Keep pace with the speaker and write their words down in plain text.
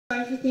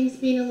for things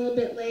being a little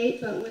bit late,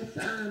 but with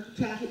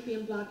traffic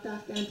being blocked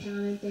off downtown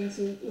and things,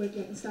 we're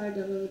getting started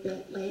a little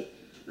bit late.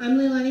 I'm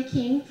Leilani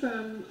King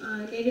from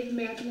Native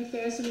American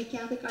Affairs from the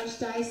Catholic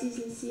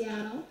Archdiocese in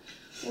Seattle.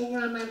 Over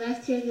on my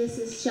left here, this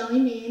is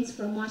Shelley Means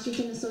from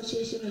Washington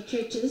Association of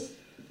Churches.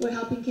 We're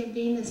helping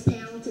convene this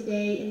panel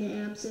today in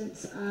the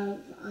absence of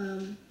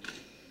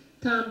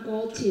Tom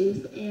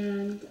Goldtooth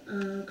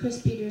and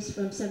Chris Peters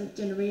from Seventh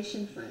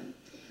Generation Fund.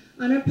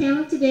 On our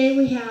panel today,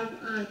 we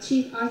have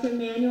Chief Arthur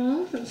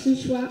Manuel from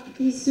Shuswap,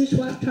 the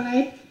Shuswap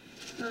tribe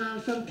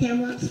from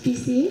Kamloops,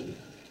 BC.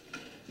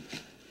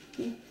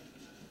 Okay.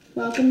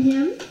 Welcome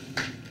him,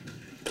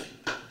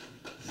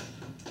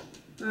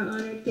 our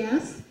honored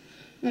guest.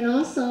 And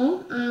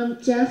also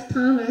Jeff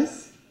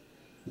Thomas,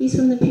 he's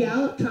from the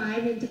Puyallup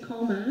tribe in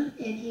Tacoma,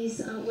 and he's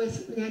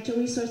with natural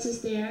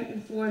resources there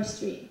and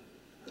forestry.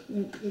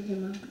 I'm going to give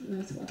him a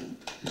nice welcome.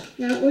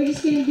 Now, we're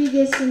just going to do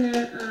this in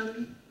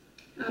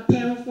a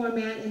panel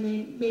format and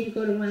then maybe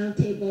go to round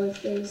table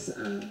if there's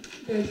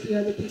very few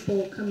other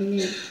people coming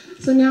in.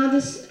 So now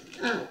just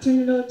turn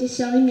it over to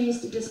Shelley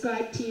Means to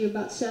describe to you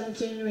about Seventh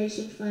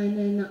Generation Fund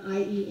and the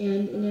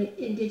IEN, and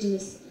the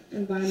Indigenous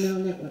Environmental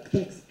Network.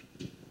 Thanks.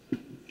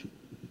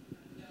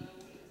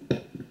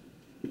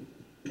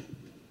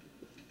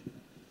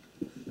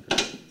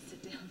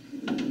 Sit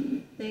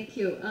down. Thank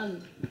you.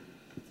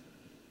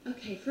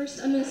 Okay,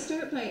 first I'm going to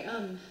start by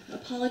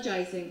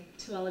apologizing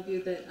to all of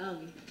you that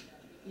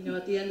you know,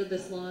 at the end of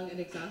this long and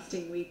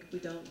exhausting week, we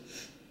don't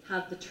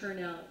have the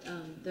turnout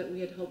that we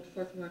had hoped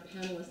for from our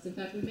panelists. In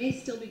fact, we may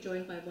still be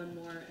joined by one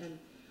more, and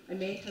I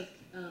may have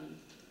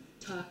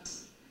talked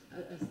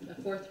a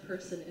fourth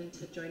person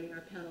into joining our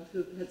panel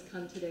who has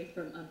come today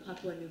from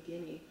Papua New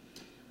Guinea.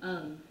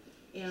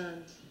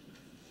 And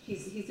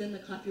he's in the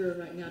coffee room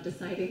right now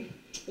deciding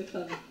if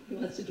he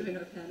wants to join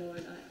our panel or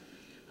not.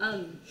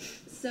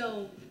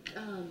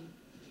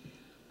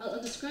 I'll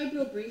describe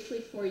real briefly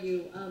for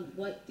you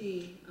what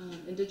the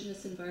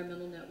Indigenous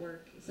Environmental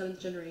Network, Seventh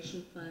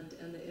Generation Fund,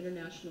 and the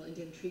International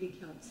Indian Treaty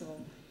Council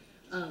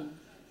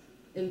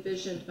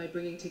envisioned by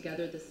bringing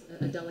together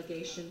a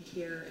delegation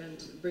here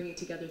and bringing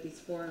together these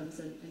forums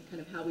and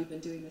kind of how we've been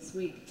doing this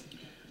week.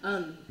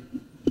 The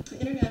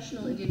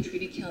International Indian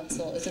Treaty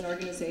Council is an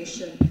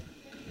organization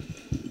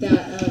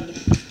that,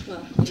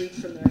 well, I'll read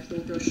from their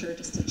little brochure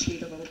just to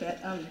cheat a little bit.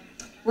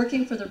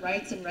 Working for the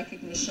rights and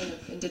recognition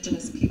of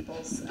indigenous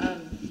peoples.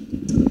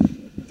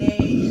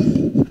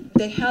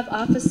 They have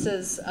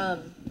offices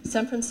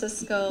San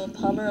Francisco,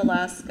 Palmer,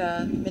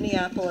 Alaska,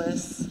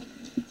 Minneapolis,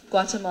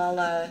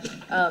 Guatemala,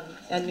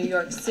 and New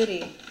York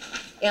City.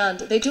 And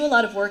they do a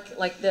lot of work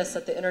like this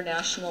at the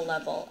international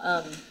level.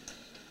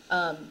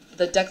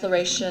 The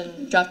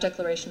draft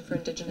declaration for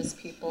indigenous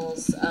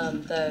peoples,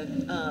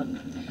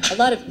 a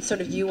lot of sort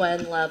of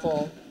UN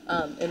level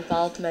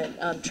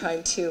involvement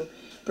trying to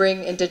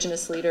bring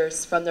indigenous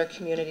leaders from their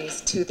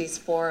communities to these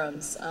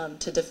forums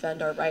to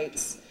defend our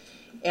rights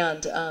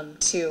and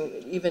to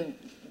even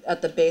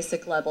at the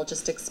basic level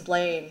just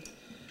explain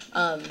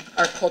our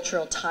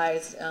cultural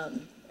ties,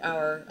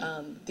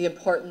 the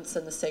importance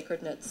and the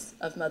sacredness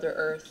of Mother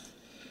Earth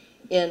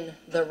in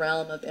the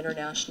realm of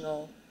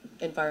international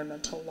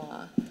environmental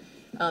law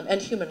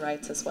and human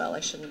rights as well.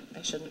 I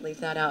shouldn't leave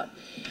that out.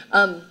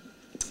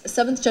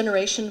 Seventh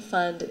Generation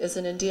Fund is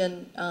an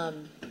Indian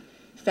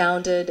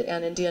founded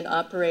and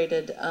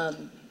Indian-operated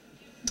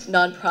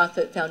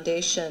nonprofit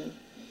foundation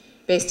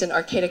based in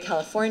Arcata,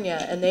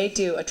 California, and they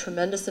do a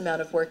tremendous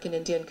amount of work in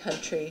Indian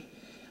country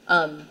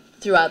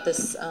throughout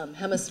this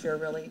hemisphere,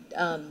 really,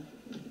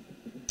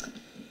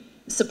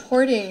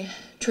 supporting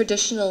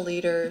traditional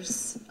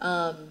leaders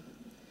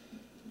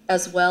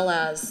as well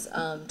as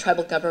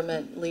tribal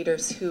government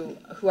leaders who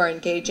are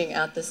engaging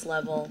at this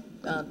level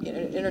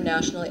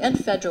internationally and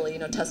federally,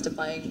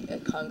 testifying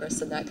at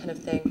Congress and that kind of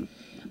thing.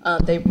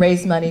 They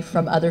raise money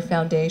from other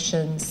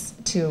foundations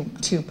to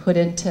put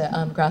into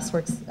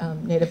grassroots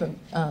Native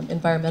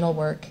environmental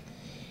work,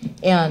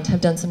 and have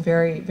done some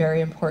very,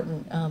 very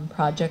important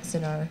projects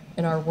in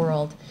our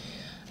world.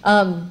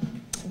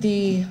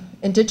 The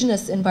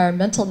Indigenous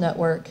Environmental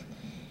Network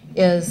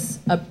is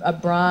a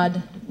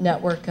broad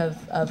network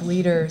of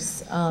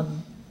leaders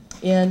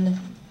in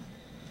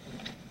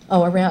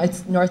around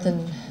it's North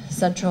and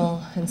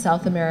Central and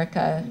South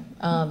America,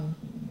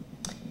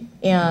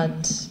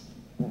 and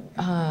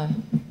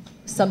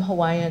some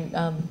Hawaiian,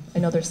 I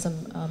know there's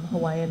some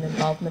Hawaiian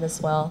involvement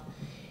as well.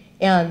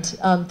 And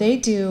they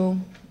do,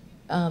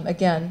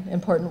 again,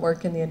 important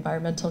work in the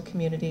environmental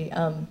community.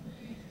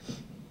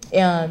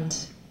 And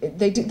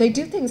they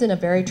do things in a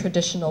very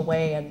traditional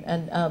way.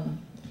 And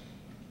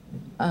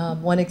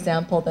one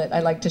example that I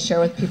like to share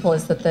with people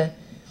is that the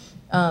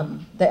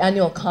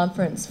annual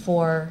conference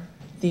for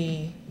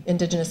the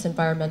Indigenous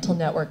Environmental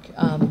Network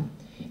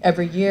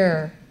every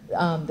year,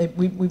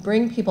 we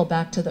bring people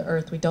back to the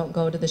earth. We don't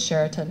go to the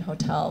Sheraton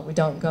Hotel. We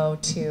don't go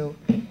to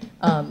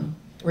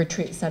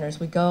retreat centers.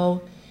 We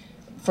go,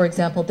 for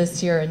example,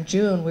 this year in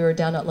June, we were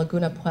down at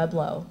Laguna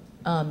Pueblo,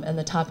 and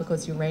the topic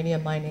was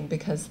uranium mining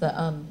because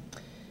the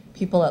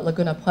people at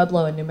Laguna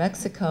Pueblo in New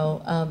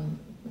Mexico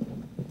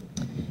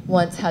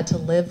once had to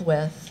live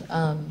with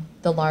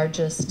the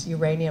largest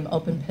uranium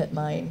open pit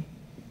mine.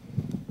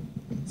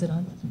 Is it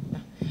on?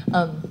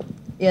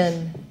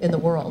 Yeah. In the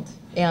world.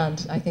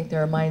 And I think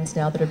there are mines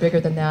now that are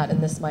bigger than that,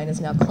 and this mine is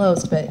now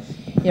closed. But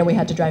we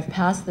had to drive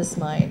past this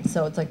mine,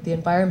 so it's like the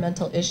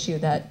environmental issue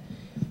that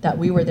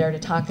we were there to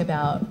talk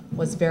about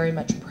was very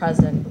much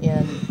present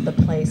in the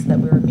place that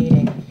we were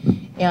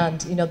meeting.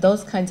 And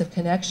those kinds of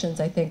connections,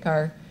 I think,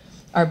 are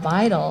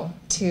vital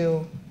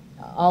to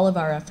all of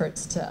our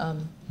efforts to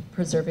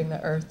preserving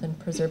the earth and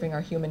preserving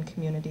our human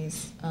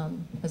communities,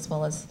 as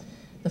well as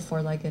the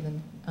four-legged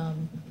and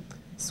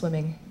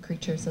swimming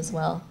creatures as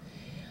well.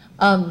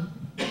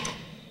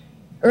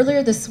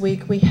 Earlier this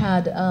week, we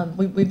had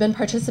we've been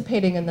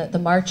participating in the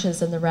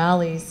marches and the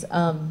rallies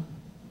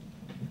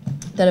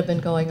that have been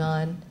going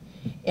on,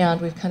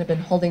 and we've kind of been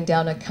holding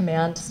down a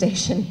command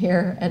station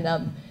here,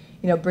 and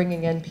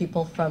bringing in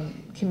people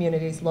from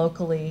communities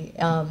locally,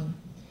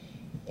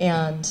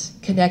 and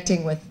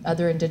connecting with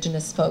other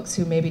Indigenous folks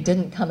who maybe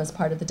didn't come as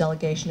part of the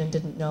delegation and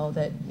didn't know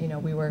that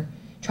we were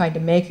trying to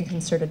make a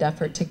concerted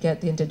effort to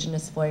get the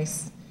Indigenous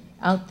voice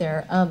out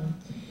there.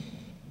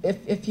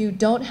 If you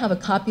don't have a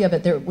copy of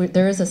it,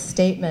 there is a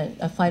statement,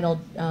 a final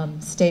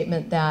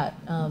statement that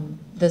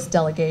this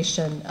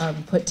delegation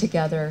put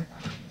together.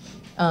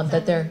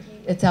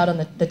 It's out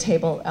on the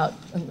table out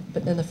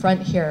in the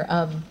front here,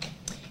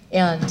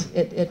 and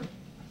it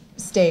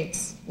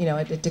states,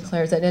 it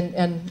declares it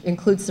and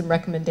includes some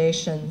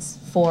recommendations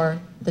for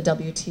the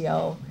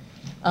WTO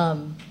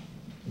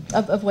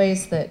of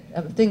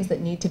things that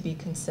need to be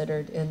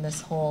considered in this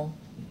whole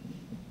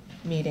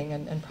meeting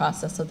and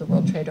process of the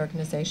World Trade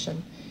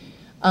Organization.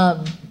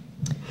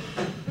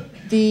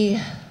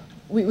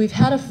 We've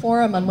had a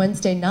forum on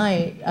Wednesday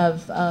night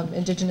of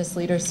Indigenous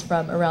leaders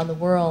from around the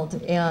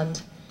world,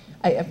 and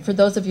for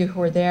those of you who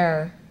were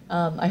there,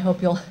 I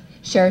hope you'll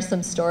share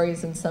some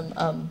stories and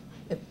some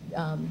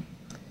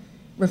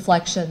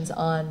reflections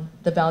on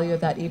the value of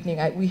that evening.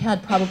 We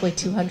had probably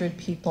 200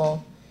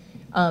 people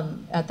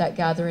at that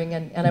gathering,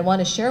 and I want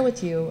to share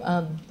with you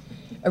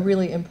a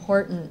really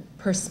important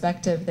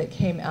perspective that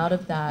came out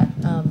of that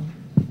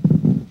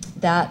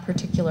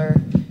particular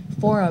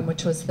forum,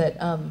 which was that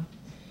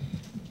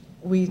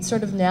we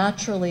sort of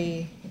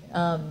naturally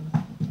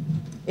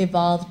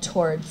evolved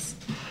towards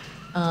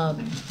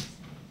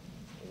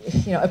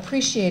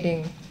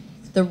appreciating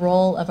the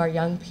role of our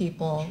young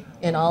people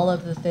in all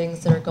of the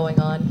things that are going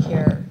on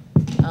here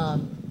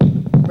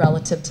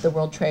relative to the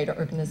World Trade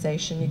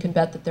Organization. You can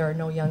bet that there are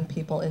no young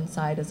people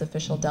inside as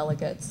official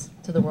delegates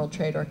to the World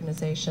Trade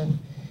Organization.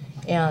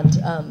 And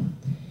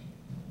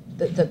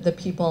the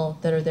people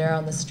that are there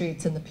on the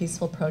streets in the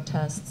peaceful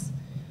protests,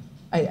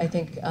 I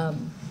think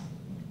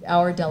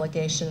our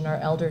delegation and our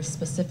elders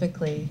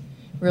specifically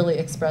really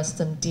expressed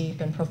some deep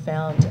and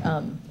profound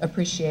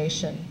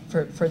appreciation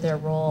for their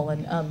role.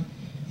 And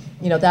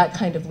that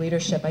kind of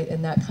leadership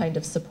and that kind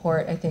of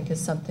support, I think,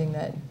 is something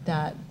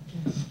that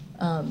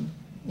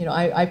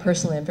I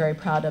personally am very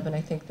proud of, and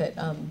I think that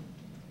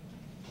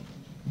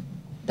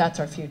that's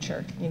our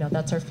future.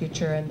 That's our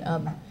future.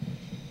 And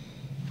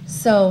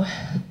so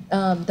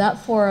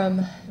that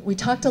forum, we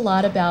talked a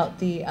lot about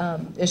the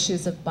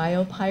issues of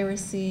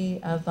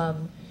biopiracy, of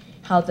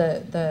how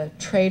the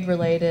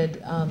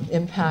trade-related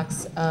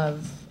impacts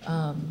of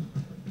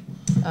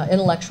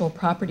intellectual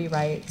property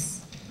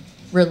rights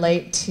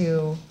relate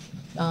to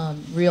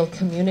real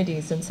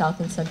communities in South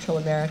and Central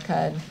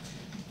America,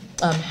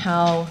 and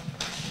how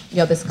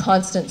this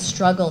constant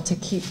struggle to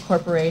keep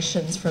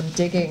corporations from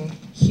digging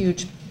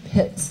huge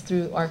pits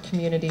through our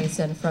communities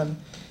and from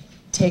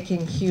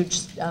taking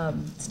huge,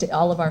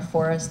 all of our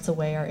forests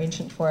away, our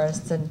ancient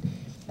forests, and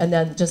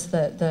then just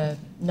the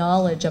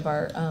knowledge of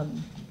our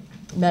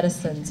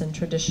medicines and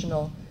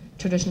traditional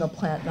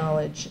plant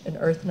knowledge and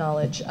earth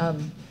knowledge.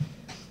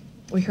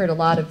 We heard a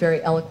lot of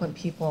very eloquent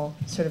people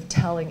sort of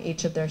telling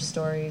each of their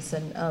stories,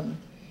 and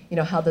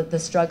how the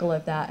struggle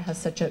of that has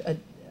such an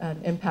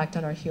impact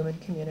on our human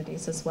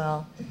communities as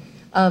well.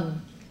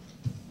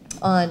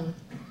 On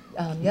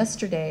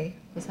yesterday,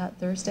 was that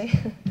Thursday?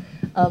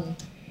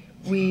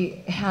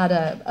 We had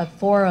a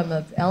forum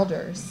of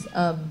elders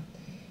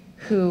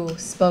who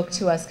spoke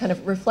to us, kind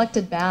of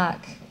reflected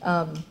back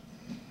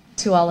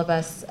to all of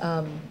us,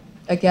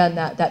 again,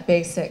 that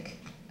basic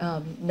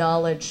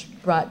knowledge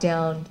brought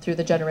down through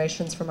the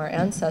generations from our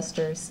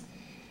ancestors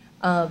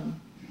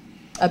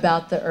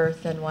about the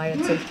earth and why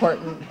it's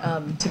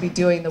important to be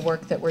doing the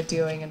work that we're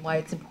doing, and why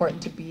it's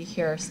important to be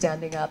here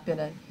standing up in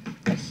a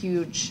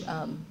huge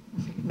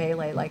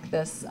melee like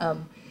this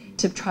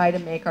to try to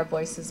make our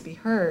voices be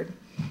heard.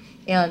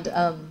 And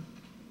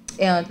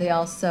they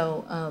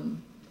also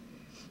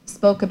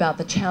spoke about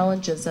the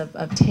challenges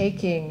of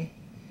taking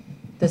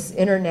this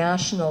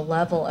international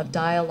level of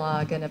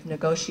dialogue and of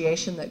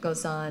negotiation that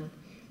goes on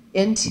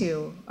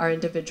into our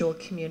individual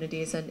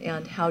communities,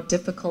 and how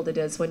difficult it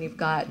is when you've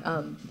got,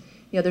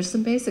 there's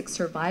some basic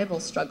survival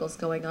struggles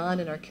going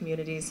on in our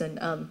communities,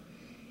 and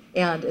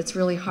it's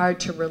really hard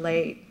to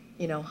relate,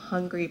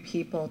 hungry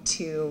people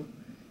to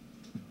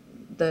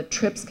the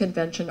TRIPS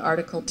Convention,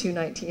 Article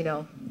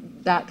 219,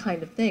 that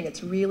kind of thing.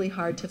 It's really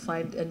hard to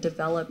find and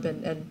develop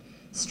and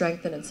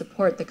strengthen and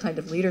support the kind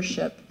of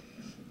leadership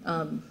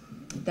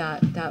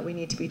that we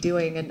need to be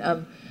doing. And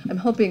I'm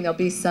hoping there'll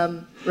be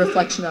some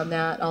reflection on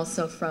that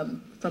also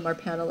from our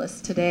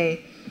panelists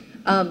today.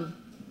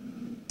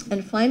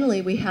 And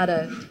finally, we had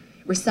a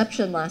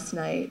reception last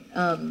night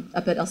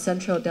up at El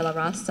Centro de la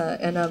Raza,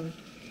 and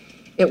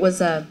it was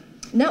a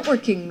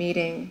networking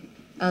meeting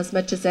as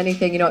much as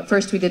anything. You know, at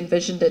first we'd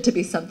envisioned it to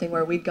be something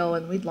where we'd go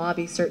and we'd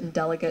lobby certain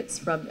delegates,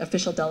 from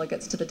official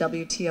delegates to the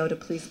WTO, to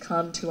please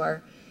come to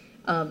our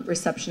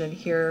reception and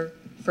hear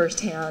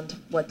firsthand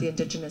what the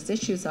Indigenous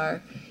issues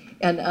are.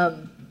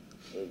 And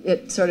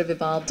it sort of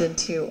evolved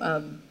into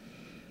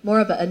more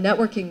of a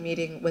networking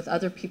meeting with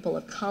other people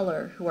of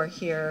color who are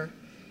here,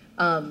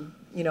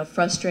 you know,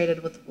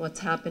 frustrated with what's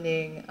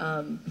happening,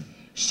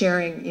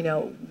 sharing, you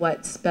know,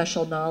 what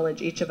special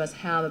knowledge each of us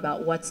have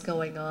about what's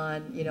going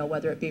on, you know,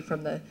 whether it be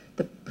from the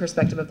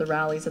perspective of the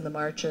rallies and the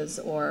marches,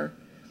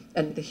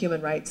 and the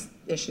human rights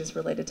issues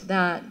related to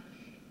that,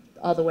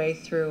 all the way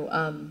through,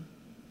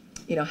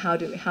 you know, how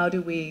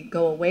do we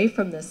go away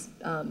from this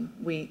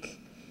week,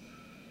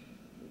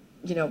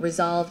 you know,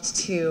 resolved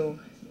to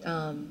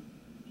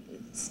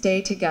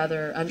stay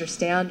together,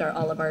 understand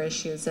all of our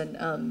issues,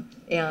 and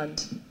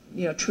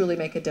you know, truly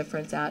make a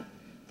difference at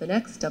the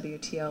next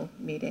WTO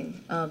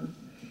meeting,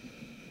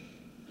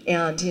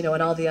 and you know,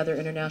 and all the other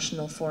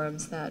international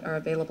forums that are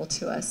available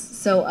to us.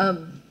 So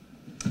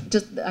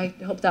I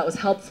hope that was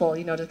helpful,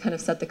 you know, to kind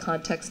of set the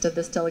context of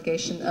this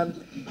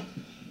delegation.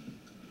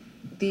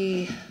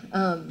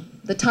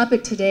 The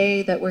topic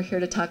today that we're here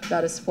to talk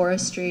about is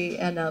forestry,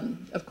 and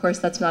of course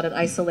that's not an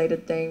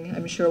isolated thing.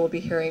 I'm sure we'll be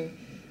hearing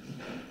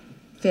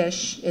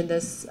fish in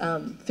this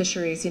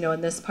fisheries, you know,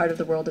 in this part of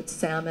the world it's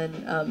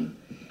salmon.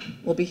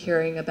 We'll be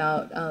hearing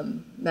about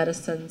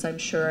medicines, I'm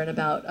sure, and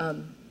about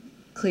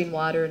clean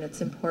water and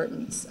its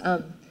importance.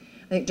 I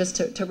think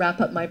just to wrap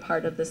up my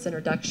part of this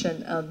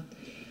introduction,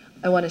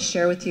 I want to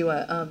share with you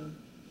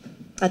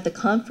at the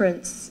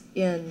conference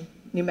in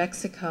New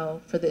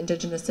Mexico for the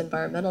Indigenous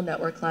Environmental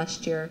Network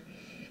last year,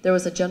 there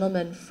was a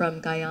gentleman from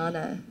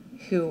Guyana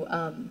who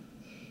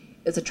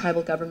is a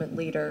tribal government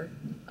leader.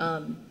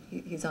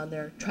 He's on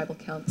their tribal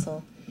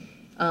council.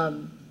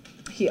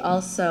 He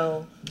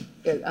also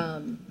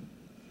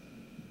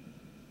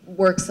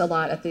works a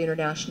lot at the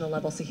international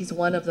level, so he's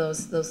one of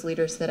those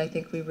leaders that I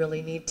think we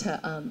really need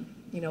to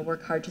you know,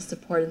 work hard to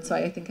support. And so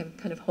I think I'm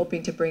kind of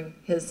hoping to bring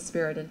his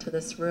spirit into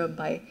this room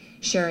by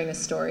sharing a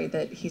story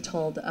that he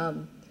told.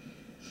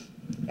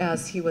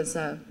 As he was,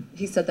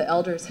 he said the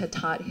elders had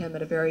taught him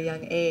at a very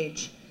young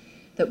age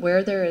that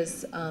where there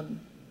is,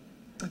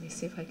 let me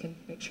see if I can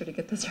make sure to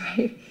get this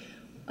right.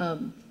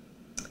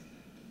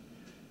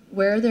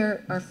 Where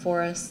there are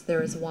forests,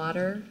 there is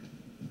water.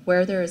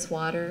 Where there is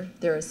water,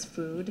 there is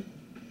food.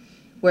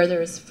 Where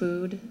there is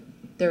food,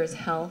 there is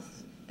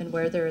health. And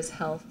where there is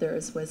health, there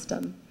is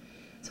wisdom.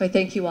 So I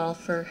thank you all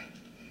for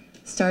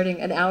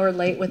starting an hour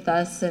late with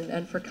us,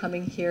 and for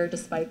coming here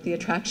despite the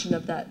attraction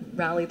of that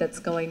rally that's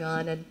going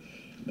on.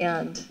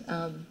 And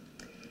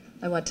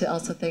I want to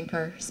also thank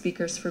our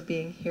speakers for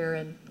being here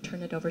and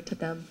turn it over to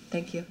them.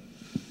 Thank you.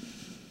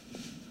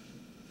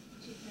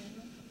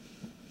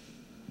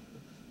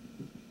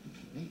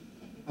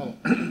 Oh.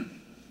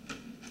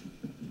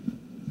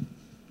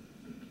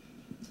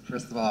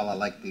 First of all, I'd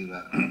like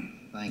to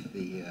thank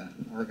the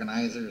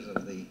organizers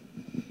of the,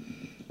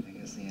 I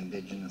guess, the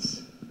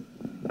Indigenous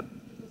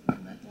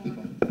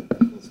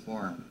Peoples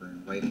Forum for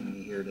inviting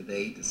me here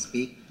today to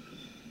speak.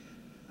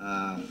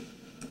 I'm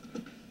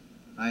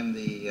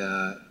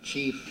the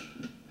chief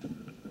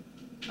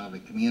of a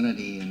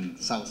community in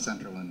South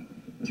Central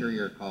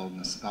Interior called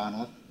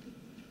Nisconnet,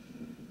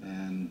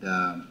 and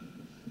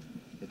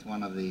it's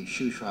one of the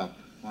Shuswap,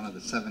 one of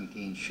the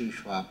 17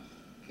 Shuswap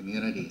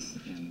communities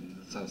in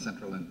the South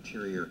Central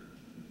Interior.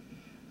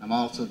 I'm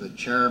also the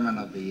chairman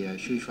of the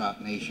Shuswap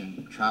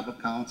Nation Tribal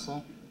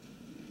Council.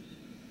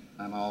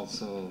 I'm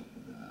also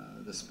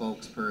the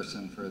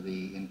spokesperson for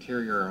the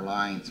Interior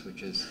Alliance,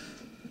 which is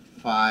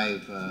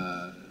 5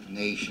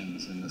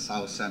 nations in the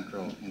South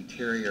Central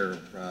Interior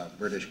of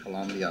British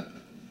Columbia.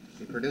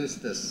 We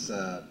produced this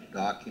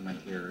document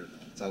here.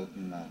 It's out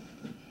in the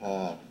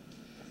hall.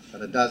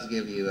 But it does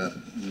give you a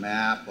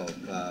map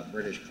of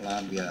British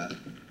Columbia,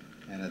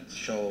 and it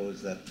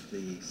shows that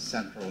the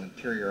Central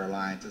Interior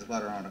Alliance is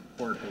about around a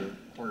quarter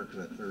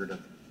to a third of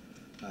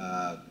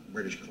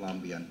British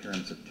Columbia in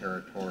terms of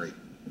territory.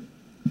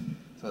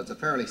 So it's a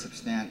fairly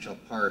substantial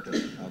part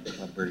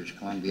of British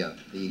Columbia.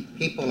 The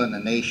people in the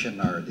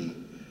nation are the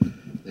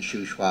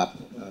Shuswap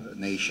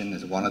Nation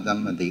is one of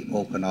them, and the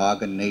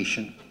Okanagan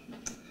Nation,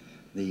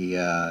 the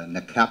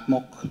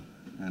Nacapmuk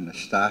and the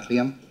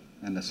Statlium,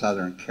 and the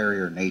Southern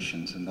Carrier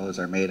Nations, and those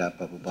are made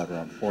up of about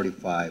around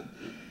 45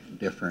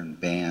 different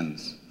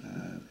bands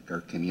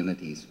or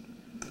communities.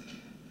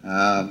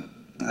 I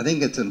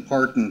think it's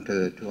important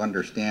to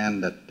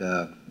understand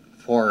that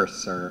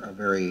forests are a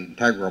very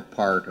integral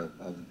part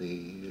of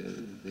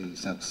the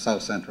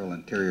South Central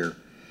Interior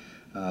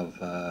of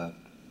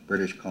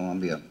British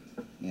Columbia.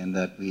 in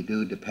that we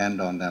do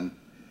depend on them,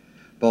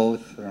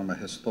 both from a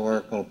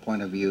historical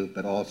point of view,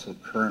 but also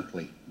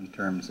currently in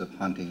terms of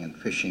hunting and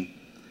fishing,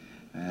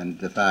 and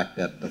the fact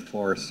that the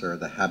forests are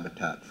the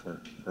habitat for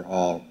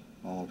all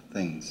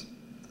things.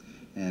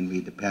 And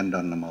we depend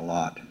on them a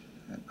lot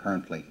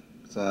currently.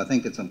 So I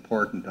think it's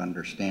important to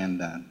understand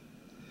that.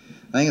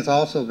 I think it's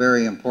also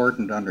very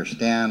important to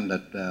understand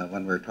that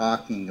when we're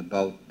talking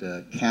about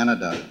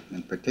Canada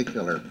in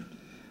particular,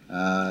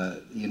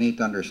 you need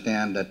to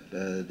understand that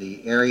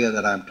the area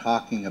that I'm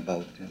talking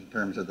about in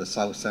terms of the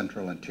south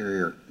central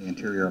interior, the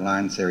interior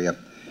alliance area,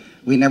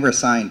 we never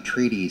signed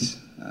treaties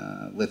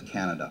with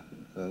Canada.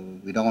 So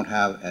we don't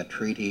have a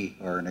treaty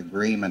or an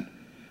agreement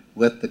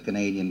with the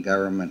Canadian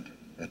government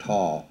at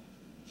all.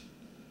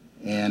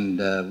 And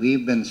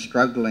we've been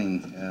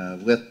struggling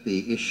with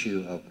the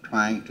issue of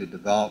trying to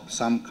develop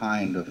some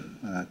kind of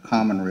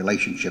common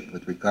relationship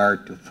with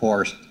regard to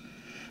forest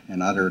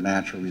and other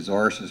natural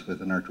resources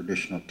within our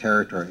traditional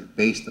territory,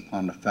 based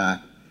upon the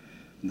fact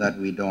that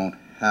we don't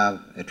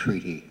have a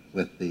treaty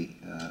with the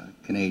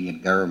Canadian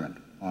government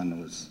on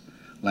those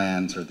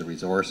lands or the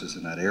resources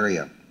in that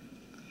area.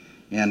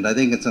 And I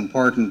think it's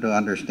important to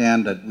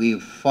understand that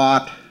we've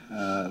fought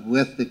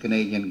with the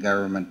Canadian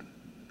government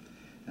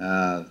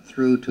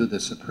through to the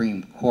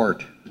Supreme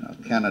Court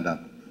of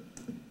Canada.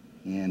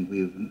 And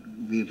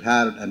we've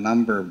had a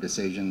number of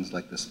decisions,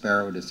 like the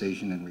Sparrow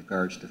decision in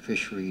regards to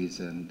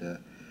fisheries, and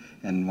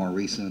more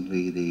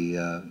recently the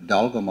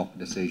Delgamuukw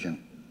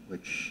decision,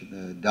 which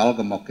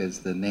Delgamuukw is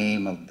the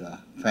name of the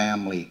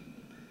family,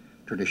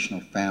 traditional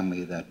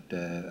family that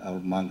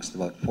amongst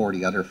about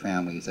 40 other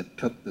families that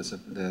took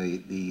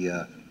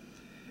the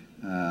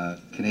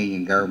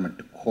Canadian government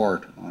to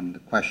court on the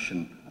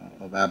question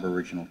of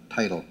Aboriginal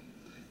title.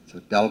 So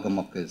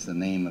Delgamuukw is the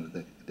name of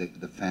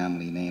the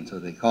family name, so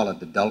they call it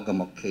the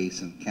Delgamuukw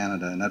case in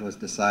Canada, and that was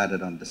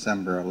decided on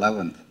December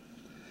 11th,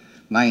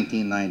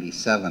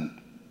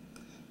 1997.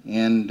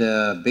 And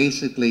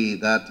basically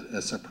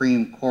that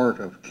Supreme Court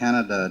of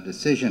Canada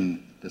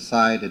decision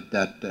decided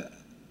that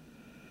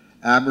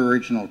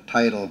Aboriginal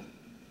title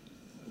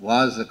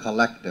was a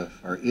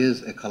collective, or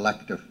is a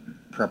collective,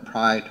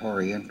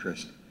 proprietary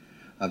interest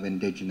of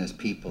Indigenous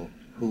people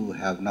who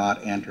have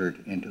not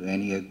entered into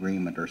any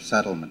agreement or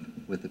settlement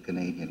with the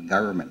Canadian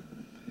government.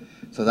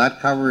 So that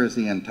covers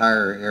the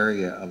entire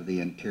area of the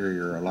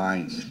Interior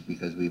Alliance,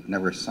 because we've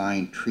never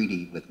signed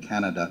treaty with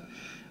Canada.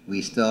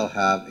 We still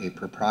have a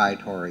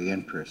proprietary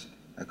interest,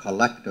 a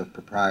collective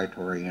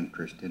proprietary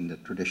interest in the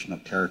traditional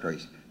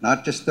territories,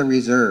 not just the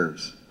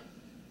reserves,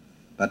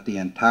 but the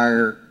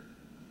entire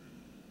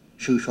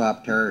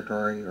Shuswap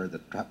territory, or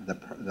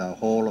the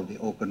whole of the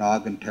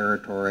Okanagan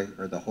territory,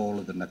 or the whole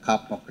of the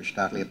Nakapmuk or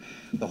Shtaqlip,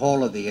 the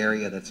whole of the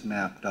area that's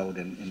mapped out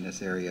in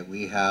this area.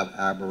 We have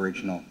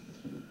Aboriginal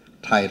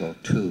title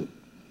too.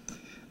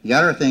 The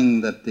other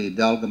thing that the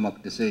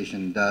Delgamuukw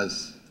decision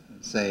does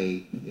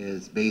say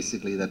is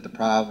basically that the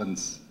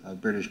province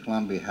of British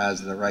Columbia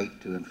has the right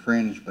to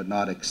infringe but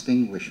not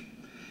extinguish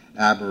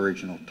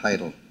Aboriginal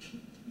title.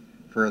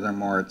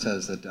 Furthermore, it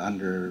says that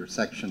under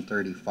Section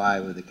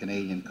 35 of the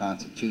Canadian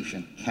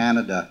Constitution,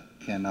 Canada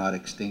cannot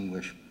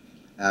extinguish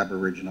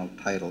Aboriginal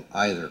title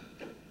either.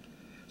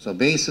 So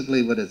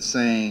basically what it's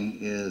saying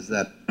is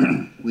that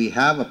we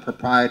have a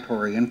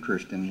proprietary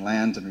interest in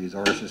lands and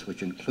resources,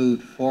 which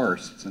include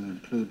forests and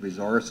include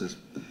resources,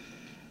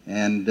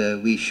 and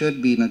we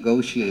should be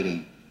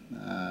negotiating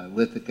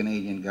with the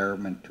Canadian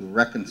government to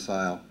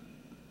reconcile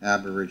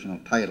Aboriginal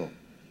title.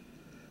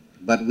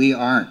 But we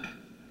aren't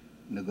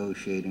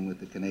negotiating with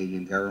the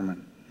Canadian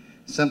government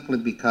simply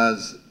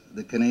because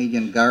the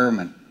Canadian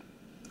government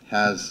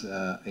has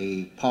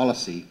a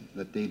policy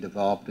that they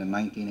developed in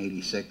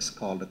 1986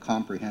 called the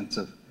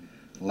Comprehensive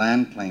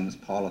Land Claims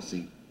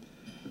Policy.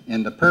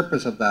 And the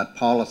purpose of that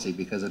policy,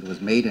 because it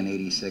was made in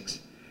 '86,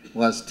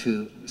 was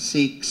to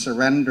seek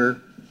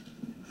surrender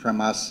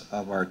from us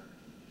of our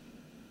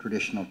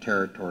traditional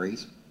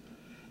territories,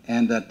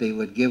 and that they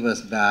would give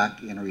us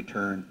back in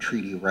return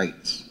treaty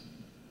rights.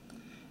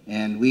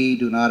 And we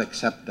do not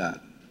accept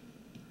that.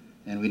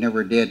 And we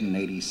never did in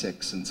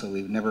 '86, and so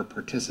we've never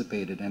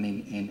participated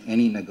in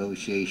any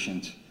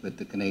negotiations with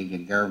the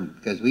Canadian government,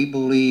 because we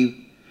believe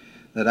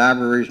that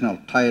Aboriginal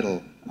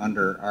title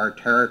under our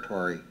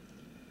territory,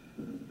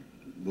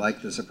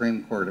 like the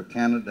Supreme Court of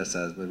Canada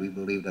says, but we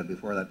believe that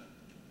before that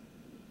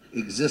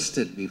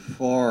existed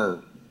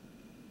before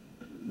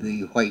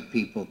the white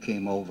people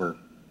came over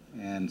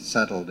and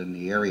settled in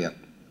the area.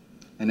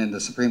 And then the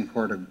Supreme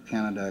Court of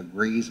Canada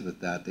agrees with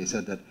that. They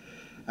said that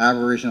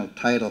Aboriginal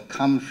title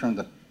comes from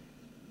the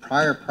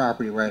prior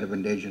property right of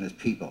Indigenous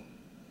people,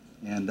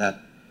 and that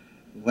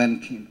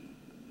when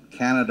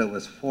Canada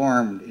was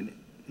formed in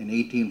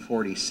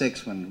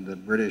 1846, when the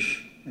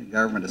British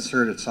government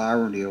asserted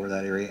sovereignty over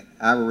that area,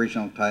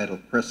 Aboriginal title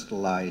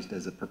crystallized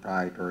as a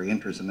proprietary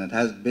interest, and it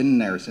has been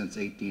there since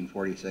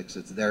 1846.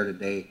 It's there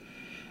today,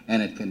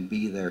 and it can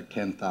be there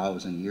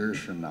 10,000 years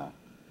from now.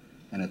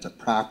 And it's a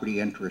property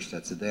interest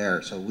that's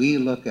there. So we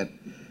look at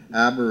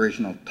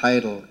Aboriginal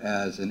title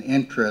as an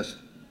interest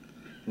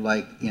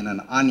like in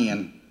an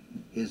onion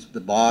is the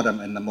bottom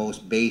and the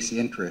most base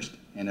interest.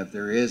 And if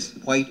there is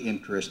white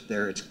interest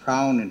there, it's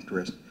crown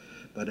interest,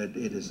 but it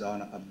is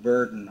on a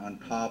burden on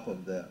top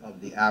of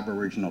the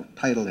Aboriginal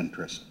title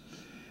interest,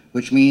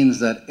 which means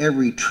that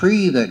every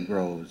tree that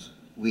grows,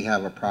 we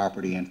have a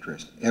property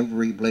interest.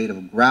 Every blade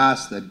of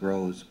grass that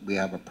grows, we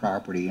have a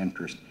property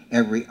interest.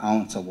 Every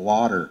ounce of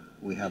water,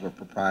 we have a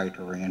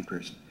proprietary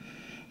interest.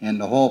 And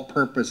the whole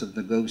purpose of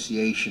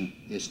negotiation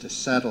is to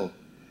settle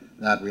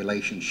that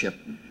relationship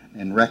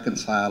and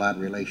reconcile that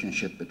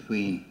relationship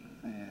between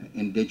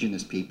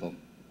Indigenous people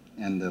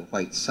and the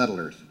white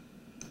settlers.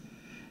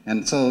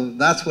 And so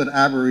that's what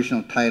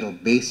Aboriginal title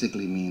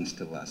basically means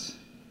to us.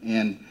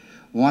 And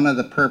one of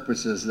the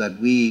purposes that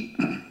we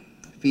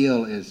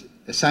feel is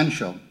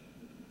essential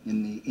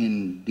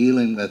in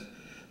dealing with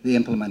the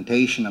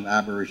implementation of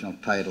Aboriginal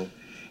title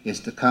is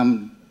to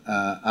come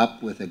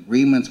up with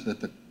agreements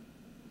with the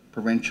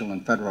provincial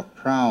and federal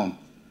crown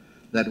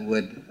that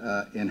would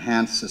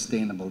enhance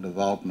sustainable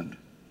development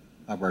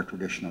of our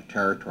traditional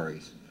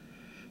territories.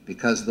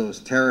 Because those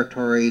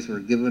territories were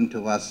given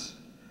to us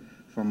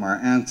from our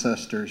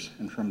ancestors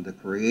and from the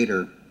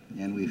Creator,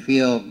 and we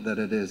feel that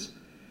it is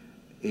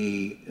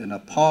an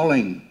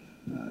appalling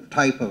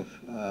type of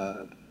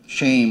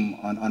shame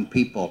on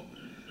people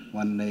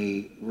when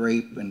they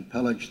rape and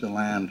pillage the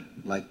land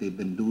like they've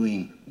been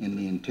doing in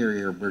the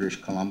interior of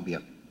British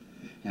Columbia.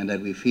 And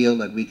that we feel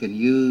that we can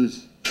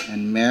use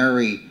and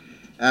marry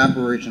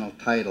Aboriginal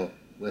title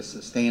with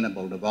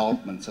sustainable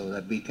development so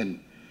that we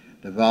can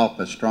develop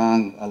a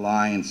strong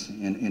alliance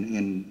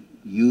in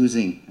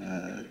using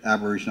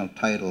Aboriginal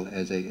title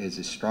as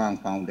a strong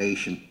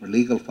foundation, or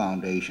legal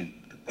foundation,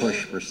 to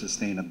push for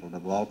sustainable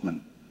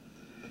development.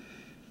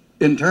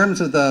 In terms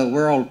of the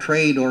World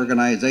Trade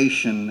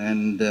Organization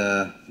and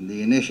the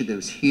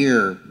initiatives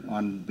here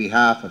on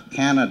behalf of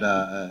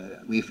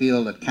Canada, we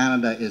feel that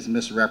Canada is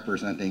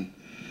misrepresenting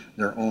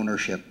their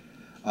ownership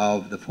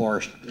of the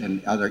forest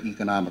and other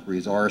economic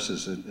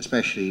resources,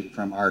 especially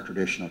from our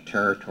traditional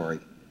territory.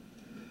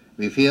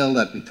 We feel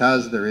that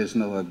because there is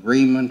no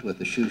agreement with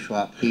the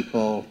Shuswap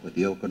people, with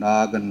the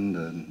Okanagan,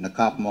 the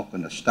Nakapamook,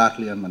 and the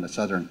St'át'imc, and the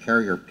Southern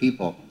Carrier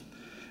people,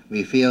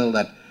 we feel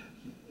that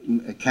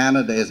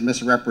Canada is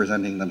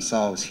misrepresenting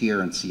themselves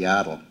here in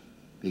Seattle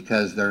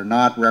because they're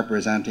not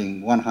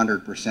representing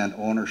 100%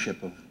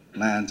 ownership of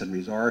lands and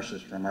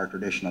resources from our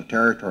traditional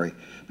territory,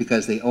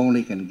 because they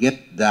only can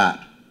get that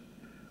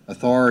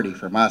authority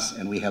from us,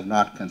 and we have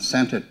not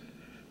consented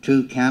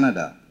to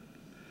Canada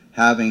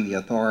having the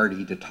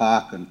authority to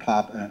talk in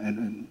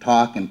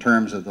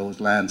terms of those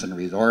lands and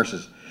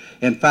resources.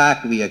 In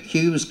fact, we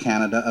accuse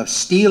Canada of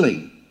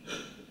stealing,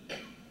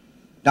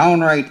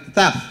 downright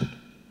theft,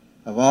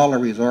 of all the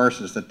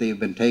resources that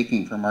they've been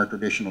taking from our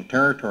traditional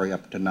territory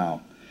up to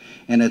now.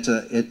 And it's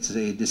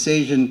a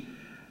decision,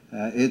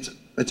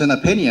 it's an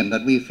opinion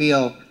that we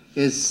feel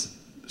is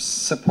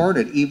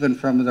supported even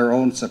from their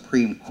own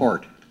Supreme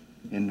Court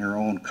in their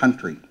own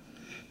country.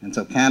 And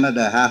so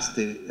Canada has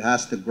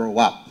to grow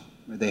up.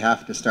 They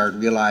have to start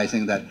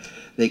realizing that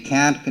they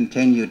can't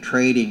continue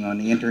trading on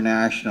the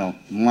international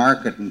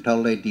market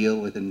until they deal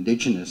with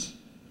Indigenous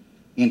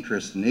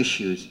interests and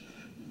issues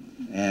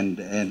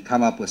and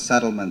come up with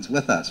settlements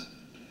with us.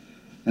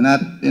 In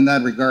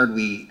that regard,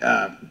 we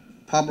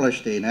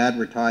published an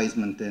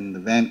advertisement in the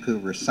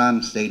Vancouver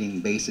Sun stating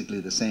basically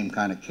the same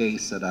kind of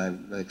case that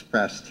I've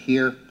expressed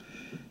here.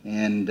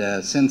 And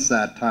since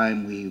that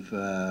time, we've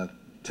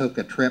took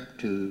a trip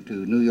to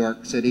New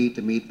York City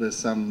to meet with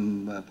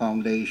some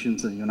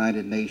foundations in the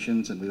United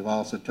Nations, and we've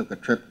also took a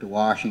trip to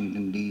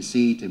Washington,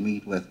 D.C. to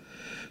meet with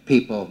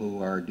people who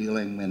are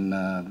dealing in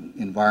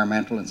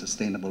environmental and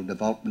sustainable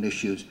development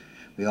issues.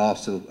 We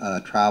also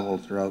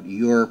traveled throughout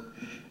Europe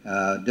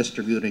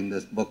distributing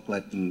this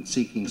booklet and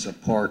seeking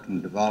support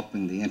and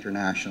developing the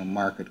international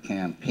market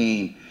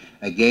campaign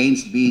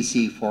against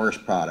BC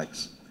forest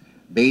products,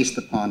 based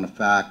upon the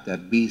fact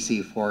that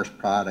BC forest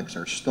products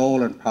are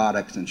stolen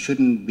products and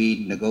shouldn't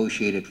be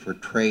negotiated for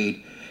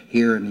trade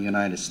here in the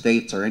United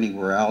States or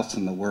anywhere else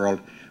in the world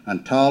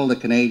until the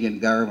Canadian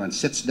government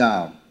sits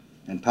down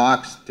and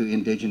talks to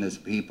Indigenous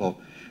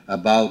people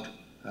about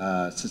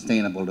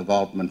sustainable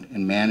development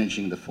and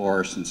managing the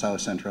forests in south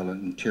central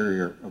and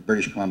interior of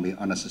British Columbia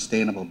on a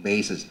sustainable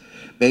basis,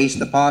 based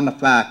upon the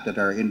fact that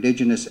our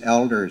Indigenous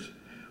elders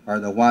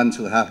are the ones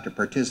who have to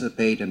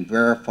participate and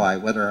verify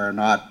whether or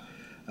not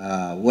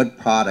wood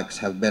products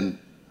have been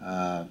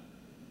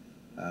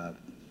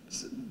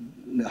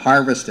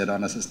harvested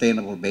on a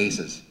sustainable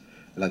basis.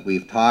 Like,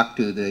 we've talked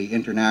to the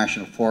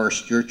International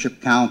Forest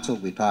Stewardship Council,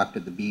 we talked to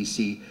the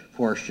BC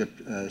Forest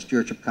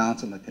Stewardship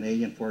Council and the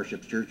Canadian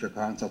Forest Stewardship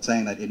Council,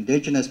 saying that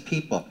Indigenous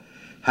people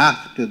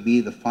have to be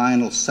the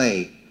final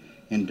say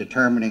in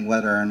determining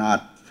whether or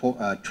not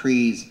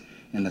trees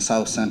in the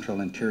south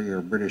central interior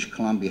of British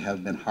Columbia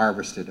have been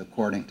harvested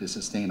according to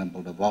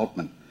sustainable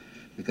development.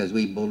 Because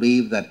we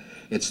believe that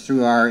it's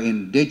through our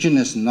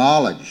Indigenous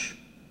knowledge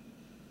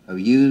of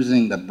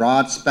using the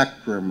broad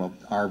spectrum of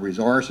our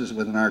resources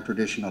within our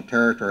traditional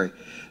territory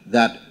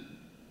that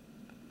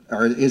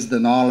or is the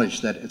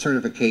knowledge that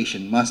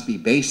certification must be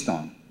based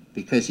on.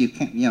 Because you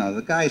can't, you know,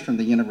 the guys from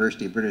the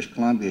University of British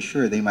Columbia,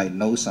 sure, they might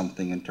know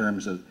something in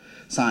terms of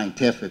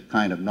scientific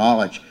kind of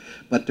knowledge,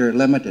 but they're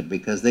limited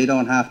because they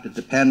don't have to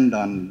depend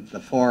on the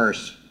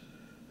forest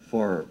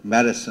for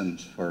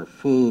medicines, for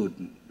food,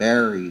 and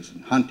berries,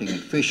 and hunting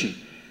and fishing.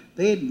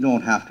 They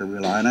don't have to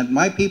rely on it.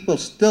 My people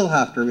still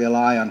have to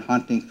rely on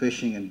hunting,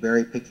 fishing, and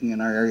berry picking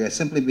in our area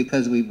simply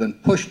because we've been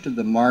pushed to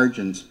the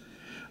margins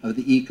of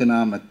the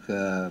economic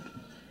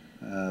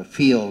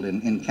field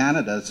in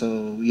Canada.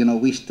 So, you know,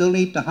 we still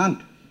need to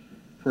hunt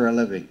for a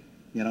living.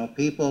 You know,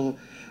 people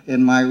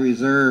in my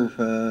reserve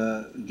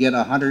get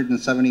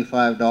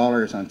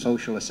 $175 on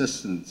social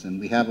assistance, and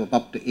we have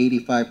up to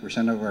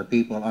 85% of our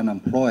people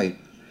unemployed.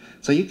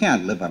 So you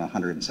can't live on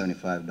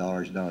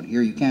 $175 down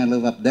here. You can't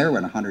live up there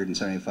on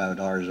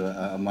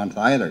 $175 a month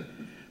either.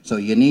 So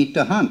you need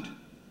to hunt.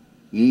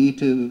 You need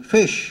to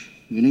fish.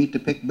 You need to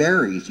pick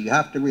berries. You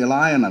have to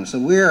rely on them. So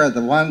we are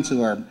the ones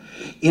who are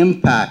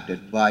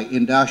impacted by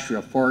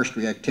industrial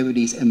forestry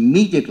activities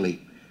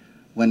immediately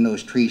when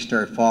those trees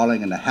start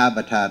falling and the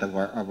habitat of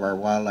our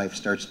wildlife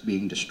starts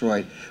being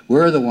destroyed.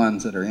 We're the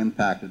ones that are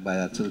impacted by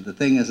that. So the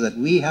thing is that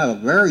we have a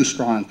very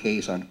strong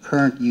case on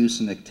current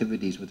use and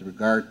activities with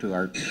regard to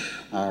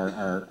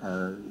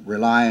our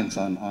reliance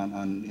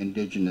on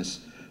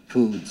indigenous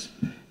foods.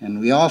 And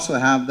we also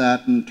have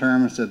that in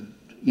terms of,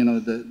 you know,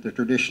 the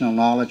traditional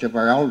knowledge of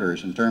our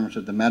elders in terms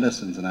of the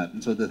medicines and that.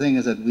 And so the thing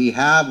is that we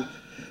have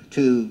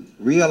to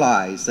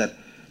realize that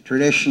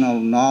traditional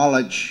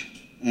knowledge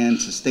and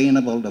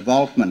sustainable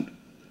development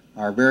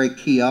are very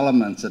key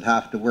elements that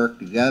have to work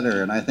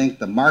together. And I think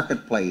the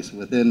marketplace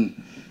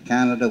within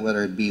Canada,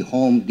 whether it be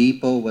Home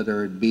Depot,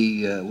 whether it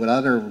be with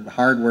other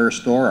hardware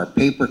store or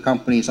paper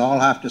companies, all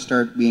have to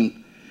start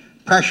being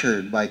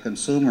pressured by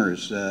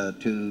consumers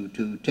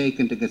to take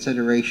into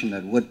consideration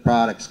that wood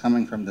products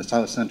coming from the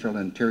South Central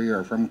Interior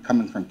or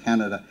coming from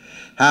Canada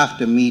have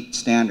to meet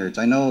standards.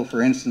 I know,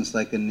 for instance,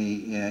 like in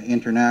the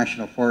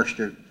International Forest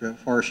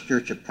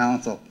Stewardship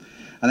Council,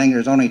 I think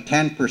there's only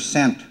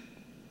 10%,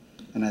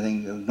 and I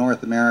think of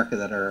North America,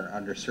 that are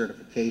under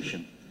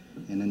certification,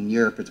 and in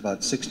Europe it's about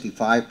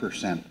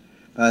 65%.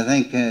 But I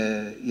think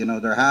you know,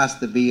 there has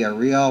to be a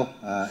real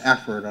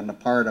effort on the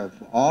part of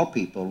all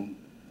people,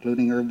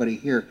 including everybody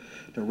here,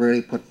 to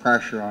really put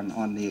pressure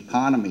on the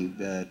economy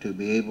to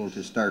be able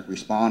to start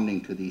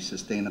responding to these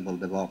sustainable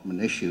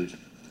development issues.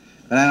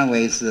 But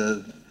anyways,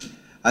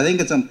 I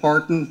think it's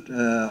important.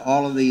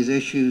 All of these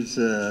issues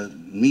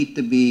need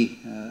to be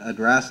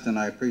addressed, and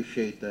I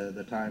appreciate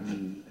the time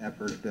and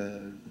effort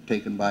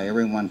taken by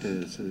everyone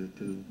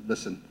to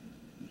listen.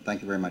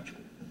 Thank you very much.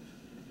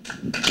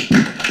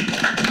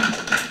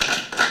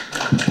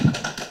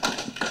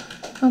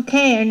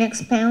 Okay, our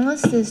next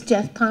panelist is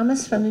Jeff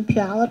Thomas from the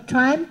Puyallup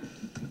Tribe,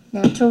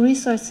 Natural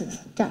Resources.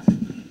 Jeff.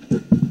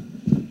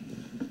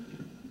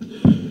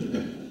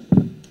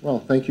 Well,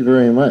 thank you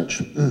very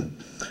much.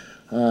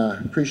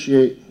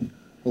 Appreciate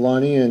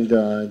Lonnie and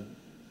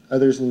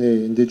others in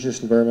the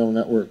Indigenous Environmental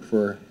Network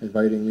for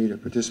inviting me to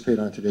participate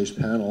on today's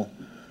panel.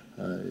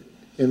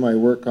 In my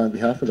work on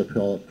behalf of the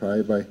Puyallup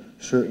Tribe, I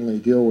certainly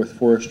deal with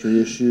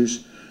forestry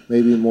issues,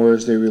 maybe more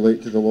as they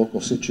relate to the local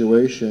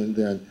situation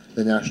than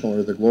the national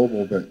or the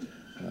global, but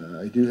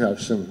I do have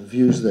some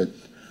views that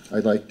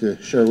I'd like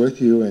to share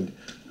with you, and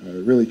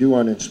really do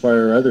want to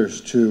inspire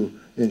others to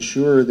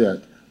ensure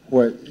that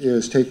what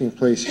is taking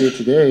place here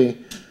today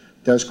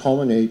does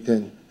culminate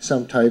in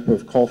some type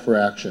of call for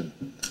action.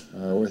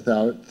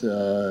 Without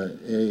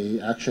a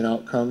action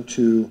outcome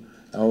to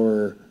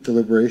our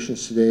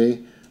deliberations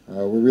today,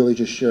 we're really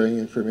just sharing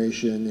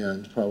information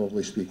and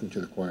probably speaking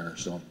to the choir.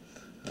 So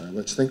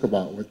let's think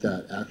about what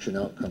that action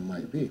outcome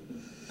might be.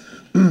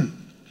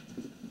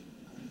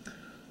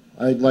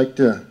 I'd like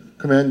to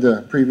commend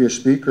the previous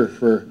speaker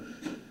for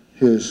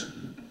his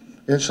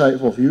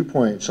insightful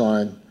viewpoints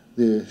on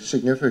the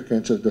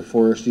significance of the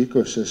forest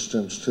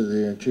ecosystems to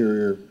the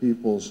interior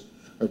peoples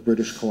of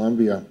British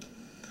Columbia.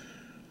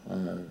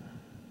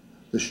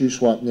 The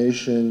Shuswap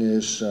Nation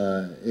is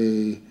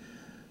a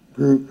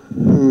group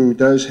who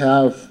does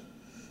have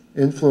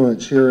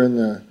influence here in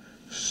the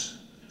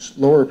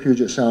lower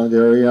Puget Sound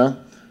area.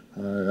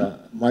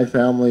 My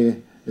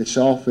family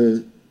itself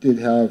did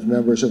have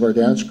members of our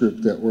dance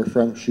group that were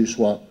from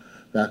Shuswap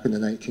back in the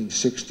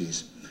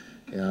 1960s.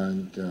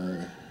 And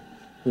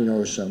who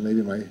knows,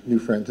 maybe my new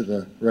friend to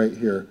the right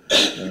here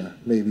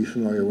may be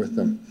familiar with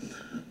them.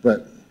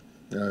 But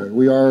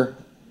we are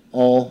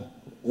all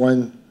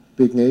one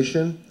big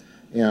nation,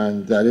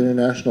 and that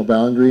international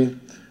boundary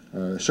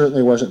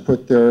certainly wasn't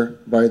put there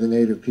by the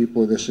native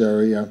people of this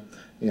area,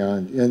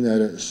 and in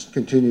that it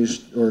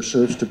continues or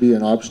serves to be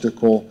an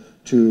obstacle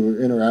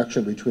to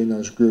interaction between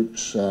those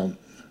groups,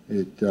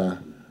 it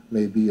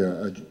may be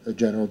a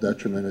general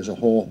detriment as a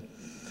whole.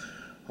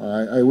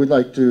 I would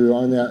like to,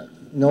 on that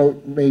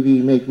note,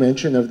 maybe make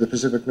mention of the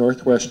Pacific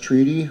Northwest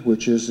Treaty,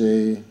 which is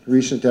a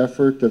recent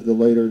effort of the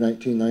later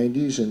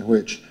 1990s in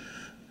which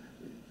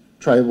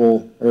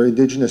tribal or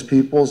indigenous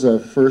peoples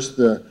of first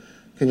the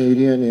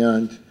Canadian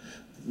and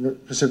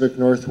Pacific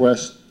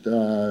Northwest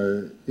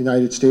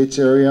United States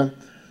area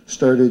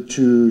started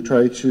to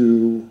try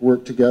to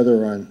work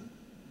together on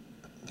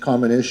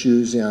common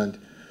issues and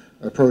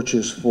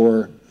approaches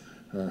for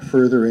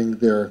furthering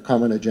their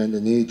common agenda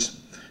needs.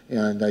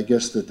 And I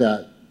guess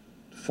that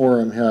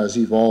forum has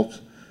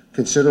evolved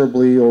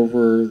considerably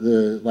over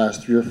the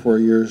last 3 or 4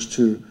 years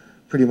to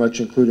pretty much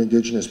include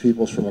Indigenous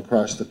peoples from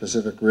across the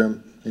Pacific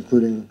Rim,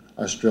 including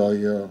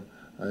Australia,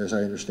 as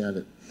I understand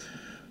it.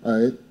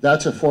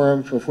 That's a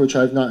forum of which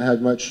I've not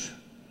had much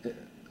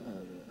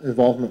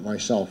involvement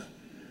myself.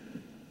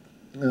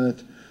 To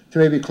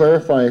maybe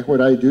clarify what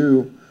I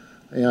do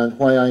and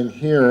why I'm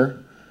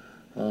here,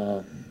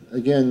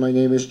 again, my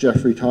name is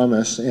Jeffrey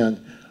Thomas, and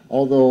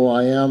although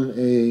I am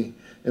an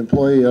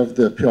employee of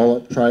the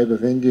Puyallup Tribe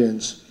of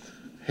Indians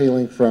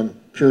hailing from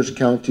Pierce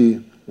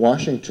County,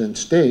 Washington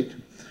State,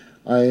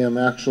 I am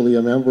actually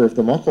a member of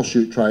the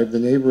Muckleshoot tribe, the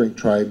neighboring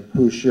tribe,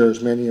 who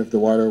shares many of the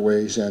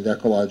waterways and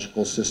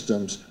ecological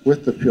systems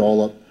with the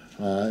Puyallup,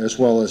 as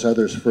well as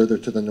others further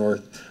to the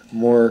north,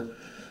 more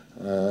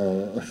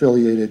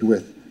affiliated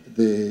with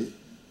the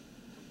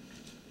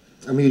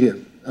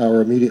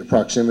immediate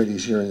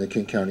proximities here in the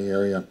King County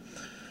area.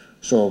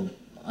 So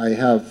I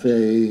have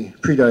a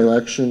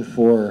predilection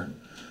for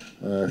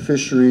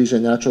fisheries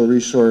and natural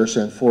resource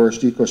and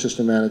forest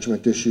ecosystem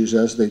management issues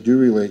as they do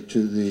relate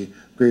to the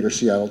greater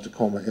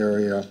Seattle-Tacoma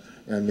area,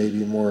 and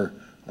maybe more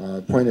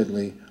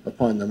pointedly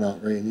upon the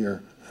Mount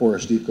Rainier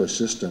forest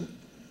ecosystem,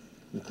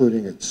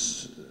 including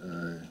its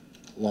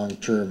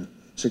long-term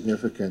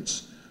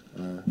significance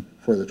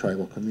for the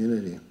tribal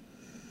community.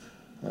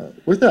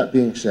 With that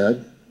being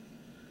said,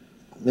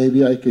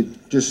 maybe I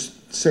could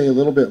just say a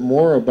little bit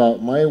more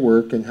about my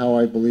work and how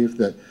I believe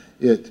that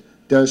it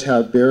does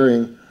have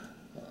bearing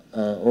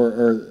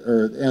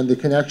and the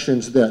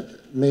connections that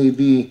may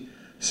be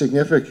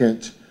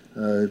significant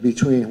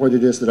between what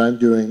it is that I'm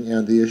doing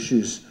and the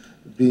issues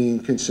being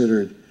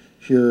considered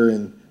here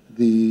in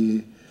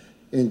the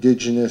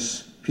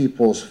Indigenous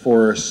Peoples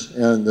Forests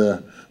and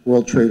the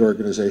World Trade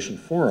Organization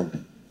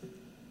Forum.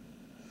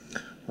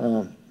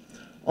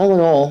 All in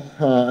all,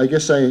 I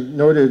guess I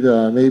noted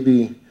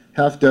maybe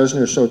half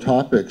dozen or so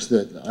topics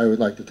that I would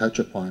like to touch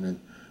upon, and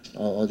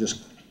I'll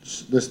just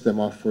list them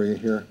off for you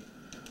here.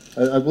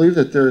 I believe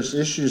that there's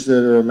issues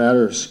that are a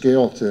matter of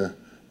scale to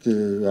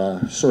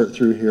sort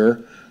through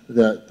here,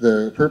 that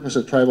the purpose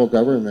of tribal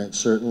government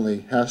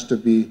certainly has to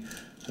be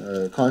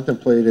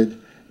contemplated,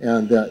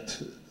 and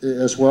that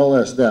as well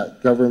as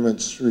that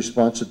government's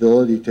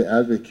responsibility to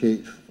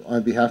advocate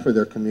on behalf of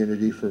their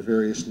community for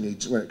various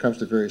needs when it comes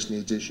to various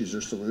needs, issues, or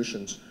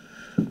solutions.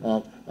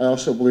 I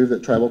also believe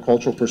that tribal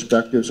cultural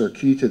perspectives are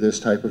key to this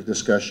type of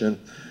discussion,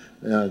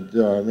 and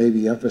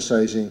maybe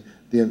emphasizing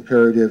the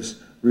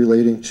imperatives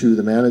relating to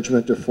the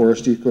management of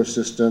forest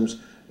ecosystems,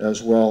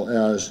 as well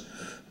as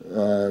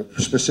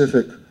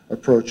specific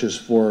approaches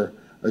for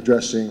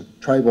addressing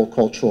tribal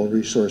cultural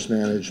resource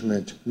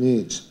management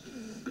needs.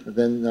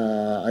 Then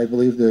I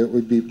believe that it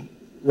would be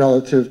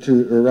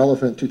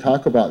relevant to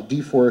talk about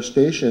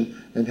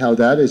deforestation and how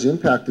that has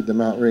impacted the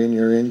Mount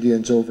Rainier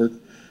Indians over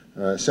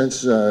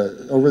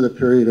the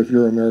period of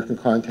Euro-American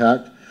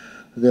contact.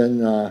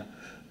 Then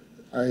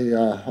I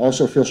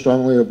also feel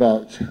strongly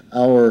about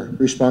our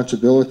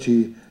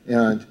responsibility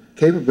and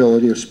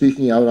capability of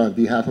speaking out on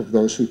behalf of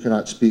those who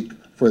cannot speak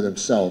for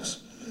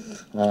themselves.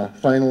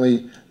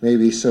 Finally,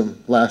 maybe some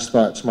last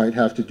thoughts might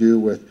have to do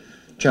with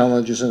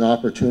challenges and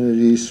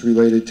opportunities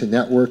related to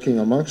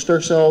networking amongst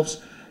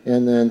ourselves,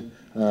 and then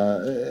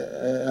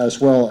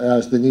as well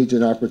as the needs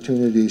and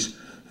opportunities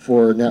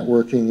for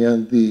networking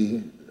in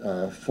the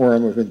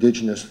Forum of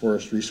Indigenous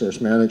Forest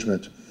Resource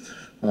Management.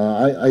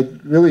 I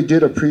really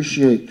did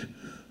appreciate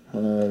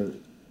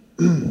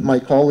my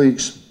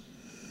colleagues'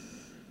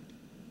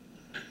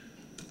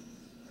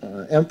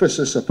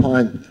 emphasis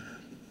upon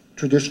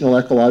traditional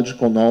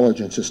ecological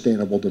knowledge and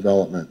sustainable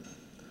development.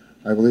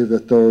 I believe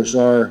that those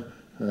are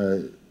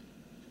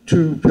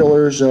two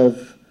pillars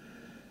of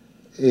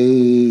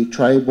a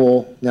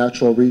tribal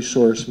natural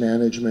resource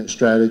management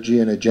strategy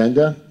and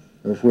agenda,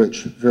 of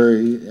which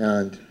very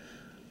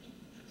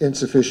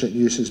insufficient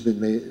use has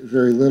been made,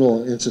 very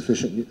little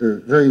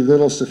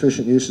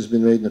sufficient use has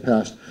been made in the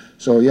past.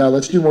 So yeah,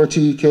 let's do more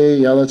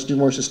TEK, yeah, let's do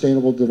more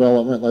sustainable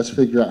development, let's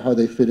figure out how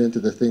they fit into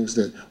the things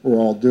that we're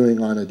all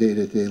doing on a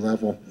day-to-day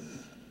level.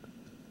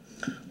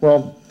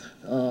 Well,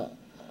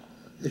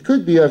 it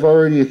could be I've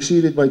already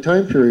exceeded my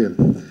time period.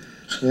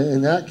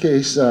 In that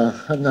case,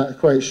 I'm not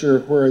quite sure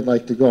where I'd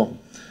like to go.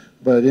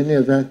 But in the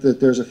event that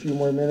there's a few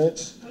more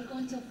minutes. We're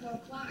going till 4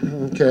 o'clock.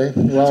 Okay,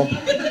 well,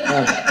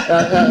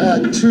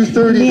 at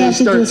 2:30 they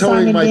start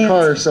towing my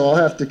car, so I'll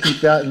have to keep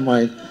that in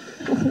mind.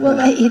 We'll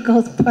let you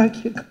go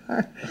park your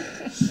car.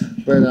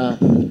 But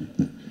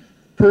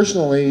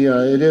personally,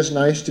 it is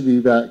nice to be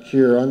back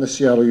here on the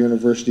Seattle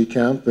University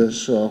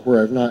campus,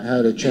 where I've not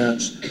had a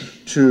chance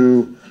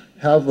to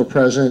have a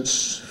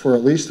presence for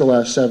at least the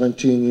last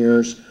 17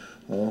 years.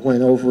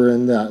 When over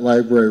in that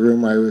library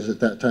room, I was at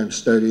that time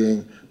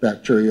studying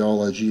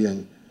bacteriology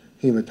and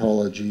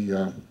hematology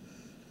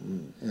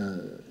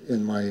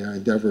in my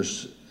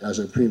endeavors as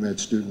a pre-med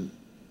student.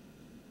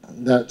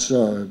 That's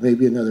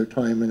maybe another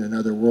time in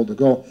another world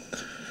ago.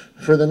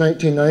 For the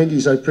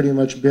 1990s, I've pretty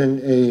much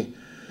been a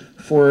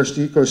Forest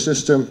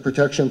Ecosystem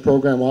Protection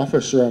Program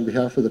officer on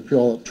behalf of the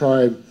Puyallup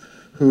tribe,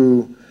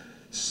 who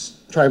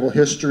tribal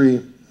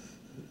history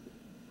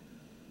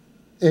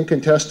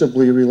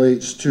incontestably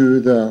relates to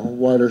the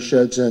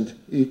watersheds and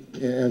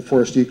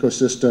forest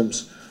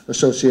ecosystems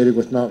associated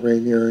with Mount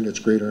Rainier and its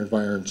greater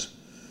environs.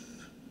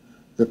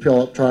 The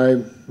Puyallup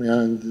tribe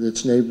and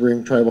its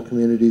neighboring tribal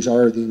communities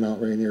are the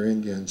Mount Rainier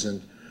Indgns,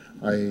 and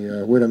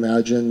I would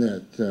imagine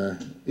that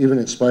even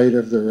in spite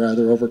of the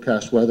rather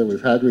overcast weather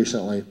we've had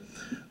recently,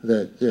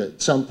 that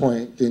at some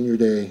point in your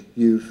day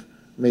you've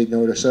made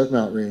notice of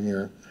Mount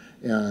Rainier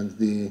and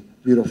the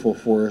beautiful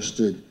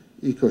forested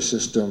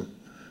ecosystem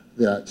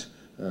that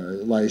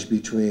lies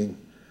between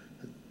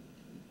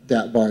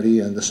that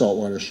body and the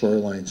saltwater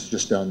shorelines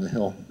just down the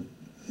hill.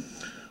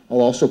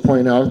 I'll also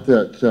point out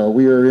that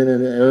we are in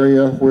an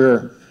area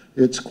where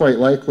it's quite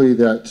likely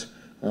that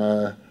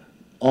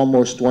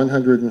almost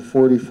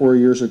 144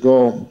 years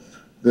ago,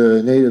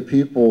 the native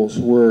peoples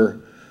were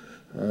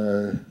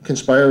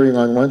conspiring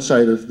on one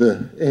side of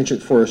the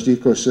ancient forest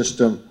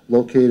ecosystem,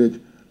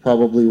 located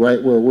probably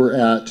right where we're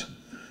at,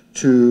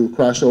 to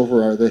cross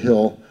over the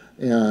hill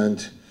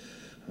and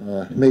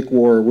make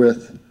war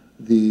with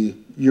the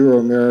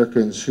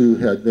Euro-Americans who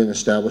had been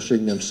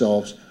establishing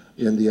themselves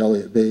in the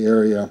Elliott Bay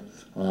area,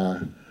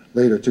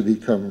 later to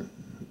become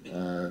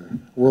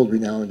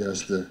world-renowned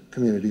as the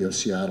community of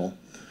Seattle.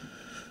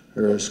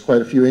 There was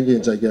quite a few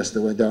Indians, I guess,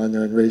 that went down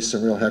there and raised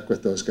some real heck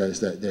with those guys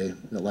that day.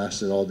 It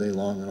lasted all day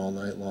long and all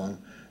night long.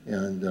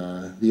 And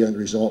the end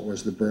result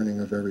was the burning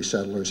of every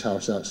settler's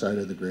house outside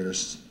of the greater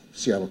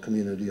Seattle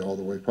community, all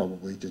the way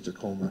probably to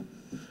Tacoma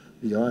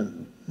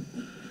beyond.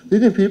 The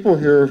Indian people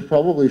here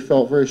probably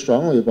felt very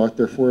strongly about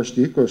their forest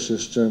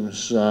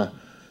ecosystems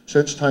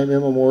since time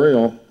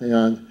immemorial,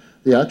 and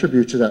the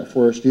attributes of that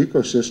forest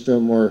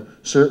ecosystem were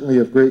certainly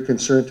of great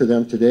concern to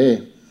them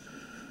today.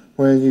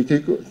 When you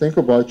think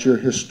about your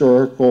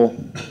historical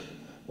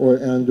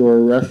or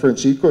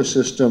reference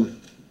ecosystem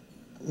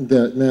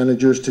that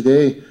managers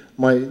today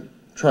might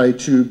try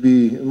to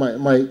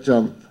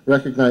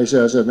recognize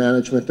as a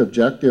management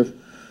objective,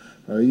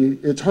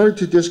 it's hard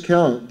to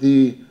discount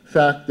the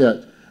fact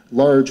that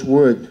large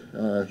wood,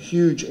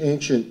 huge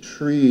ancient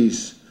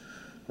trees,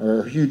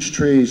 or huge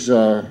trees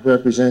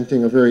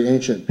representing a very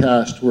ancient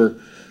past, were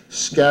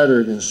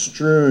scattered and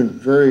strewn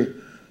very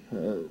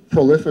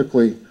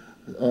prolifically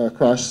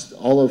across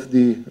all of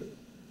the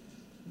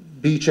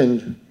beach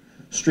and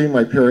stream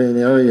riparian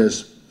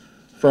areas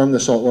from the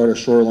saltwater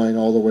shoreline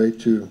all the way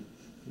to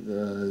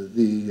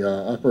the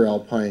upper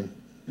alpine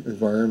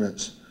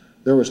environments.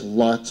 There was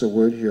lots of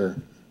wood here.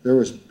 There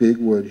was big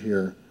wood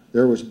here.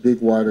 There was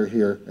big water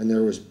here, and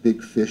there was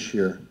big fish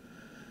here.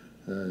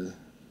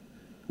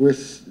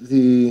 With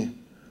the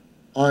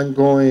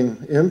ongoing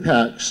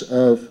impacts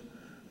of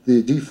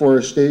the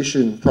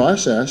deforestation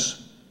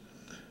process,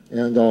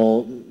 and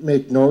I'll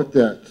make note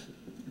that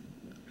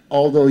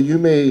although you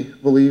may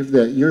believe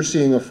that you're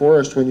seeing a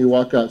forest when you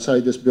walk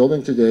outside this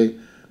building today,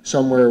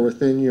 somewhere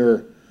within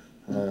your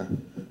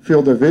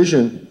field of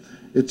vision,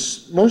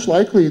 it's most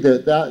likely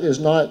that that is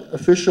not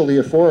officially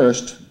a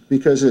forest,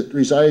 because it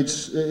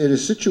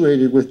is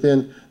situated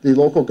within the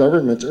local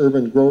government's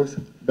urban growth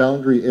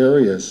boundary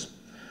areas.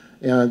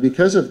 And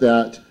because of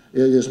that, it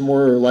is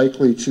more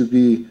likely to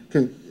be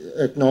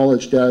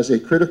acknowledged as a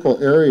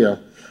critical area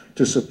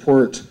to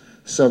support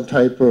some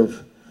type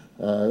of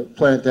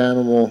plant,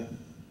 animal,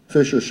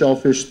 fish, or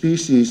shellfish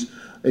species,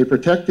 a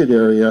protected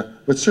area,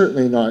 but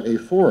certainly not a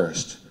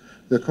forest.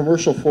 The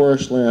commercial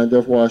forest land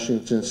of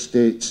Washington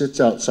State sits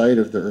outside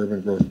of the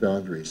urban growth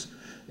boundaries,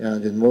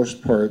 and in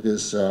most part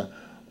is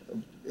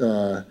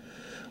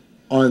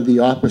on the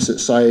opposite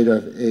side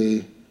of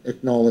a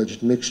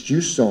acknowledged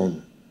mixed-use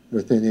zone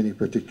within any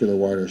particular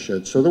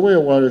watershed. So the way a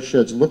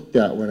watershed's looked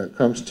at when it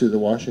comes to the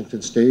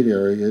Washington State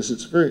area is,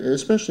 it's very,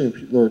 especially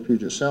in lower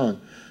Puget Sound,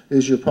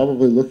 is you're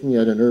probably looking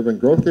at an urban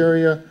growth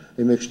area,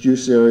 a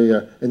mixed-use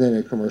area, and then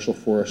a commercial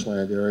forest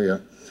land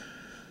area.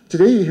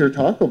 Today you hear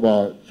talk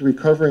about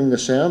recovering the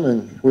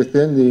salmon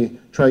within the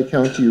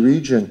Tri-County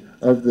region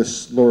of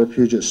this lower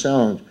Puget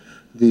Sound,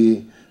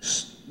 the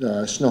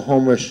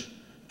Snohomish,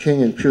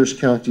 King, and Pierce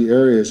County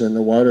areas and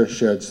the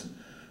watersheds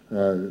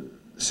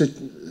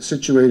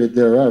situated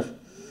thereof.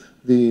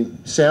 The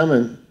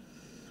salmon,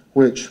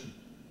 which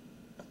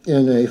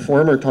in a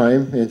former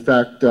time, in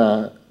fact,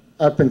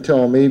 up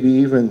until maybe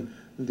even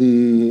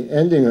the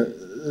ending,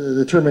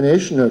 the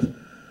termination of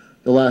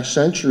the last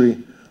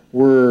century,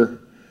 were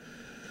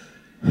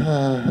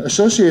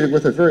associated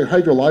with a very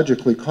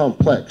hydrologically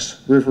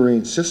complex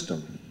riverine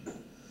system.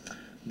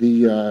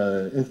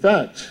 In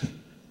fact,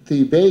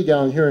 the bay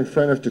down here in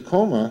front of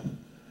Tacoma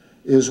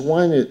is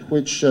one at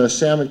which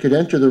salmon could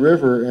enter the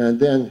river and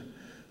then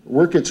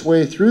work its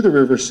way through the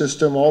river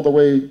system all the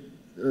way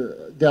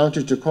down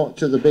to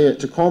the bay at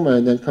Tacoma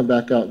and then come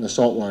back out in the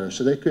saltwater.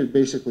 So they could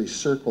basically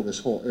circle this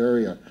whole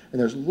area. And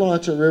there's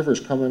lots of rivers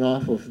coming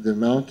off of the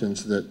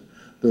mountains that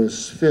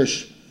those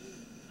fish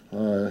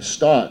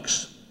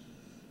stocks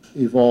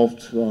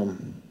evolved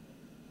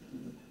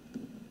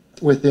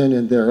within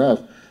and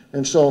thereof.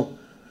 And so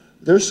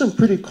there's some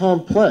pretty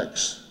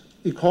complex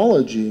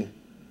ecology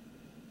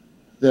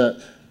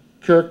that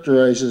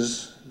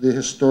characterizes the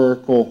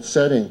historical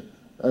setting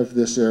of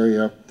this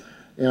area.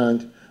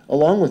 And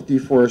along with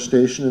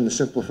deforestation and the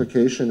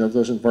simplification of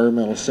those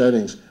environmental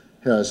settings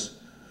has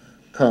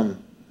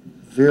come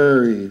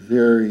very,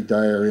 very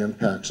dire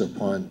impacts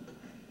upon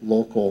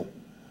local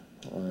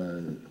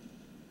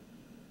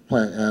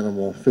plant,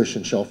 animal, fish,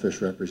 and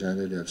shellfish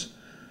representatives.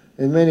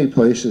 In many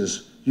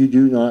places, you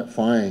do not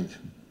find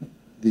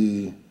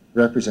the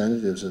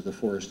representatives of the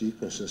forest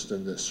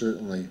ecosystem that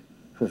certainly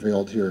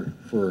prevailed here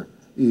for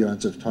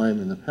eons of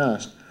time in the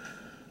past.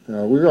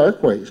 We are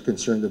quite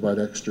concerned about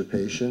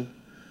extirpation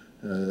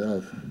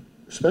of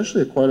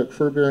especially aquatic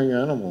fur-bearing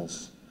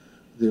animals.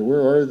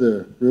 Where are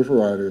the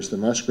river otters, the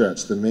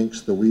muskrats, the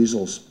minks, the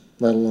weasels,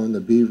 let alone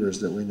the beavers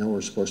that we know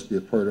are supposed to be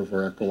a part of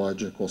our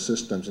ecological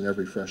systems in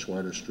every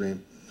freshwater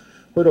stream?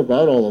 What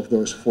about all of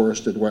those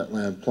forested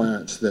wetland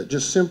plants that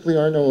just simply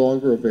are no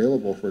longer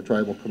available for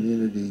tribal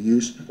community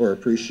use or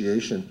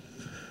appreciation?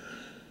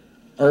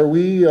 Are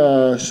we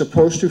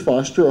supposed to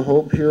foster a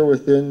hope here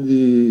within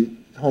the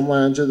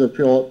homelands of the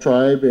Puyallup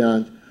tribe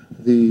and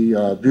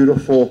the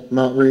beautiful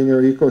Mount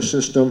Rainier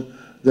ecosystem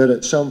that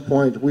at some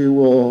point we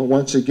will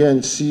once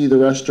again see the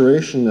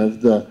restoration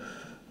of the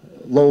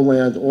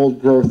lowland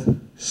old growth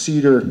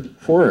cedar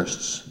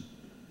forests,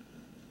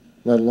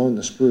 let alone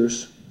the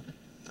spruce?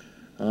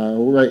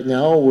 Right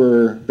now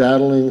we're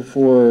battling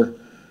for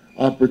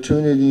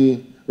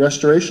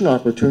restoration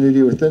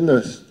opportunity within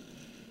the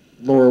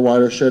lower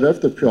watershed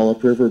of the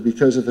Puyallup River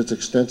because of its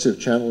extensive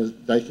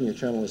diking and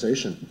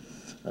channelization.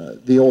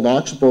 The old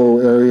Oxbow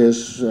area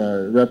is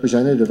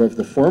representative of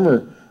the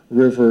former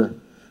river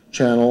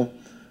channel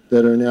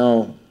that are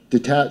now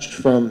detached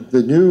from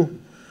the new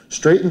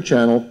straightened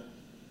channel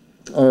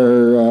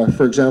are,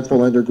 for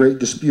example, under great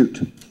dispute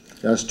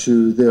as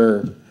to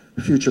their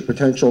future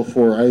potential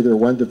for either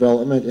one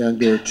development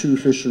and or two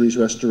fisheries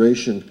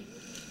restoration,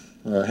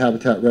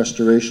 habitat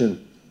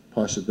restoration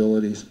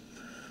possibilities.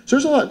 So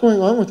there's a lot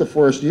going on with the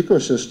forest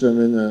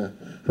ecosystem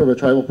from a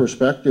tribal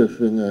perspective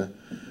in the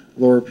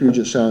lower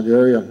Puget Sound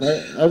area.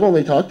 I've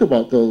only talked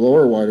about the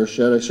lower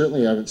watershed. I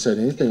certainly haven't said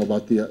anything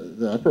about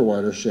the upper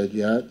watershed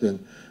yet, and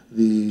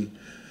the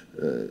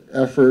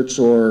efforts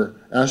or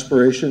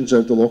aspirations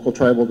of the local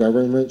tribal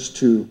governments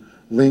to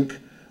link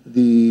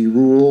the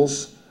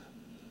rules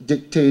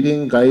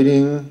dictating,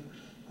 guiding,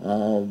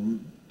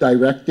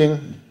 directing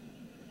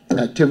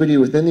activity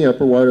within the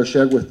upper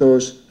watershed with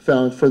those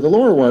found for the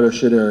lower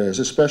watershed areas,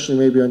 especially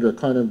maybe under a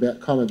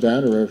common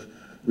banner of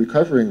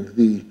recovering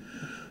the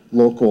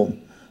local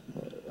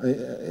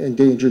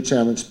endangered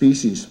salmon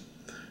species.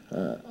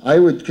 I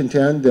would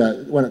contend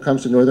that when it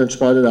comes to northern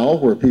spotted owl,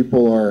 where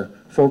people are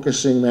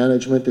focusing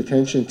management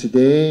attention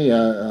today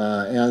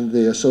and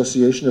the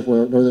association of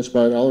northern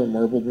spotted owl or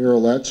marbled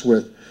murrelets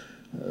with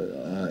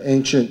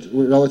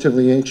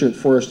relatively ancient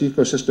forest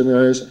ecosystem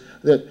areas,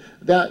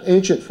 that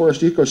ancient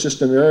forest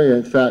ecosystem area,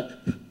 in fact,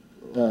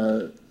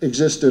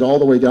 existed all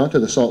the way down to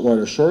the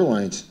saltwater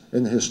shorelines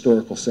in the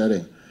historical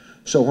setting.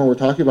 So when we're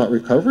talking about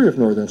recovery of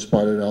northern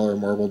spotted owl or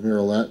marbled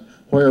murrelet,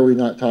 why are we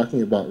not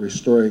talking about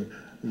restoring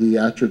the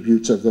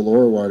attributes of the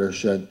lower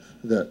watershed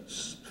that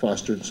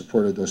fostered and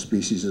supported those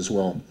species as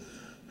well?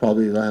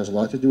 Probably that has a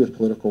lot to do with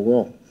political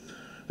will.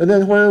 And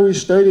then why are we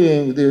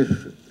studying the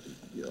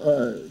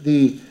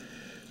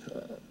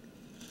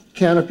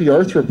canopy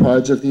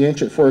arthropods of the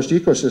ancient forest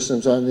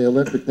ecosystems on the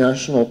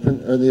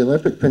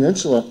Olympic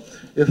Peninsula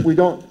if we're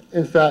not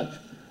in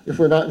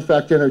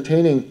fact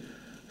entertaining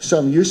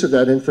some use of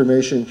that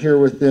information here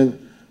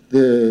within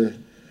the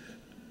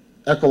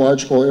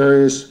ecological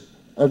areas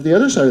of the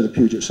other side of the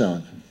Puget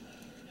Sound?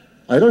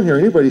 I don't hear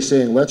anybody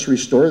saying let's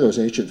restore those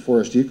ancient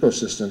forest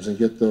ecosystems and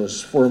get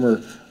those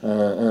former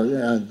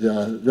and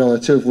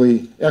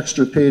relatively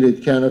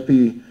extirpated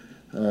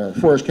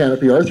forest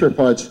canopy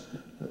arthropods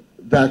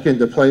back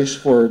into place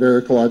for their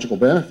ecological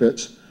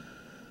benefits.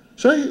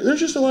 So there's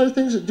just a lot of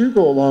things that do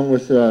go along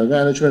with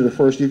management of the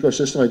forest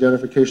ecosystem,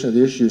 identification of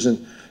the issues.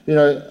 And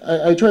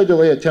I tried to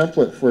lay a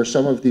template for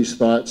some of these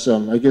thoughts,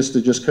 I guess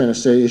to just kind of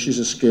say issues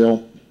of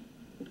scale.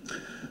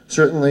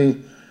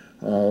 Certainly,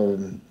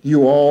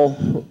 you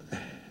all,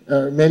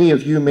 many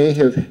of you may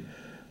have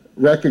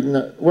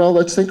recognized, well,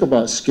 let's think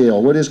about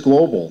scale. What is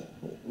global?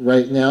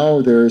 Right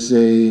now,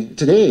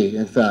 today,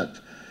 in fact,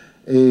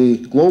 a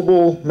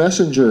global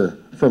messenger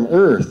from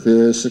Earth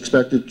is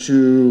expected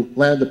to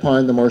land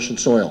upon the Martian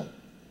soil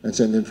and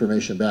send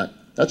information back.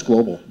 That's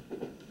global.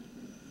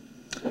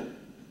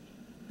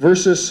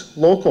 Versus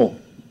local.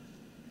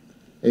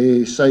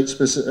 A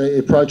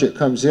project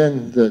comes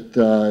in that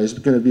is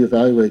going to be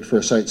evaluated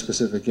for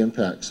site-specific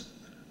impacts.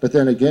 But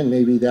then again,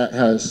 maybe that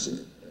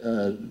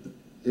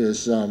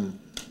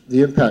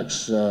the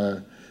impacts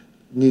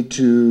need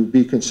to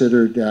be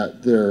considered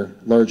at their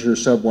larger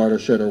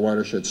sub-watershed or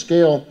watershed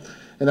scale.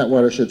 And that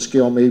watershed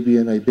scale may be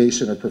in a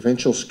basin or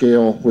provincial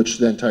scale, which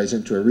then ties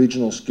into a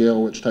regional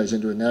scale, which ties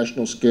into a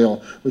national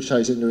scale, which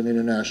ties into an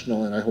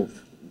international, and I hope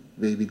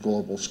maybe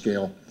global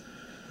scale.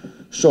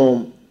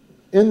 So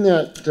in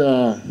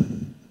that,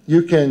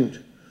 you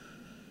can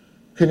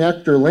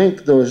connect or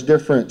link those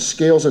different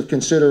scales of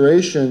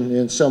consideration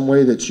in some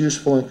way that's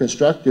useful and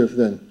constructive,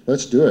 then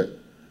let's do it,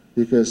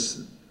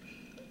 because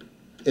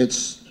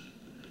it's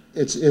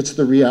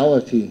the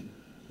reality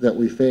that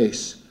we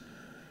face.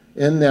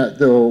 In that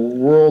the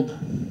world,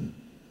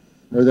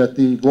 or that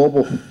the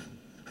global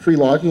free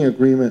logging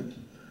agreement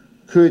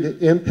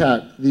could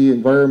impact the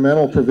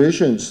environmental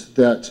provisions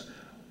that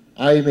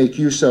I make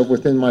use of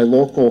within my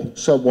local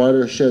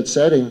sub-watershed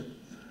setting,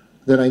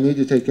 then I need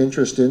to take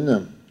interest in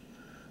them.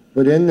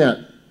 But in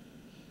that,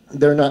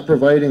 they're not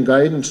providing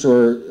guidance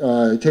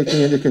or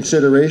taking into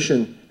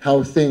consideration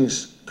how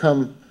things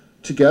come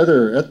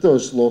together at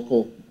those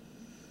local,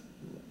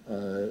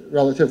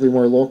 relatively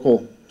more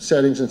local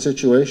settings and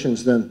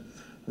situations, then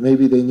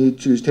maybe they need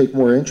to take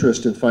more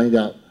interest and find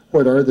out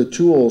what are the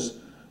tools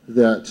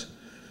that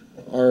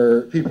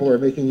our people are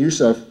making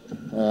use of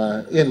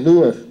in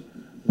lieu of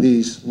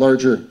these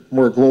larger,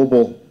 more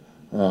global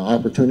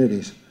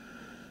opportunities.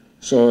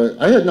 So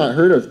I had not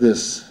heard of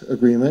this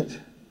agreement.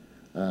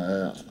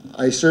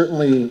 I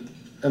certainly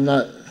am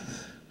not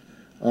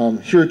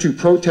here to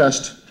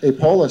protest a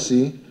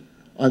policy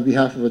on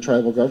behalf of a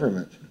tribal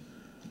government,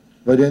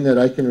 but in that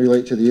I can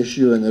relate to the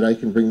issue and that I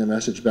can bring the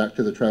message back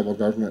to the tribal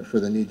government for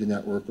the need to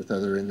network with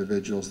other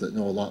individuals that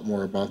know a lot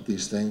more about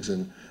these things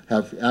and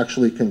have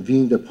actually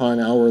convened upon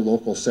our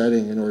local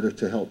setting in order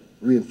to help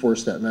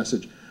reinforce that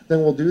message.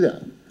 Then we'll do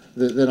that.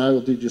 Then I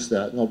will do just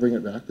that, and I'll bring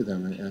it back to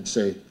them and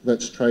say,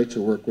 let's try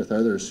to work with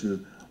others who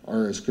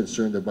are as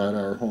concerned about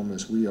our home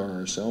as we are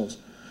ourselves.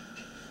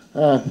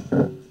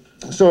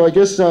 So I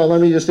guess let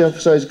me just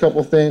emphasize a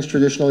couple things.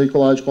 Traditional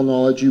ecological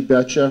knowledge, you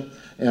betcha.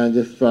 And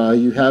if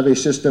you have a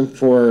system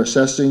for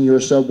assessing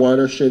your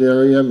sub-watershed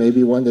area,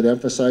 maybe one that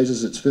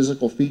emphasizes its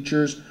physical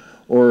features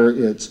or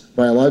its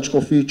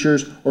biological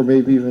features or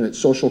maybe even its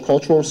social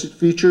cultural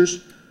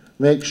features,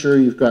 make sure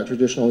you've got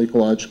traditional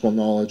ecological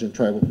knowledge and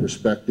tribal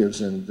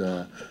perspectives and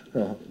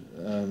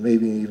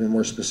maybe even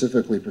more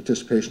specifically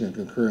participation and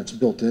concurrence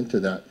built into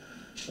that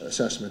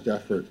assessment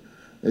effort.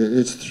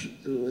 It's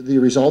the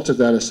results of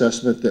that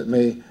assessment that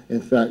may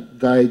in fact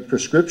guide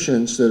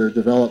prescriptions that are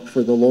developed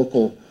for the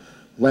local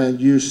land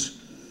use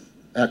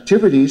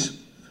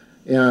activities,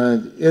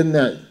 and in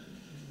that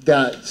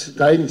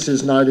guidance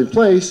is not in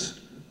place,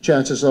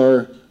 chances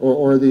are,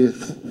 or the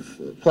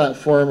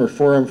platform or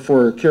forum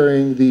for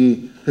carrying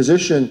the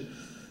position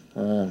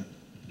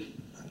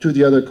to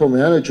the other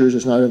co-managers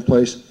is not in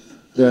place,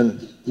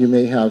 then you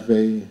may have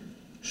a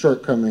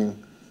shortcoming,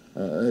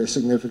 a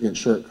significant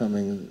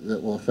shortcoming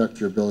that will affect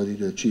your ability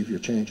to achieve your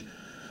change.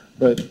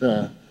 But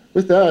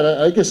with that,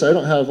 I guess I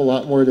don't have a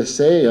lot more to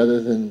say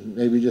other than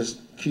maybe just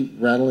keep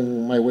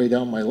rattling my way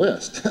down my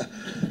list.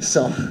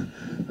 So,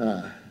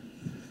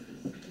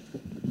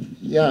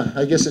 yeah,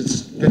 I guess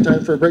it's a good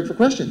time for a break for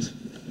questions.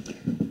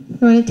 You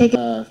want to take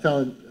it?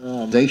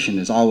 Foundation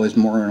is always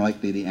more than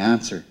likely the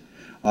answer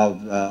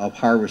of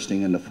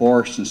harvesting in the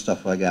forest and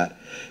stuff like that.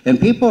 And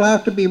people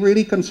have to be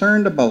really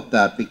concerned about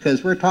that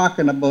because we're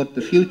talking about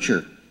the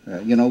future.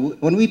 You know,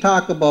 when we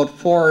talk about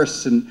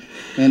forests in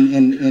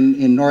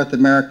North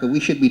America, we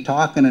should be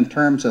talking in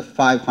terms of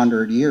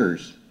 500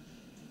 years.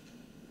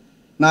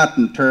 Not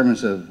in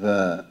terms of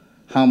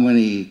how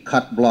many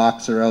cut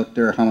blocks are out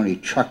there, how many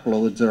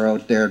truckloads are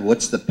out there,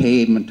 what's the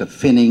payment to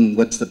finning,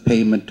 what's the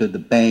payment to the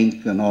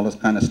bank, and all this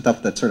kind of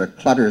stuff that sort of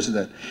clutters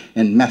that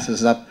and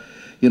messes up,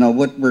 you know,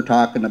 what we're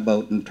talking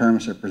about in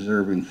terms of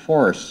preserving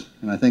forests.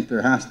 And I think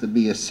there has to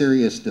be a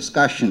serious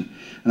discussion.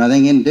 And I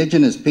think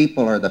Indigenous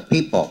people are the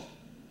people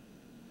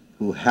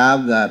who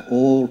have that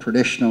old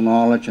traditional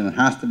knowledge, and it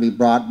has to be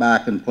brought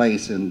back in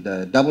place, and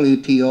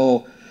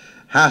WTO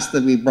has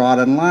to be brought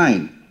in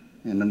line.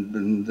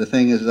 And the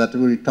thing is that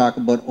we talk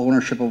about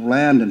ownership of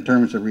land in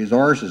terms of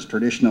resources,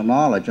 traditional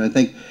knowledge. I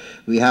think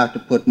we have to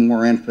put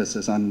more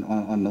emphasis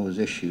on those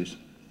issues.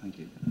 Thank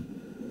you.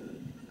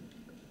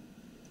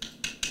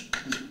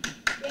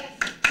 Yes.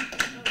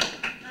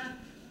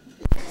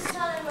 Just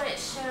thought I might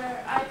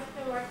share, I've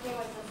been working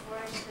with the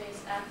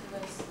forest-based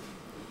activists,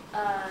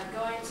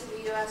 going to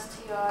the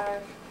USTR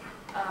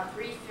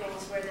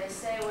briefings where they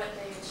say what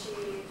they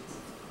achieved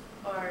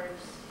or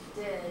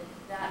did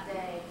that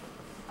day.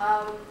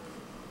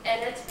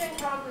 And it's been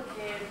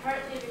complicated,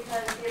 partly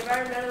because the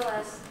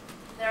environmentalists,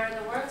 they're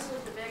the ones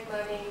with the big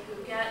money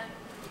who get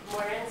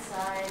more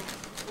inside,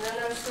 and then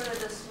there's sort of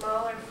the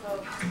smaller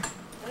folks,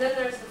 and then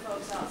there's the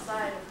folks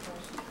outside, of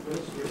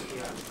course.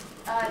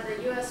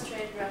 The U.S.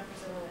 Trade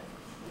Representative.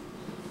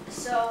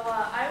 So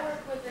I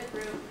work with a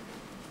group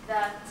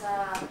that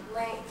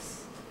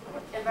links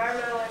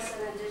environmentalists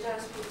and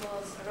indigenous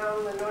peoples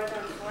around the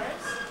northern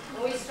forests,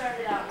 and we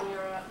started out in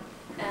Europe,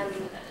 and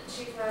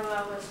Chief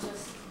Manuel was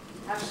just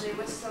actually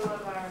with some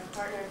of our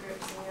partner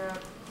groups in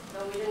Europe,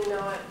 though we didn't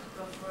know it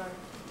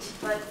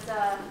But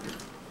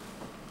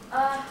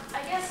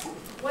I guess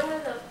one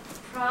of the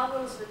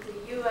problems with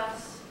the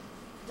U.S.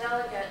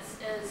 delegates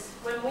is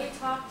when we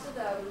talk to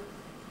them,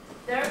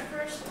 their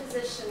first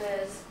position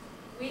is,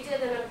 we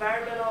did an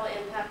environmental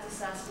impact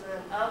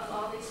assessment of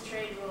all these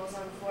trade rules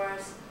on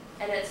forests,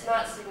 and it's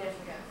not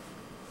significant.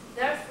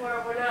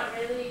 Therefore,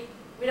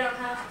 we don't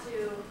have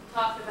to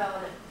talk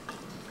about it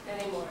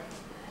anymore.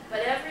 But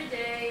every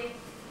day,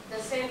 the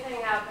same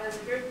thing happens.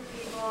 A group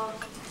of people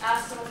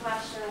ask them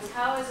questions.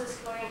 How is this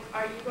going?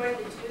 Are you going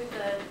to do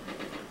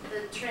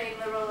the trade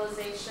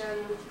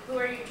liberalization? Who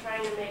are you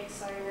trying to make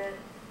sign it?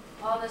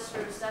 All this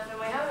sort of stuff. And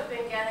we haven't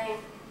been getting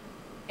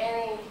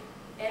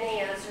any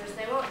answers.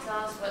 They won't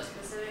tell us what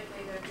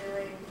specifically they're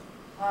doing.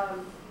 I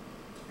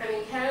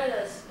mean,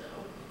 Canada's,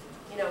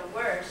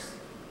 worse,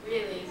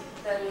 really,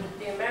 than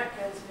the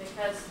Americans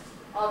because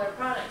all their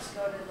products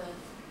go to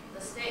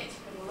the States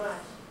pretty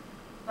much.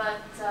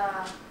 But,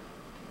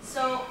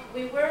 so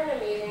we were in a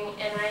meeting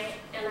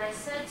and I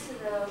said to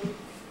them,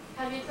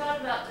 have you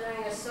thought about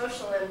doing a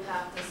social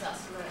impact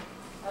assessment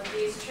of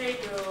these trade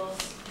rules?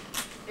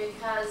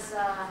 Because,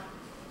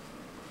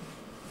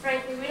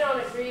 frankly, we don't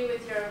agree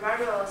with your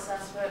environmental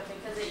assessment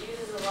because it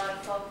uses a lot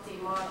of faulty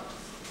models.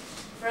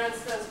 For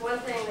instance, one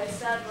thing they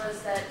said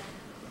was that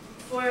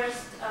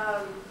forest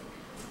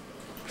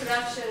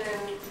production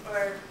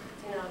or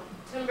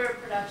timber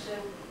production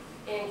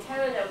in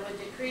Canada would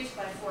decrease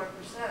by 4%.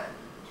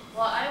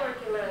 Well, I work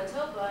in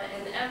Manitoba,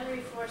 and every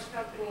forest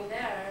company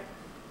there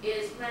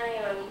is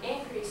planning on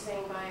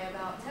increasing by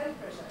about 10%.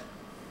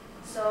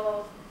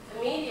 So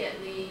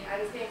immediately,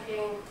 I'm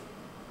thinking,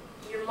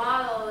 your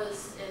model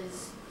is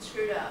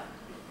screwed up.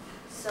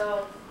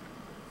 So,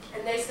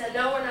 and they said,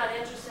 no, we're not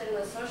interested in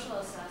the social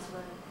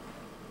assessment.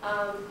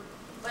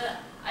 But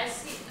I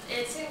see,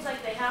 it seems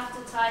like they have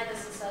to tie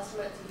this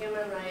assessment to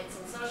human rights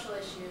and social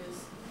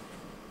issues,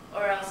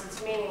 or else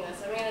it's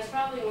meaningless. I mean, it's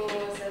probably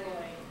meaningless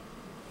anyway,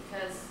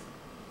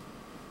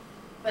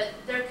 but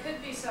there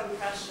could be some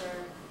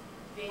pressure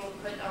being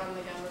put on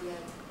the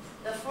government.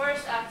 The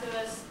forest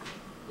activists,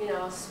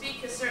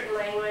 speak a certain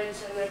language,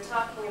 and they're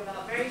talking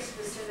about very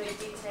specific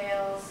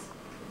details,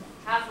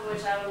 half of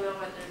which I don't know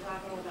what they're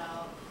talking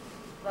about.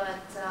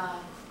 But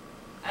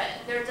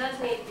there does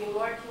need to be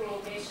more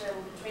communication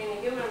between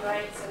the human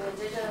rights and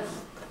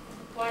Indigenous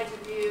point of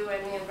view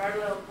and the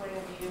environmental point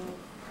of view,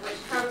 which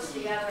comes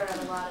together in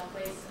a lot of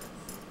places.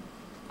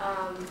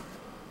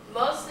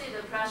 Mostly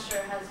the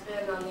pressure has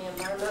been on the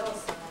environmental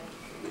side,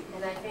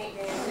 and I think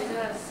the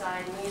Indigenous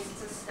side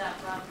needs to step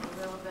up a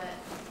little bit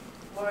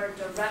more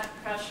direct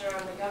pressure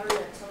on the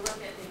government to look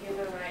at the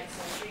human rights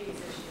and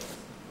treaties issues,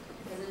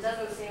 because it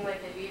doesn't seem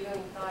like they've even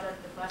thought of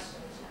the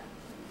questions yet.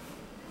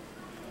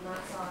 And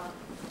that's all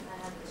I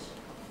had to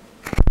share.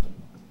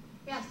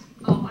 Yes.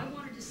 Oh, I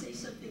wanted to say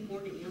something more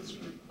to answer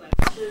your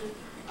question.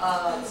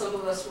 Some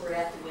of us were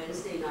at the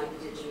Wednesday night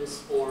Indigenous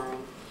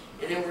Forum,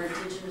 and there were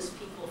Indigenous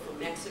people from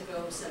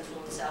Mexico,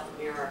 Central and South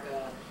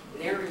America,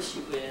 and their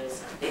issue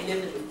is they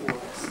live in the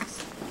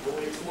forests. And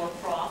when it's more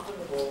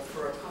profitable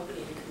for a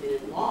company to come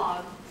in and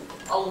log,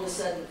 all of a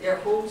sudden their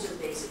homes are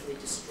basically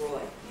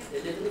destroyed.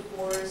 They live in the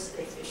forests,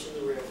 they fish in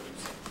the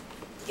rivers,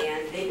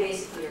 and they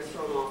basically are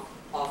thrown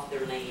off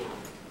their land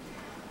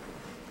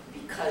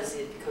because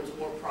it becomes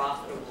more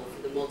profitable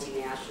for the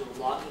multinational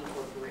logging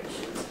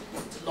corporations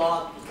to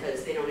log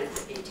because they don't have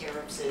to pay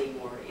tariffs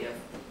anymore if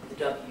the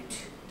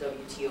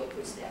WTO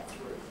puts that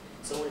through.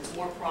 So when it's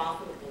more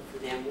profitable for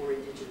them, more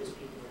Indigenous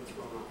people are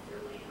thrown off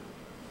their land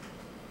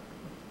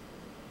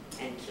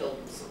and killed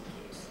in some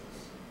cases.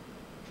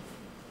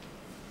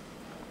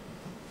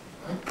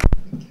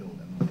 They killed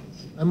them.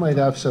 I might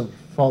have some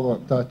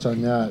follow-up thoughts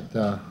on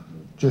that,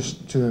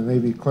 just to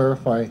maybe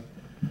clarify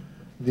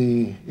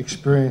the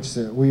experience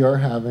that we are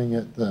having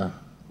at the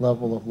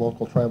level of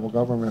local tribal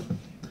government.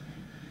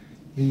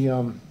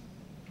 The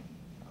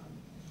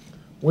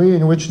way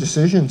in which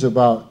decisions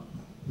about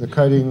the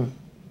cutting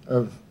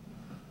of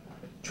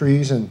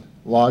trees and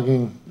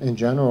logging in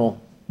general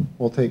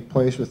will take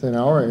place within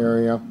our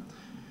area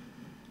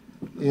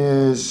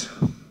is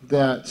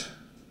that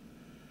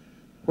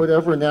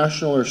whatever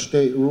national or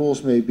state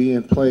rules may be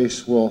in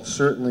place will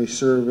certainly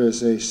serve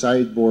as a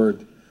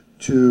sideboard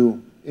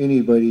to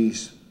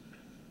anybody's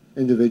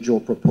individual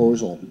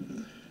proposal.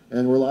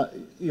 And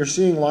you're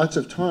seeing lots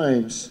of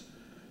times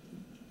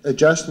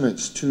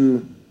adjustments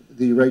to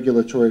the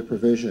regulatory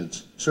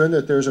provisions. So in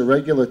that there's a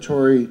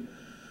regulatory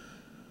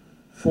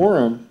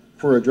forum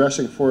for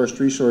addressing forest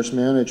resource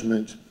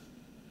management,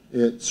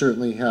 it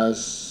certainly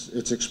has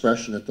its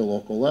expression at the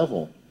local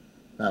level.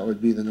 That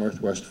would be the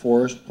Northwest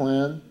Forest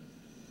Plan,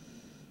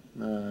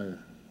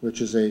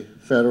 which is in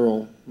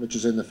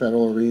the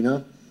federal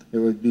arena. It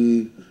would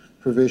be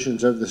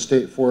provisions of the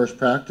State Forest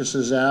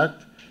Practices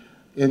Act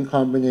in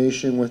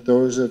combination with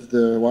those of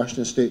the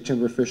Washington State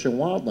Timber, Fish, and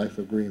Wildlife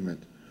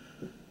Agreement,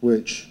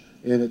 which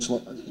in its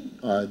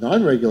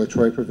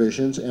non-regulatory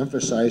provisions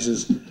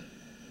emphasizes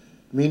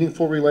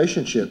meaningful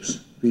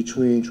relationships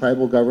between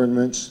tribal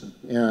governments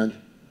and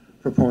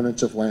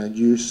proponents of land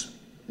use,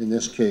 in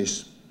this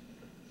case,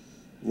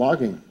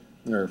 logging.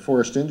 or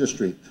forest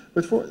industry.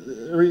 But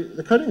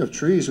the cutting of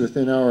trees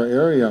within our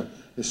area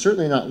is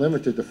certainly not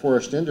limited to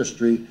forest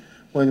industry.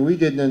 When we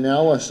did an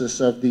analysis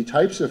of the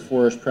types of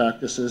forest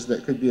practices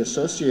that could be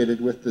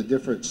associated with the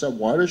different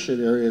sub-watershed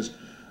areas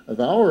of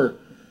our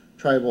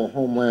tribal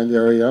homeland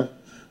area,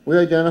 we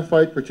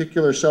identified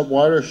particular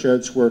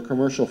sub-watersheds where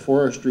commercial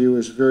forestry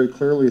was very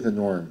clearly the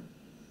norm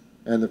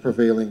and the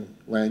prevailing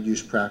land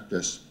use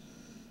practice,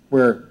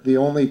 where the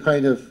only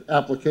kind of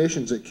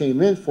applications that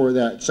came in for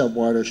that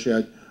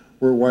sub-watershed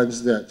were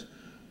ones that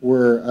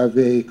were of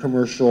a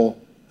commercial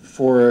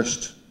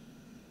forest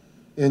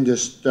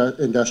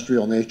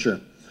industrial nature.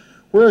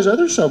 Whereas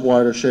other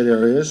sub-watershed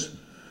areas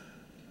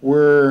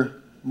were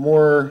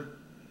more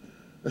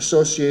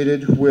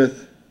associated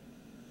with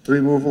the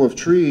removal of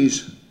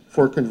trees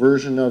for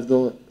conversion of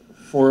the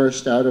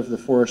forest out of the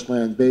forest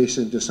land base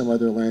into some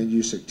other land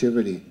use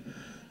activity.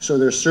 So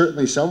there's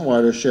certainly some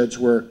watersheds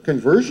where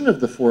conversion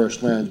of the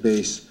forest land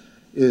base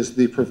is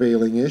the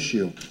prevailing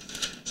issue.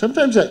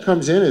 Sometimes that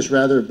comes in as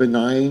rather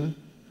benign,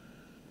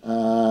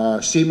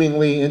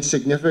 seemingly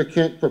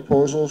insignificant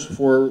proposals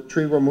for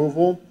tree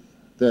removal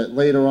that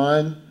later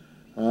on,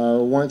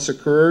 once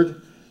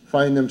occurred,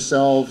 find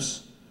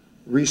themselves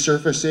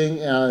resurfacing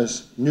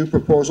as new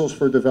proposals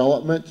for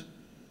development,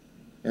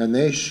 and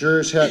they sure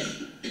as heck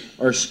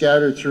are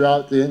scattered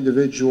throughout the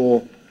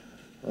individual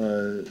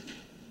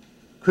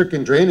creek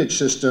and drainage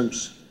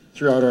systems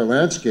throughout our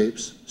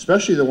landscapes,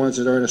 especially the ones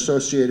that aren't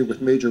associated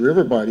with major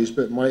river bodies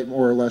but might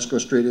more or less go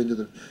straight into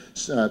the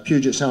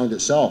Puget Sound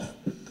itself.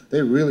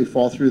 They really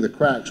fall through the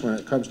cracks when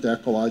it comes to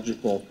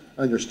ecological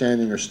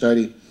understanding or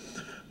study.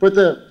 But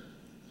the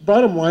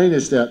bottom line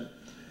is that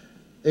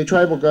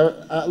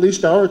at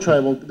least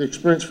the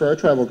experience for our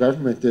tribal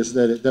government is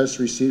that it does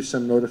receive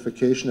some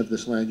notification of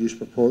this land use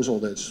proposal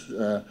that's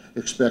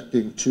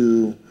expecting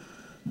to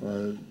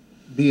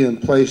be in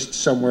place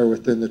somewhere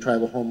within the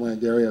tribal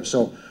homeland area.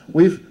 So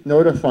we've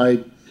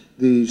notified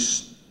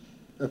these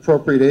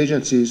appropriate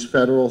agencies,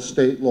 federal,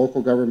 state,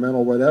 local,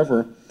 governmental,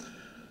 whatever,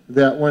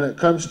 that when it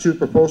comes to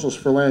proposals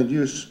for land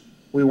use,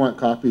 we want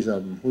copies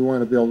of them. We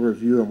want to be able to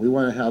review them. We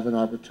want to have an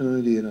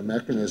opportunity and a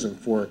mechanism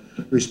for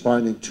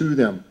responding to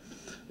them,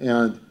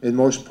 and in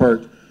most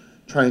part,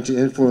 trying to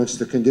influence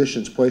the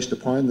conditions placed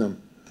upon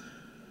them.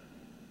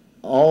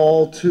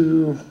 All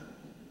too,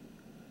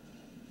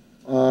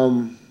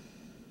 all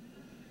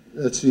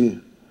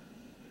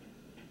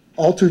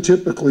too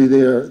typically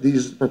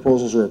these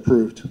proposals are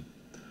approved.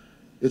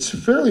 It's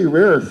fairly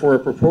rare for a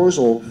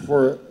proposal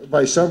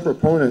by some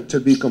proponent to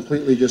be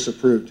completely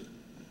disapproved,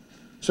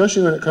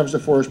 especially when it comes to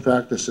forest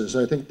practices.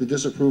 I think the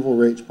disapproval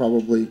rate's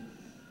probably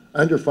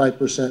under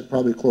 5%,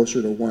 probably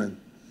closer to 1%.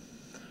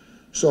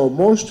 So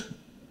most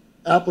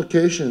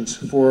applications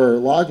for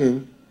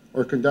logging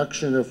or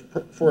conduction of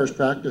forest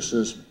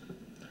practices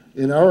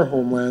in our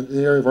homeland, in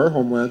the area of our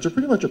homelands, are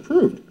pretty much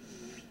approved.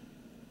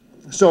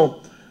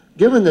 So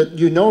given that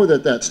you know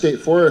that state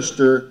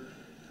forester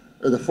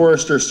or the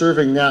forester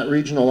serving that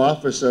regional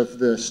office of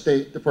the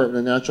State Department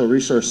of Natural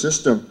Resource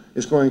System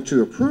is going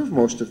to approve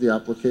most of the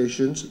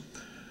applications,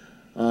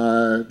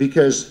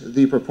 because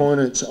the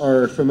proponents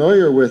are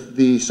familiar with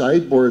the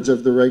sideboards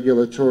of the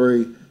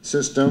regulatory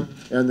system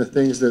and the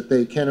things that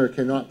they can or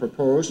cannot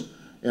propose,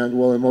 and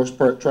will in most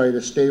part try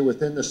to stay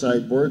within the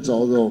sideboards,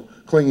 although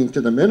clinging to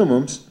the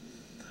minimums,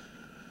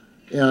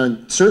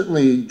 and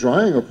certainly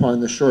drawing upon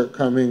the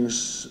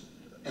shortcomings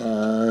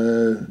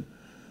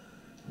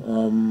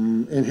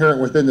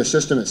inherent within the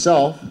system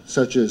itself,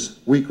 such as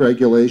weak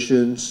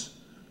regulations,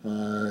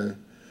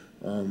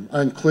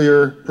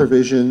 unclear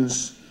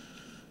provisions,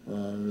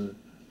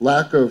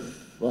 lack of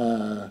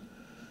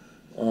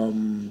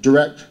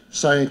direct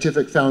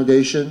scientific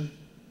foundation,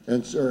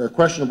 or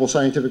questionable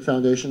scientific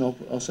foundation,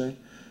 I'll say.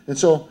 And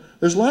so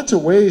there's lots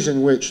of ways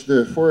in which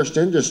the forest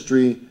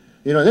industry,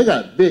 you know, they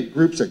got big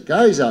groups of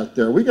guys out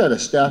there. We got a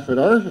staff at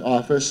our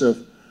office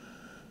of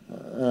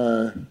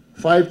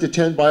 5 to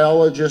 10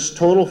 biologists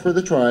total for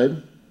the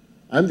tribe.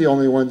 I'm the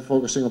only one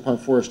focusing upon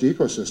forest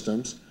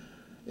ecosystems,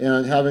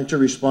 and having to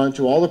respond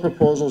to all the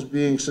proposals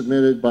being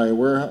submitted by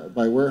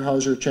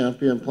Weyerhaeuser,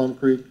 Champion, Plum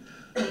Creek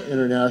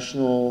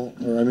International,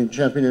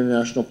 Champion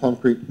International, Plum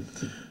Creek.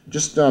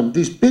 Just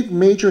these big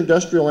major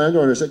industrial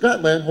landowners that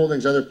got land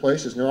holdings other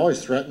places, and they're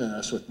always threatening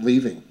us with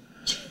leaving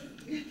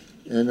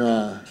and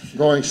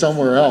going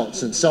somewhere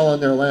else and selling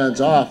their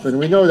lands off. And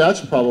we know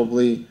that's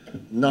probably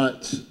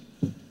not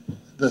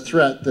the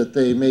threat that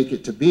they make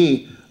it to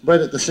be.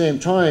 But at the same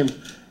time,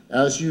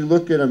 as you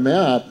look at a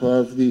map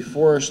of the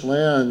forest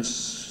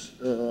lands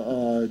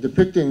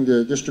depicting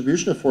the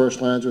distribution of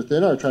forest lands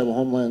within our tribal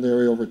homeland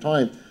area over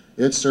time,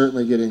 it's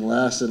certainly getting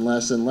less and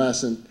less and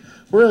less. And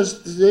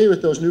whereas today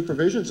with those new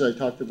provisions I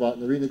talked about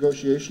in the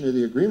renegotiation of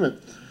the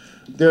agreement,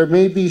 there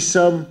may be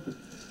some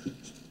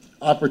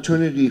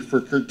opportunity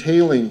for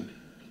curtailing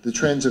the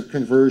trends of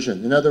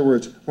conversion. In other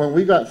words, when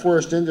we got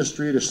forest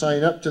industry to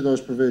sign up to those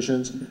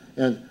provisions,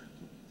 and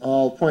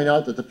I'll point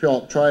out that the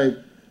Puyallup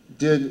tribe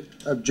did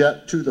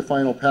object to the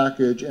final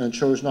package and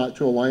chose not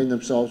to align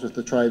themselves with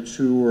the tribes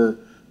who were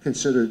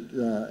considered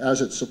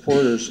as its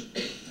supporters.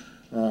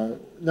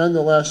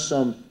 Nonetheless,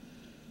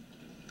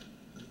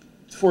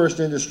 forest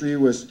industry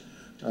was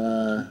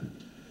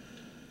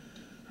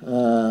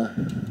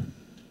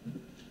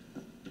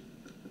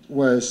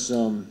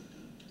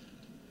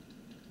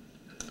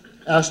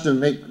asked to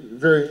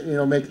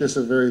make this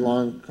a very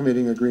long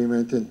committing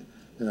agreement, and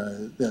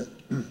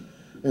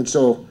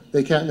so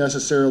they can't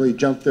necessarily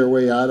jump their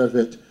way out of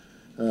it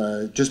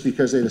just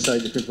because they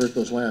decide to convert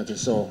those lands. And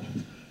so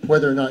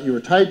whether or not you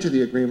were tied to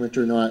the agreement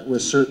or not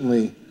was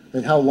certainly,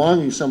 and how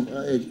long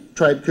a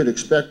tribe could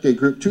expect a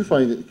group to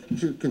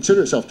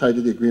consider itself tied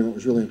to the agreement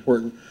was really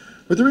important.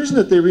 But the reason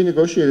that they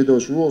renegotiated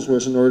those rules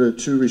was in order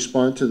to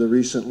respond to the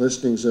recent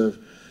listings of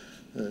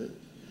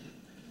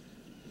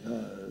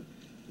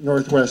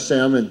Northwest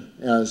salmon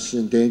as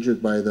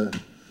endangered by either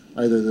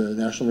the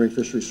National Marine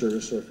Fisheries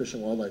Service or Fish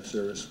and Wildlife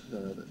Service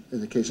in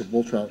the case of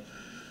bull trout.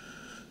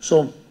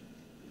 So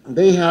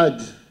they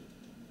had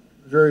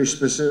very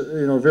specific,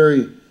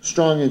 very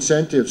strong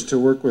incentives to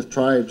work with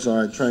tribes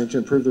on trying to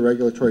improve the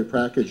regulatory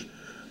package,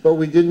 but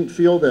we didn't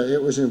feel that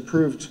it was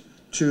improved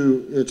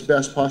to its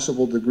best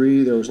possible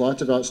degree. There was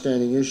lots of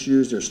outstanding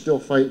issues. They're still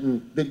fighting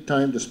big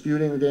time,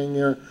 disputing dang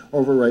near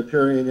over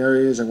riparian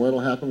areas and what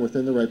will happen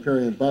within the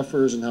riparian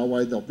buffers and how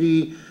wide they'll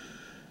be.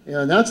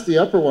 And that's the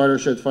upper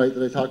watershed fight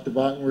that I talked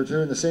about, and we're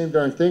doing the same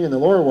darn thing in the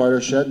lower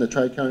watershed in the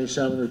Tri-County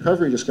Salmon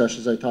Recovery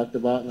discussions I talked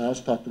about, and I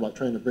also talked about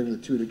trying to bring the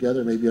two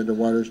together, maybe under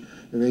waters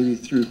and maybe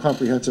through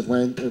comprehensive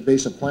land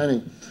basin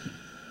planning.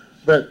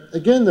 But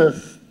again, the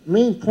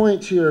main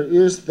point here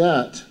is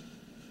that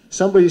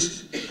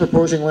somebody's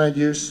proposing land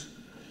use,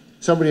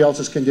 somebody else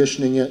is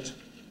conditioning it,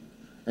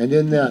 and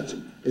in that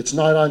it's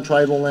not on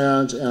tribal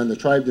lands and the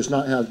tribe does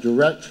not have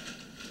direct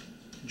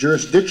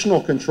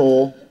jurisdictional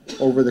control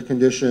over the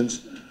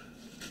conditions,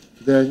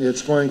 then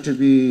it's going to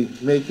be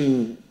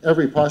making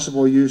every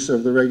possible use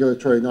of the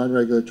regulatory,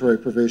 non-regulatory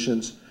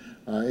provisions,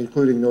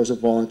 including those of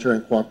voluntary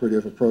and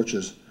cooperative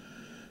approaches.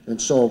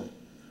 And so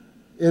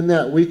in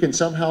that we can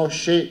somehow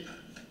shape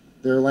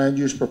their land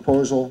use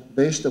proposal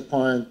based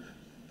upon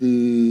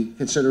the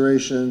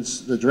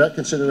considerations, the direct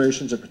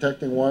considerations of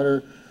protecting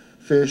water,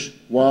 fish,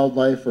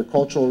 wildlife, or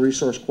cultural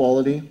resource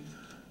quality,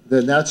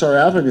 then that's our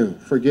avenue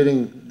for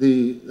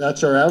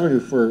that's our avenue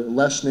for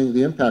lessening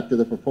the impact of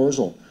the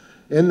proposal.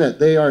 In that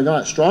they are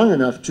not strong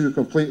enough to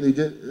completely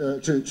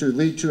to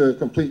lead to a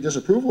complete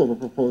disapproval of a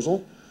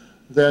proposal,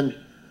 then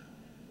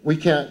we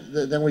can't.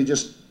 Then we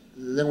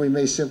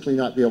may simply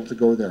not be able to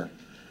go there,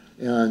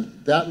 and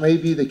that may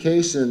be the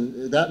case,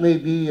 and that may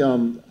be our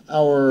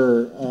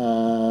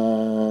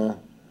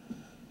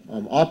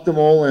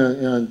optimal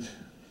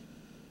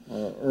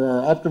or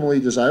our optimally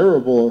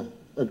desirable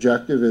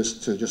objective is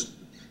to just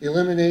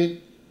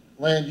eliminate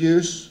land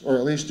use, or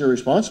at least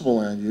irresponsible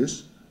land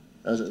use,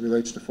 as it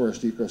relates to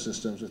forest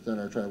ecosystems within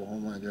our tribal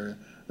homeland area.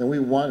 Then we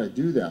want to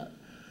do that.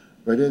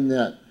 But in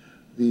that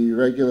the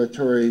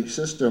regulatory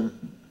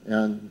system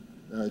and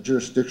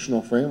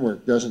jurisdictional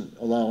framework doesn't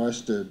allow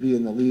us to be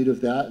in the lead of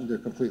that and to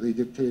completely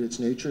dictate its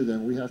nature,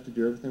 then we have to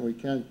do everything we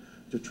can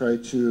to try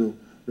to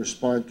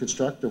respond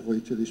constructively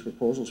to these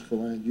proposals for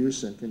land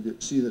use and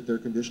see that they're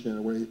conditioned in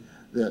a way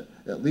that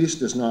at least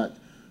does not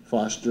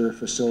foster,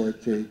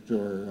 facilitate,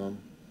 or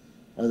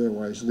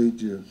otherwise lead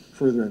to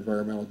further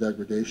environmental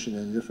degradation,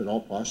 and if at all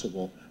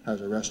possible,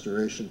 has a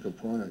restoration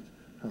component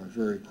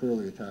very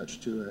clearly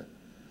attached to it.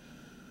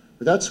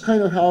 But that's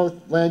kind of how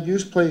land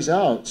use plays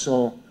out.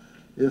 So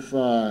if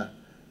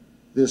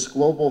this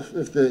global,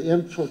 if the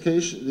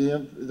implication,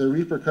 the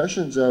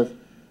repercussions of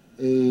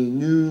a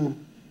new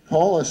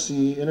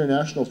policy,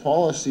 international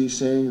policy,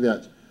 saying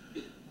that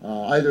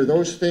either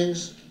those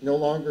things no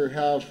longer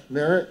have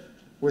merit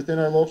within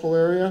our local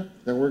area,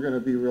 then we're going to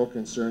be real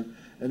concerned.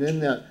 And in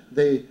that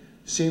they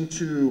seem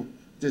to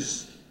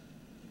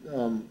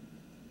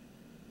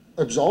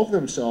absolve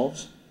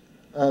themselves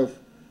of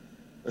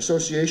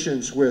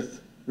associations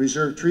with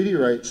reserved treaty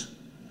rights,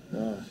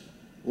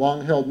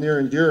 long held near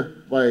and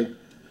dear by at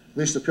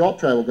least the Puyallup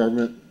tribal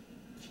government.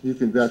 You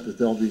can bet that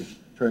they'll be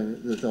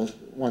they'll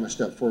want to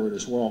step forward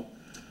as well.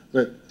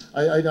 But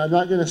I'm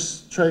not going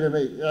to try to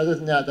make, other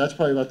than that, that's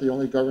probably about the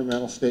only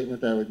governmental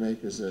statement I would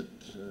make, is that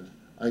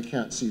I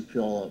can't see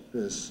Puyallup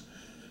as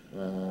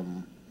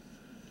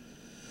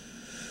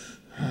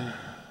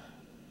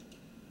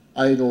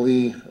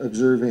idly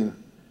observing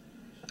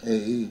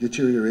a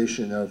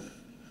deterioration of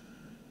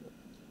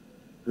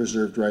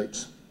reserved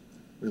rights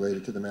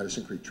related to the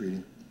Madison Creek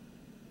Treaty.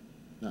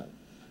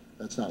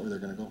 That's not where they're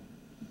going to go.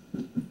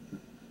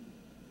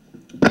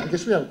 I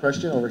guess we have a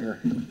question over here.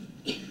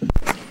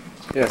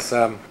 Yes.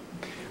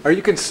 Are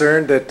you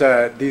concerned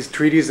that these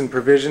treaties and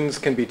provisions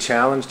can be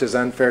challenged as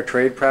unfair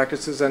trade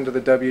practices under the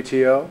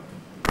WTO?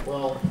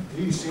 Well,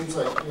 it seems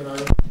like,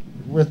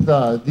 with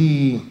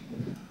the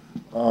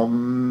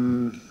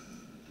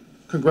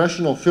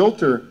congressional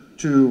filter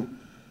to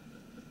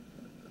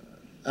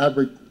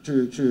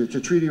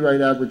treaty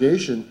right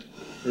abrogation,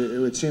 it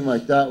would seem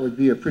like that would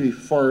be a pretty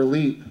far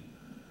leap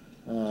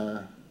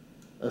of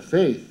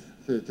faith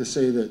to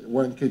say that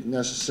one could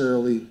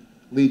necessarily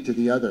lead to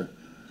the other.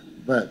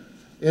 But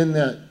in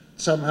that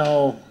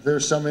somehow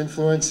there's some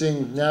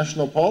influencing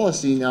national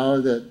policy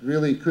now that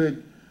really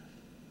could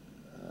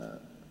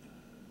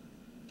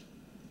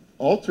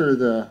alter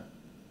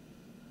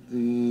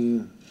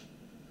the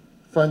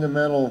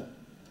fundamental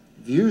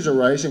views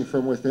arising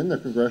from within the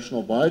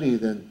congressional body,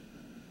 then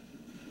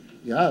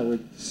yeah, it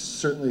would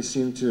certainly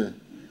seem to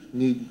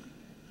need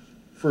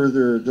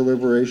further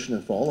deliberation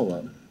and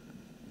follow-up.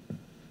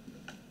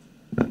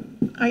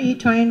 Are you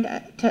trying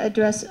to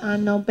address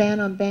no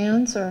ban on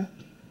bans, or?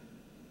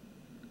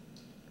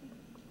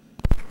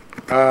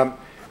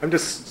 I'm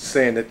just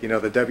saying that, you know,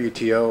 the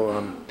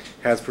WTO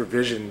has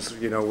provisions,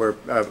 you know, where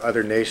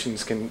other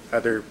nations,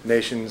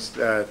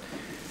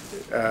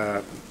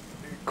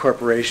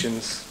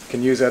 corporations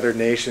can use other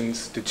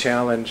nations to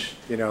challenge,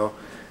 you know,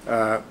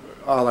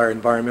 all our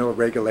environmental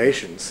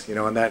regulations, you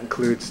know, and that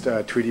includes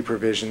treaty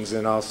provisions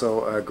and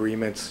also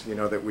agreements, you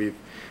know, that we've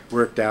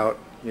worked out,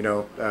 you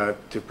know,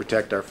 to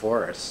protect our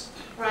forests.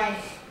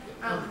 Right.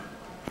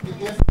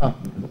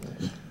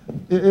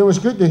 It was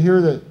good to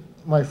hear that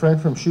my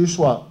friend from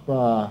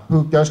Shuswap,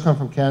 who does come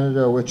from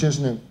Canada, which is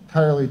an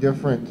entirely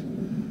different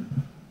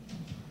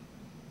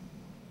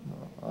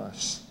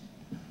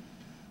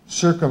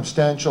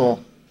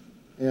circumstantial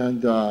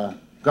and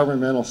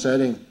governmental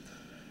setting.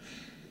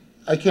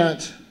 I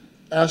can't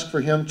ask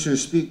for him to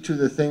speak to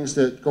the things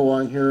that go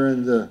on here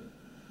in the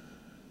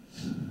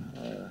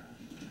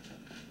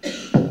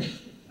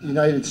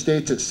United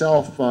States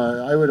itself.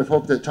 I would have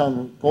hoped that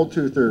Tom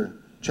Goldtooth or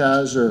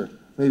Chaz or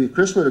maybe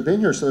Chris would have been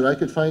here so that I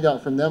could find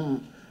out from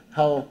them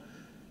how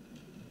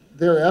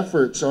their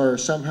efforts are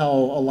somehow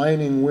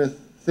aligning with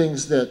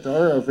things that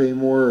are of a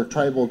more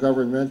tribal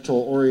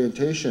governmental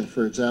orientation,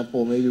 for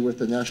example, maybe with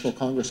the National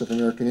Congress of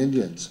American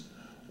Indians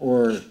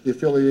or the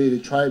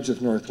affiliated tribes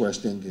of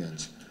Northwest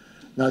Indians,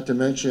 not to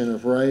mention a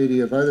variety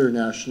of other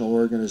national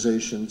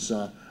organizations.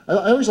 I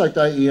always liked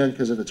IEN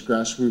because of its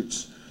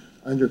grassroots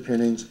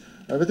underpinnings,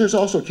 but there's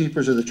also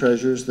Keepers of the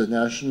Treasures, the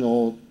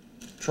National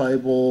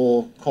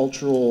Tribal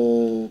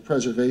Cultural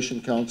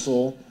Preservation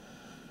Council.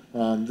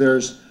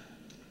 There's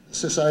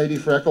Society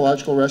for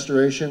Ecological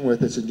Restoration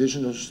with its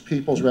Indigenous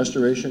Peoples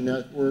Restoration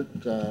Network,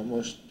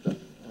 most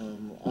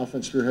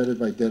often spearheaded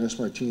by Dennis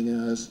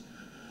Martinez.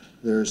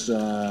 There's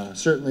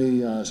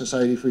certainly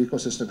Society for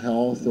Ecosystem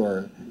Health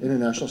or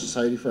International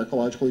Society for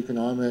Ecological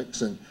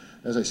Economics, and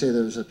as I say,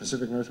 there's a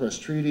Pacific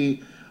Northwest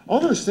Treaty. All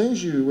those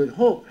things you would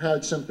hope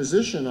had some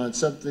position on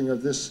something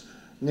of this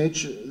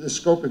nature, this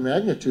scope and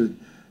magnitude.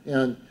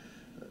 And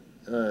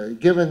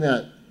given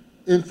that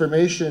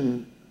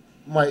information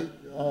might,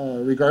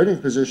 regarding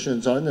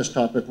positions on this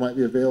topic might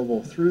be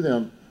available through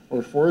them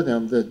or for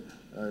them, then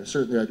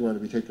certainly I'd want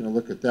to be taking a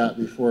look at that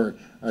before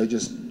I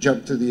just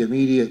jump to the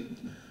immediate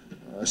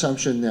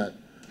assumption that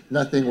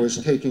nothing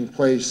was taking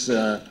place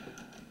on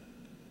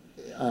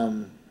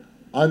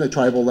the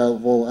tribal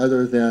level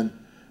other than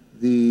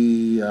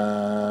the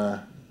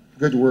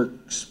good work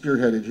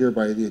spearheaded here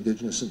by the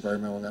Indigenous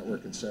Environmental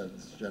Network and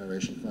Seventh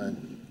Generation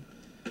Fund.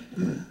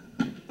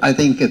 I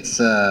think it's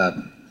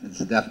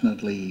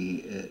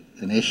definitely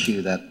an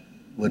issue that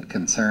would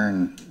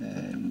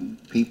concern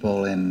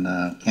people in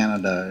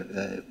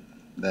Canada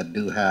that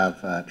do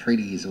have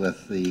treaties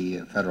with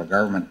the federal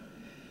government,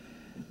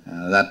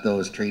 that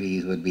those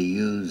treaties would be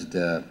used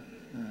to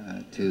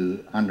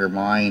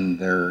undermine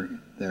their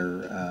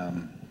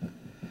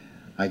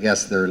I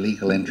guess their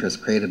legal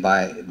interests created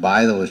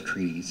by those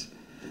treaties,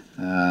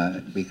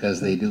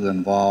 because they do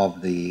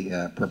involve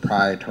the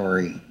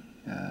proprietary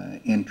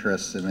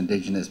interests of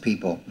Indigenous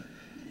people,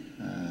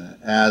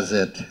 as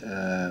it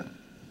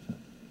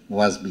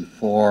was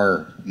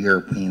before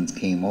Europeans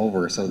came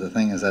over. So the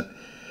thing is that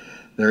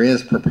there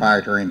is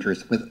proprietary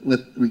interest.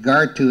 With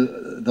regard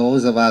to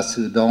those of us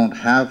who don't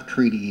have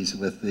treaties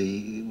with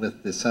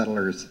the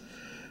settlers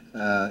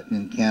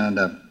in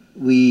Canada,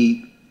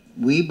 we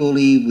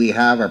believe we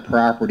have a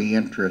property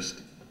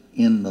interest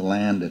in the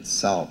land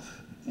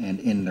itself and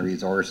in the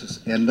resources,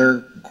 and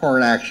their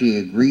court actually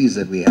agrees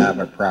that we have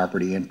a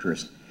property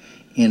interest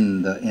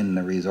in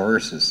the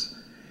resources.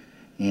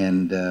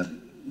 And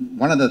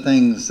one of the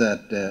things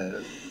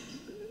that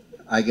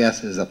I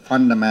guess is a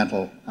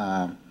fundamental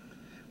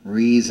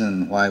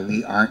reason why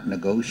we aren't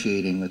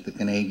negotiating with the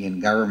Canadian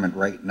government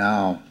right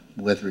now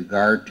with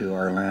regard to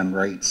our land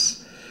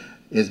rights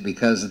is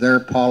because their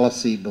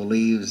policy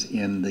believes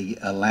in the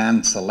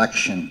land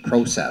selection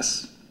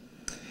process.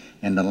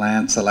 And the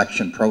land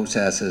selection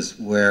process is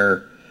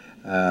where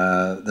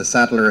the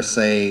settlers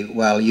say,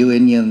 well, you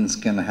Indians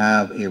can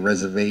have a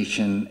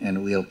reservation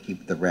and we'll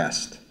keep the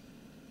rest.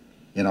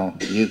 You know,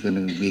 you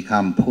can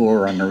become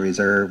poor on the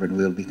reserve and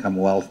we'll become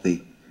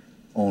wealthy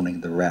owning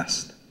the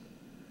rest.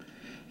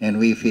 And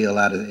we feel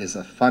that is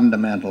a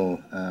fundamental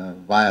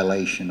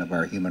violation of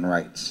our human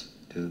rights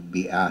to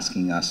be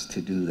asking us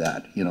to do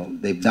that. You know,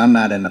 they've done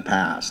that in the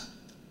past.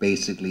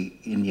 Basically,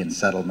 Indian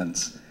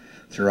settlements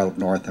throughout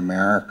North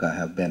America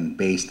have been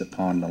based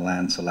upon the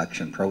land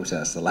selection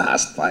process. The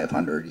last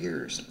 500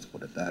 years, let's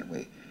put it that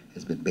way,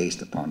 has been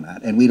based upon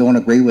that. And we don't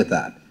agree with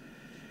that.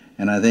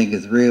 And I think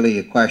it's really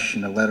a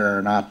question of whether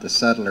or not the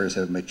settlers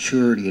have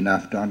maturity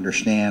enough to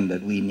understand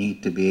that we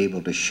need to be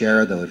able to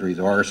share those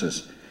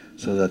resources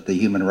so that the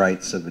human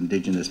rights of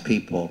Indigenous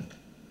people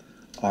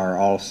are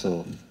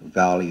also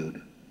valued,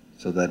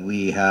 so that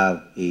we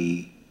have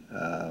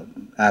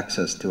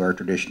access to our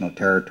traditional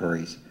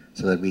territories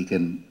so that we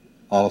can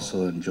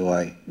also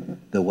enjoy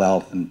the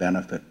wealth and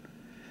benefit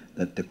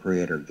that the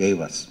Creator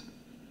gave us.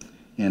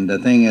 And the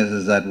thing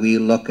is that we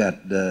look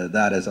at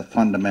that as a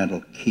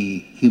fundamental key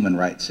human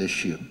rights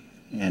issue.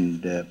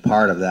 And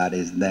part of that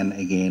is then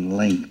again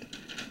linked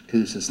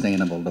to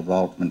sustainable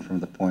development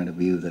from the point of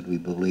view that we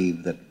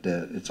believe that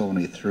it's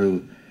only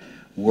through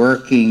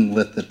working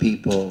with the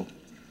people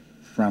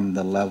from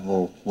the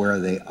level where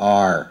they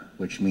are,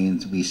 which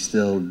means we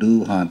still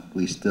do hunt,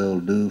 we still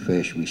do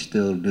fish, we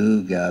still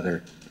do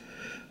gather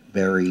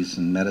berries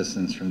and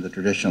medicines from the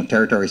traditional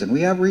territories, and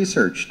we have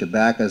research to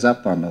back us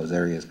up on those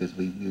areas because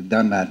we've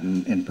done that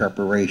in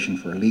preparation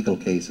for legal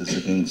cases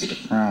against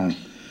the Crown.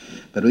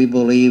 But we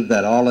believe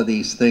that all of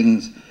these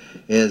things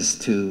is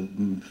to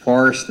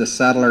force the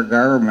settler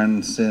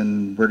governments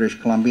in British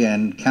Columbia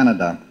and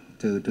Canada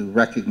to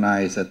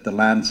recognize that the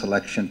land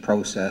selection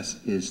process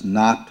is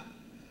not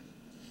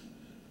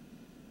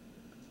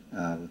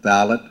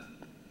valid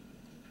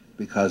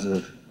because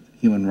of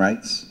human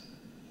rights.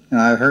 You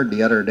know, I heard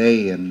the other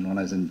day when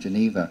I was in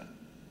Geneva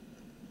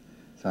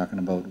talking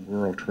about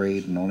world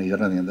trade and all these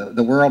other things.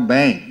 The World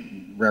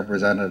Bank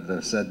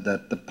representative said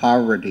that the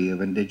poverty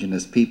of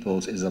Indigenous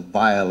peoples is a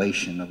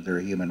violation of their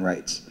human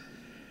rights.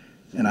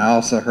 And I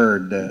also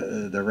heard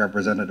the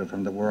representative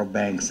from the World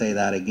Bank say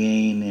that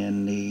again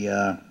in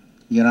the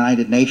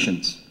United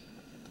Nations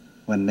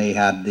when they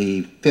had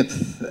the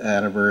 5th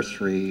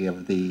anniversary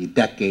of the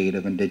Decade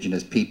of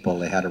Indigenous People.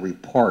 They had a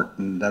report,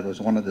 and that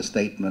was one of the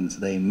statements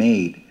they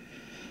made.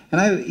 And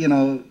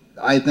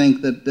I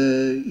think that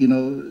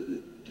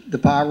the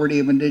poverty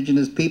of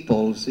Indigenous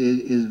peoples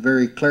is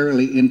very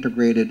clearly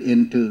integrated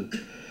into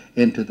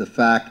the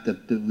fact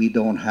that we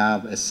don't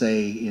have a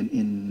say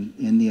in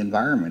the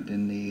environment,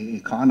 in the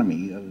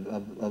economy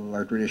of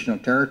our traditional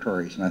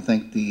territories. And I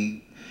think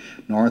the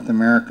North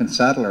American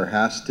settler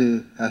has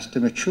to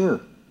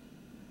mature.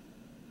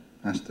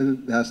 Has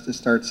to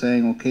start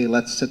saying, okay,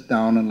 let's sit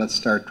down and let's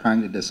start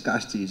trying to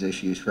discuss these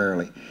issues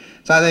fairly.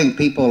 So I think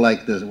people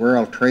like this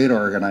World Trade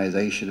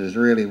Organization is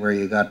really where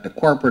you got the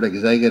corporate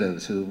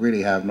executives who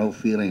really have no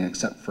feeling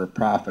except for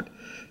profit,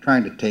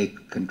 trying to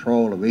take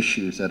control of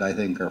issues that I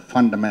think are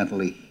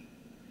fundamentally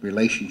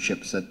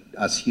relationships that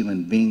us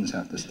human beings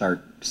have to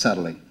start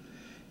settling.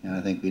 And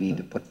I think we need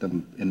to put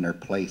them in their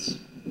place.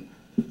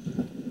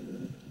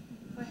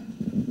 I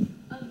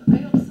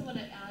also want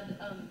to add,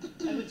 I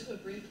went to a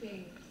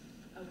briefing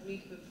a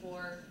week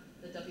before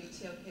the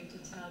WTO came to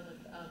town with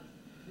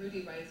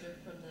Rudy Reiser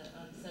from the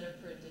Center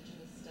for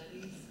Indigenous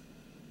Studies,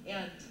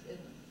 and in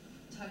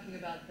talking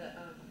about the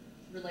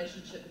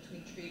relationship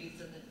between treaties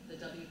and the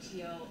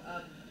WTO,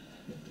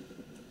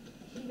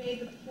 he made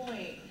the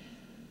point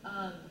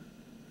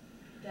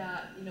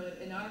that,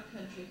 in our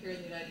country here in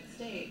the United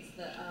States,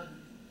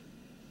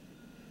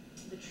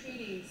 the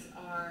treaties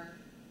are,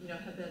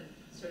 have been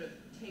sort of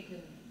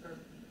taken or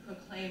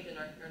proclaimed in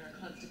our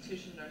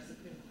Constitution, in our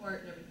Supreme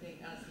Court and everything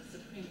as the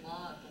supreme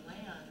law of the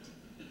land,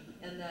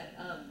 and that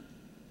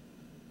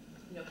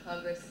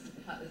Congress is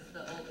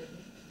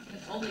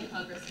only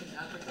Congress can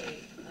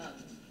abrogate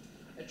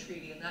a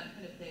treaty and that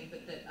kind of thing,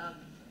 but that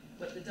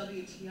what the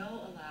WTO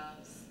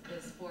allows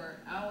is for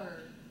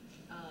our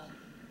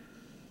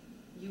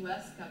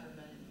U.S.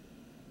 government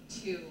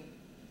to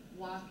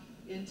walk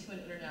into an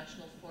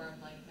international forum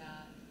like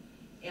that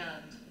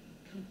and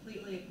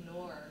completely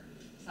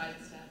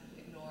sidestep,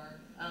 ignore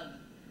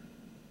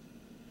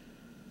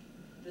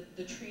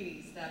the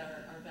treaties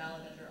that are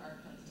valid under our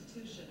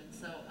Constitution. And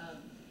so,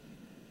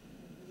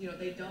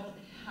 they don't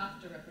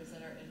have to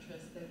represent our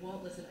interests. They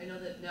won't listen. I know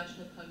that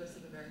National Congress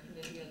of American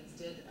Indians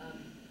has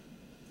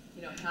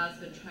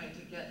been trying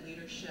to get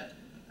leadership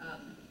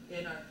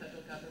in our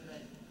federal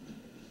government,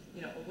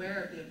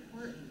 aware of the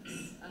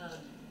importance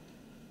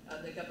of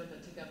the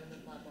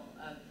government-to-government level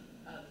of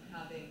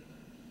having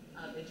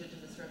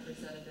Indigenous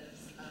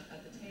representatives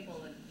at the table,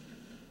 and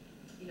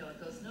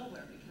it goes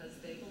nowhere because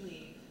they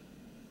believe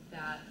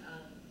that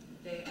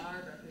they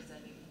are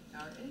representing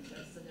our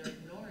interests and they're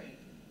ignoring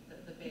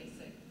the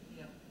basic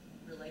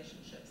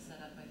relationships set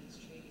up by these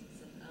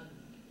treaties. And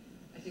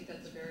I think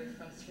that's a very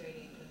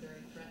frustrating and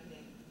very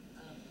threatening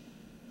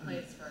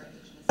place for our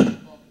Indigenous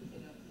people,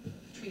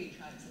 treaty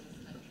tribes in this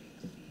country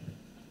to be.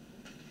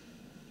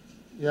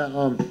 Yeah,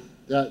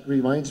 that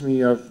reminds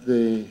me of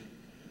the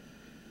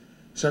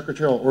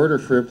Secretarial Order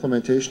for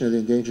Implementation of the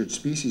Endangered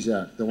Species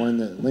Act, the one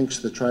that links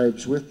the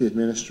tribes with the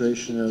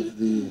administration of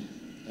the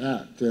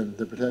Act and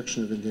the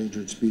protection of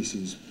endangered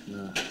species,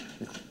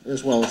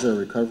 as well as their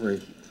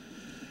recovery.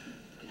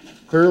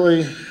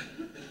 Clearly,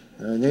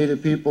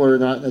 Native people are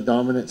not in a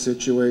dominant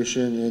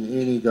situation in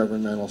any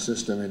governmental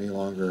system any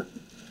longer.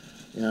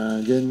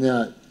 And in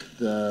that,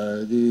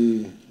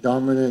 the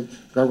dominant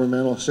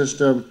governmental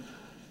system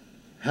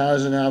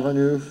has an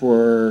avenue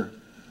for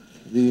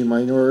the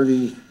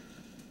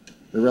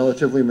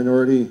relatively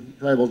minority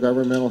tribal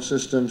governmental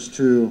systems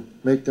to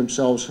make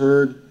themselves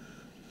heard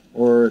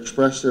or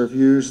express their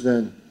views,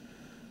 then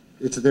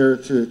it's there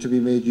to be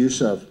made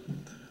use of.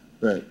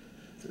 But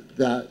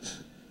that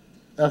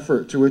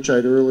effort to which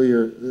I'd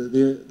earlier,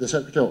 the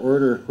secretarial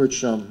order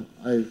which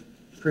I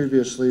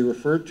previously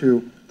referred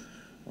to,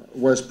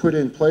 was put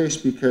in place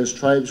because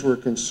tribes were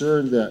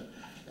concerned that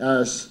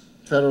as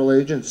federal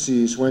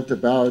agencies went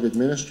about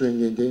administering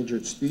the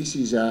Endangered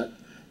Species Act,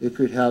 it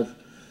could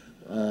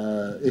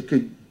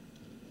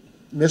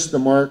miss the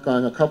mark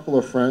on a couple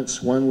of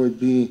fronts. One would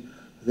be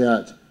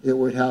that it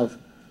would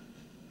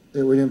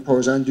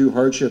impose undue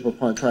hardship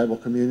upon tribal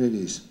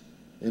communities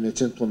in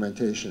its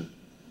implementation.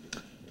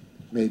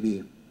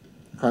 Maybe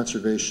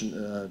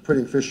conservation,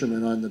 putting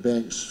fishermen on the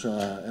banks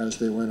as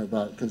they went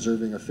about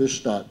conserving a fish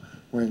stock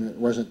when it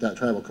wasn't that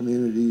tribal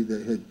community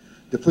that had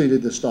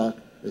depleted the stock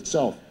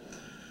itself.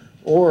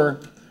 Or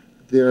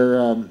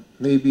there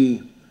may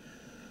be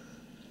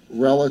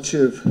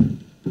relative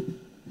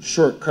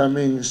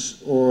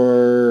shortcomings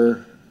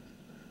or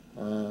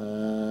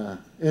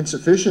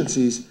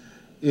insufficiencies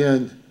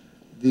in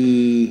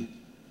the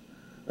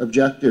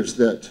objectives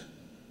that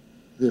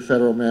the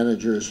federal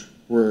managers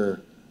were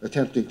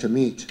attempting to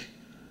meet,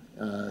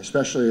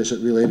 especially as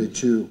it related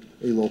to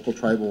a local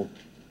tribal,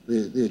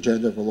 the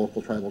agenda of a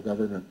local tribal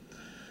government.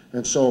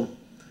 And so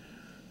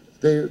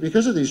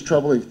because of these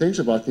troubling things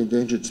about the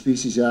Endangered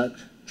Species Act,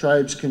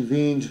 tribes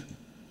convened,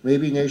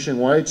 maybe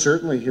nationwide,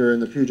 certainly here in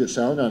the Puget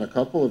Sound on a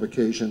couple of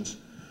occasions,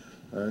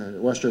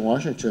 Western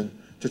Washington,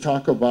 to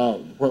talk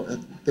about what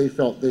they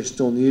felt they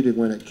still needed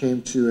when it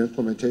came to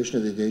implementation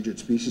of the Endangered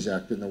Species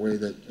Act in the way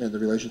that, and the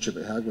relationship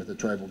it had with the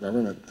tribal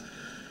government.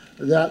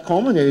 That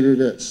culminated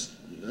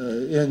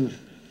in,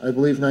 I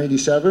believe,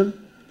 97,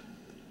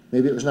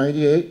 maybe it was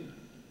 98,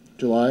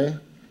 July,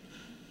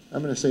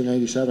 I'm going to say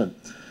 97,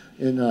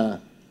 in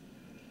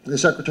the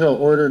Secretarial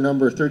Order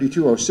number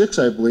 3206,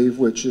 I believe,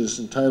 which is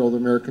entitled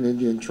American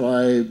Indian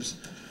Tribes,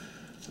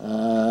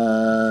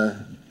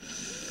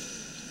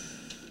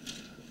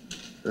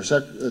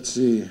 let's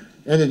see,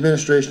 and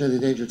Administration of the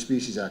Endangered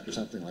Species Act or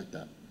something like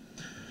that.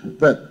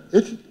 But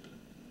it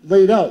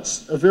laid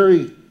out a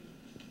very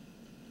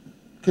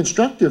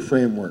constructive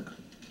framework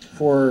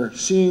for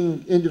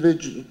seeing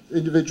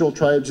individual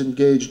tribes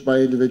engaged by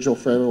individual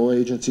federal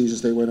agencies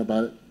as they went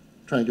about it,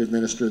 trying to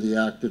administer the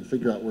act and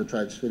figure out where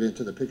tribes fit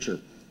into the picture.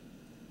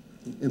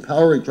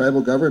 Empowering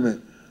tribal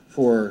government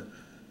to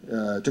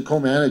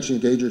co-manage the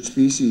endangered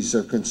species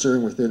of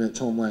concern within its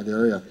homeland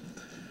area.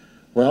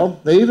 Well,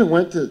 they even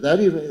went to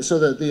that, so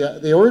that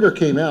the order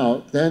came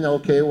out, then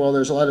okay, well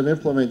there's a lot of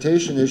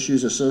implementation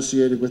issues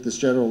associated with this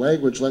general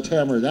language, let's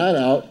hammer that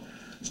out.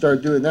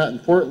 Started doing that in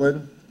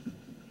Portland,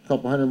 a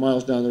couple hundred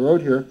miles down the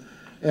road here,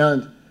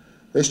 and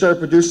they started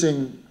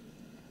producing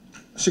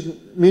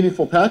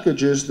meaningful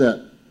packages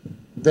that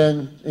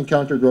then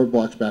encountered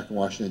roadblocks back in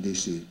Washington,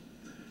 D.C.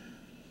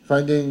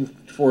 Funding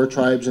for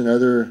tribes and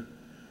other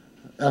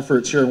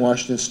efforts here in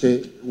Washington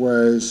State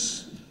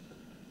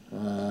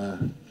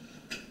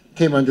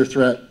came under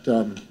threat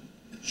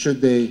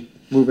should they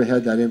move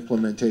ahead that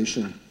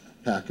implementation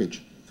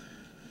package.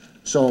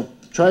 So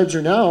tribes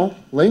are now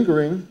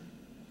lingering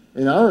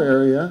in our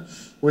area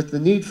with the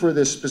need for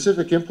this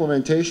specific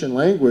implementation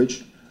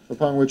language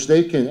upon which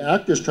they can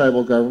act as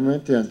tribal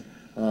government and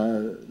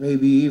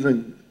maybe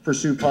even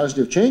pursue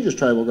positive change as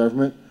tribal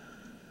government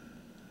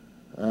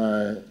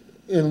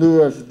in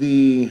lieu of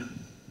the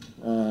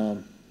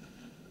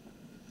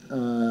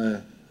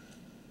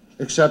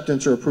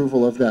acceptance or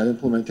approval of that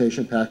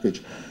implementation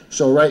package.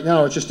 So right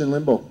now it's just in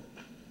limbo.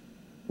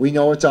 We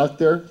know it's out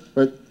there,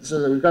 but so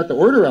that we've got the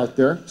order out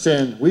there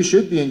saying we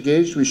should be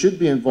engaged, we should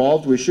be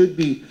involved, we should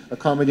be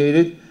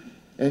accommodated,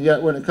 and yet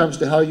when it comes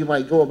to how you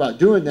might go about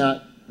doing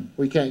that,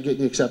 we can't get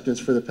any acceptance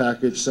for the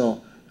package.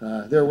 So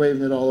they're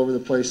waving it all over the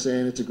place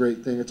saying it's a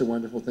great thing, it's a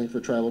wonderful thing for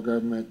tribal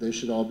government, they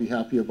should all be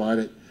happy about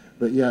it.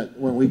 But yet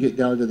when we get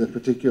down to the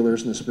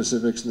particulars and the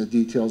specifics and the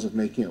details of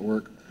making it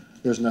work,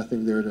 there's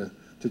nothing there to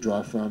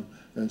draw from.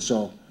 And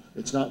so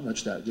it's not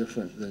much that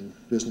different than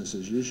business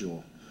as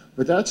usual.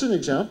 But that's an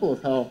example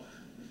of how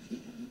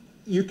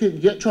you can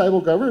get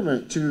tribal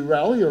government to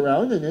rally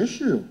around an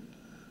issue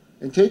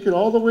and take it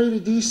all the way to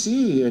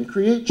DC and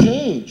create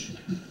change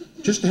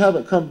just to have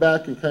it come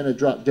back and kind of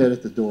drop dead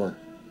at the door.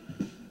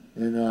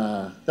 And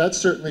that's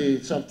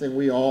certainly something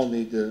we all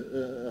need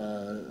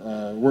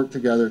to work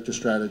together to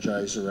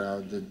strategize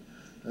around. And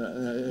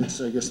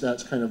I guess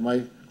that's kind of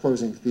my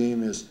closing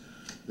theme is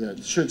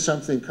that should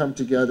something come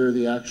together,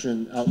 the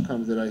action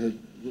outcome that I had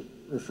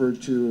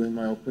referred to in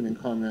my opening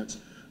comments,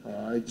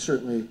 I'd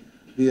certainly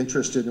be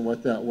interested in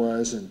what that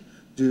was and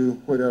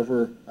do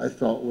whatever I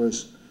felt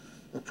was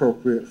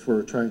appropriate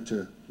for trying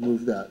to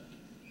move that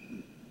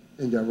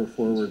endeavor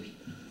forward.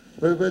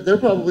 But they're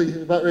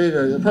probably about ready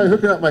to, they're probably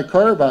hooking up my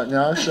car about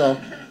now, so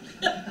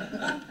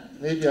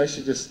maybe I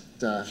should just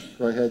go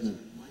ahead and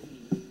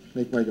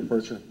make my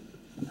departure.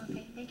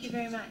 Okay, thank you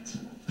very much.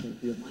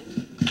 Thank you.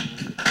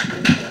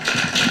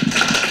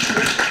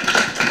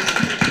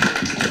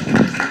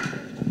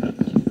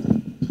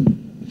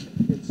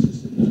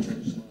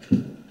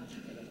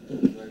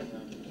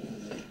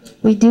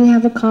 We do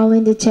have a call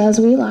into Chaz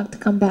Wheelock to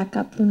come back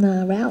up from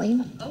the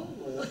rally. Oh.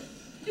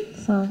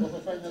 So, If I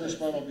find another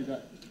spot, I'll be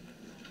back.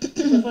 If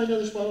I find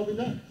another spot, I'll be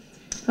back.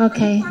 Are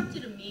okay. you parked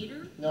at a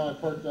meter? No, I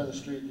parked on the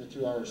street in a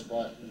 2-hour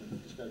spot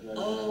and just got to drive.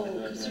 Oh,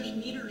 around. because there's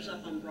meters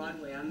up on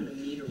Broadway. I'm at a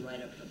meter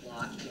right up the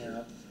block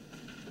here.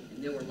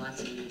 And there were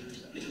lots of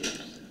meters up here. So.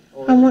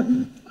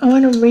 I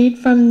want to read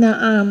from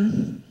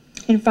the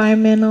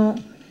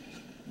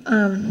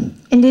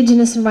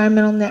Indigenous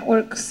Environmental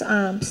Network's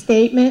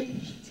statement.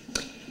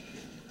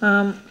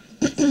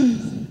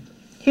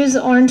 Here's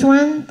the orange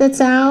one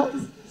that's out.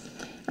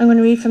 I'm going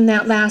to read from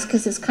that last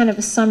because it's kind of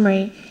a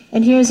summary.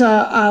 And here's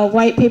a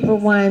white paper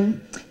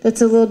one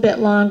that's a little bit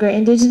longer.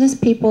 Indigenous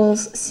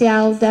Peoples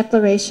Seattle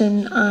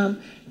Declaration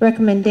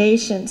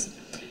recommendations.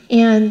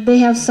 And they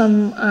have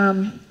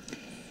some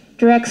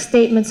direct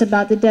statements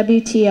about the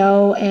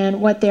WTO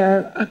and what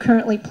they're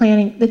currently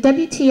planning. The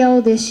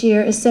WTO this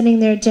year is setting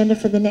their agenda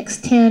for the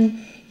next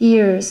 10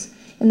 years.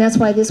 And that's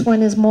why this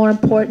one is more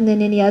important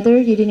than any other.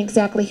 You didn't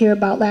exactly hear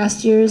about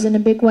last year's in a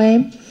big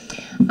way.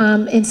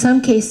 In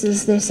some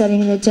cases, they're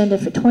setting an agenda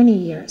for 20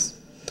 years.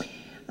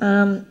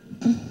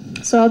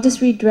 So I'll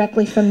just read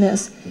directly from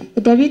this.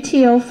 The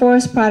WTO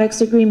Forest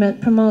Products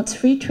Agreement promotes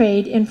free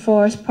trade in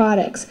forest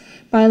products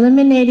by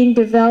eliminating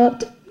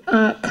developed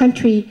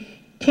country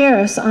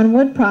tariffs on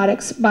wood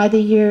products by the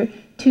year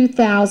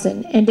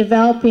 2000 and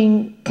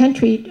developing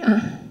country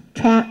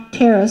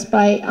tariffs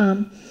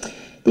by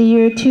the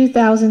year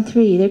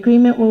 2003. The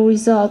agreement will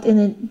result in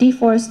the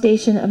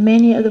deforestation of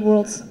many of the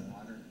world's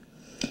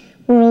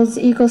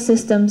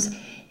ecosystems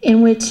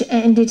in which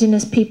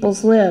indigenous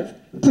peoples live.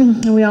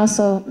 And we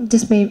also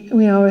just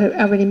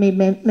already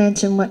made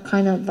mention what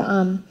kind of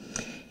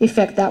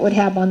effect that would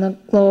have on the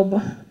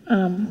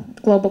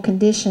global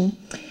condition.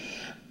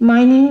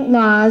 Mining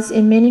laws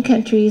in many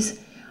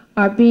countries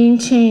are being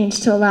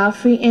changed to allow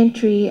free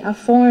entry of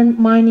foreign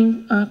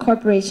mining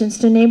corporations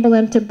to enable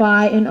them to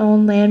buy and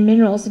own land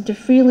minerals and to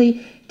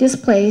freely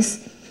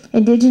displace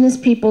indigenous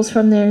peoples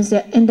from their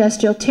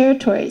industrial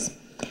territories.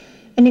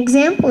 An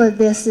example of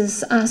this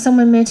is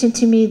someone mentioned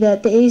to me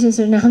that the Asians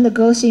are now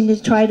negotiating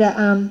to try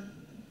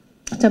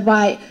to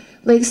buy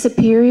Lake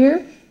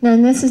Superior. Now,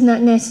 and this is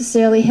not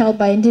necessarily held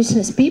by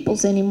indigenous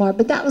peoples anymore,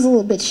 but that was a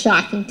little bit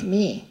shocking to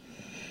me.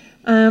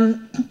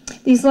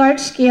 These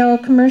large-scale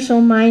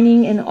commercial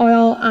mining and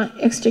oil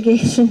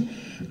extraction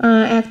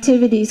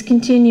activities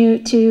continue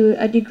to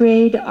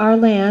degrade our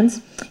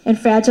lands and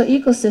fragile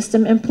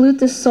ecosystem and pollute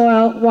the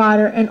soil,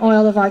 water, and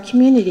oil of our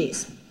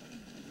communities.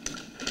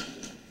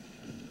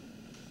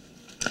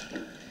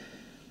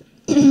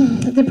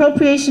 The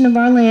appropriation of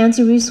our lands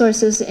and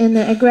resources and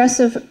the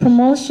aggressive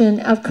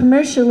promotion of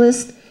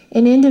commercialist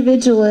and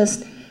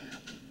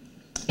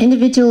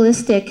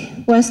individualistic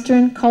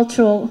Western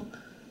culture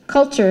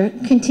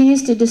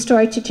continues to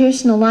destroy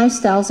traditional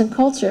lifestyles and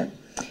culture.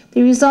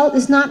 The result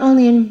is not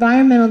only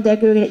environmental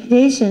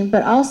degradation,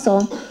 but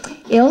also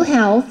ill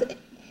health,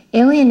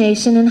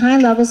 alienation, and high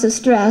levels of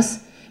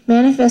stress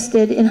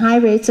manifested in high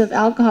rates of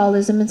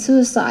alcoholism and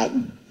suicide.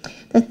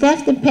 The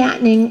theft and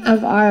patenting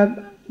of our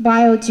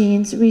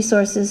biogenes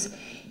resources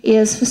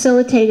is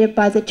facilitated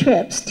by the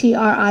TRIPS,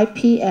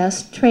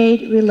 T-R-I-P-S,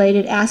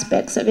 trade-related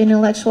aspects of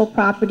intellectual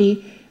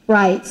property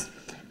rights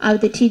of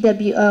the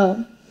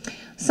TWO.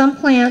 Some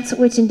plants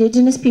which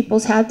indigenous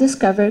peoples have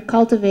discovered,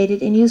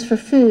 cultivated, and used for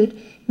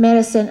food,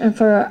 medicine, and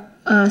for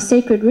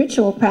sacred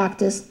ritual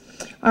practice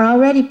are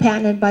already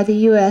patented by the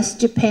US,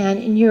 Japan,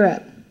 and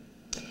Europe.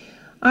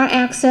 Our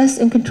access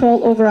and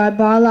control over our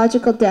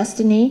biological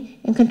destiny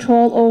and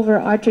control over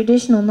our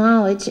traditional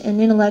knowledge and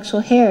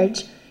intellectual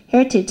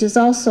heritage is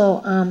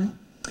also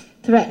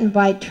threatened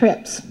by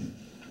TRIPS.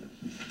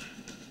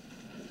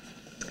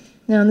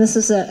 Now, this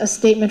is a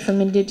statement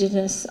from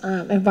Indigenous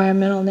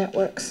Environmental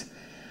Networks.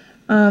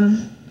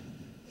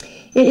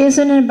 It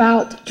isn't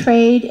about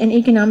trade and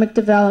economic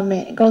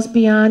development. It goes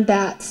beyond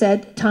that,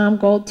 said Tom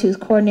Goldtooth,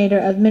 coordinator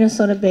of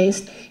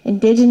Minnesota-based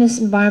Indigenous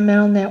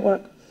Environmental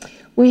Network.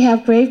 We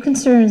have grave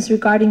concerns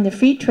regarding the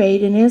free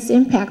trade and its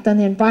impact on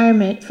the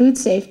environment, food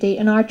safety,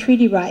 and our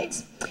treaty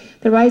rights.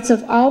 The rights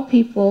of all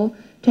people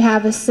to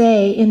have a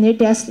say in their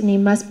destiny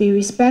must be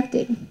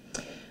respected.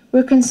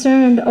 We're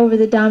concerned over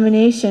the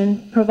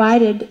domination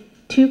provided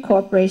to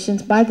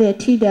corporations by the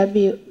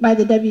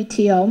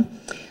WTO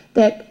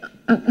that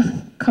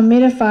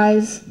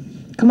commodifies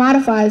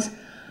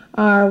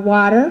our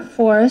water,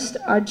 forest,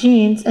 our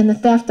genes, and the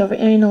theft of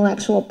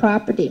intellectual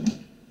property.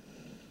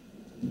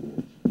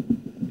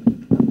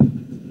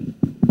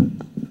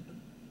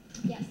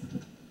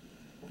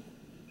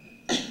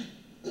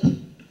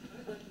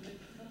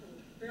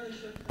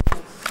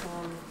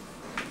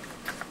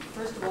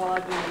 First of all,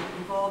 I've been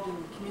involved in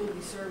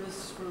community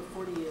service for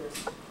 40 years.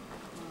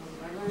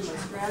 I learned my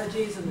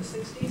strategies in the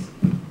 60s,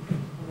 and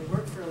they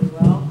worked fairly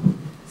well.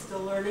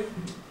 Still learning.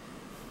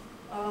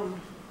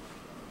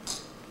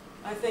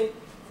 I think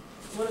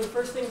one of the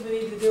first things we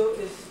need to do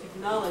is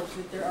acknowledge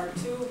that there are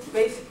two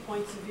basic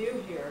points of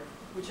view here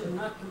which are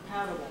not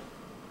compatible.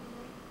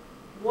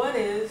 One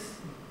is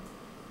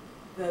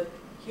that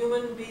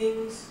human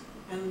beings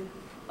and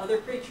other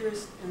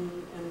creatures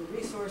and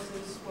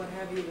resources, what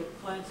have you, the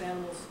plants,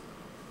 animals,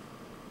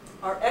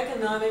 are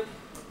economic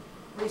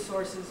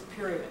resources,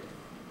 period.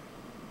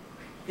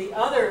 The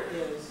other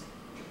is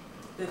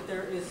that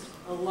there is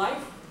a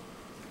life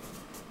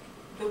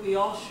that we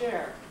all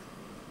share,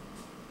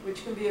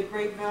 which can be of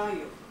great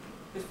value.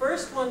 The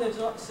first one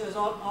that says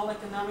all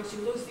economics,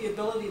 you lose the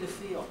ability to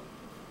feel.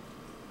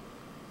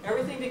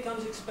 Everything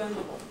becomes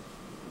expendable.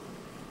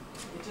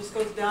 It just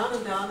goes down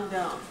and down and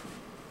down.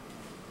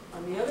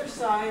 On the other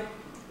side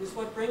is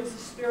what brings the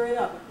spirit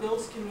up. It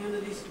builds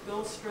communities, it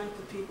builds strength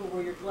of people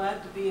where you're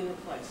glad to be in a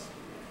place.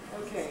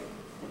 Okay.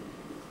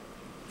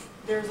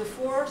 There's a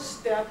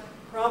 4-step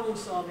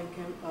problem-solving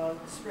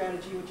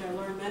strategy, which I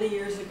learned many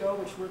years ago,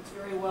 which works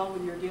very well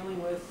when you're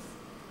dealing with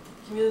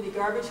community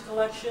garbage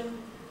collection,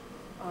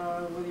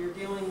 whether you're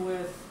dealing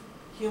with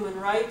human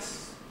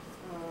rights,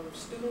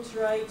 students'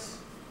 rights,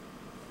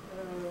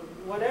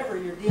 whatever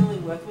you're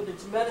dealing with, whether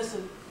it's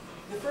medicine.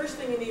 The first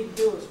thing you need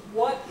to do is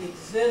what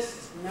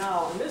exists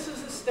now. And this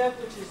is a step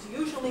which is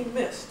usually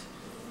missed.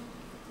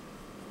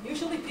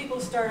 Usually people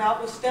start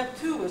out with step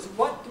 2 is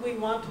what do we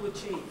want to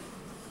achieve?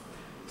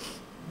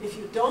 If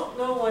you don't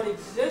know what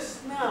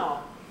exists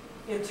now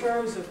in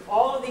terms of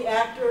all of the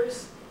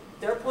actors,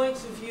 their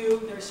points of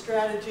view, their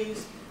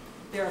strategies,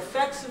 their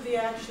effects of the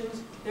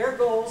actions, their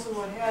goals and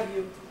what have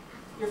you,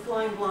 you're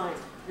flying blind.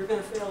 You're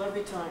going to fail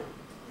every time.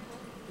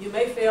 You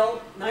may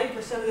fail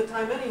 90% of the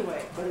time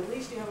anyway, but at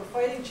least you have a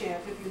fighting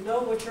chance if you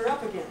know what you're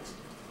up against.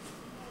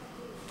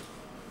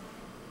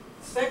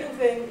 Second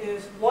thing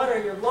is, what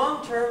are your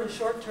long-term and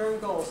short-term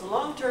goals? The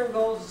long-term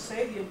goal is to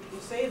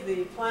save the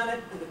planet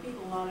and the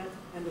people on it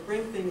and to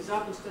bring things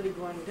up instead of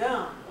going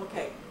down.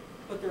 Okay,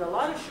 but there are a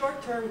lot of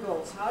short-term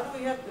goals. What do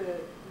we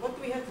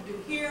have to do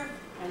here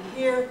and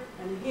here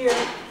and here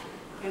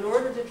in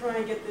order to try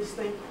and get this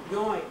thing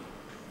going?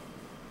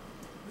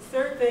 The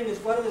third thing is,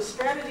 what are the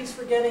strategies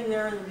for getting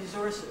there and the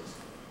resources?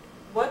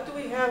 What do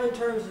we have in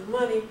terms of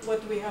money?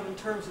 What do we have in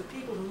terms of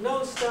people who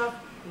know stuff,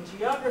 in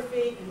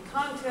geography, in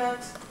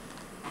contacts?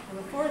 And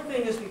the fourth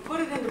thing is we put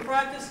it into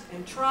practice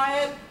and try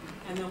it,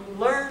 and then we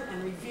learn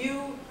and review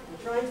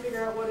and try and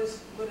figure out what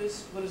has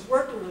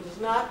worked and what has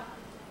not.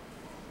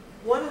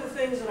 One of the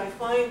things that I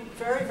find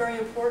very, very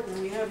important,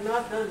 and we have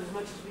not done as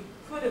much as we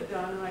could have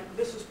done, and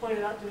this was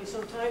pointed out to me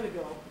some time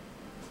ago,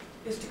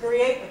 is to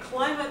create a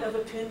climate of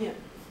opinion.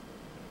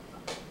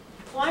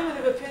 The climate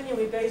of opinion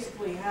we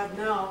basically have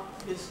now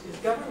is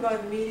governed by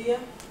the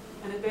media,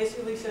 and it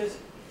basically says,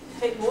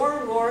 take more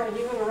and more, and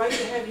you have a right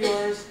to have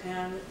yours,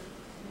 and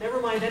never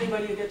mind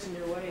anybody who gets in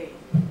your way.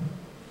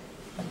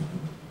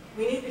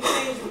 We need to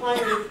change the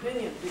climate of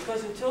opinion,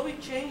 because until we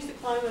change the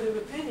climate of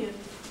opinion,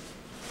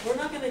 we're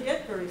not going to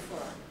get very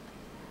far.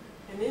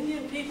 And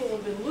Indian people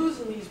have been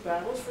losing these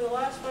battles for the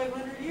last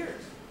 500 years.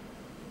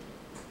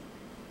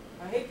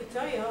 I hate to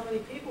tell you how many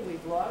people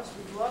we've lost.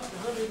 We've lost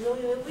 100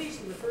 million at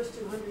least in the first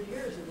 200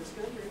 years of this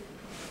country.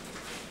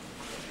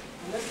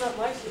 And that's not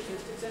my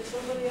statistics, that's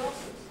somebody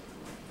else's.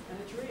 And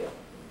it's real.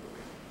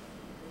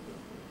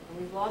 And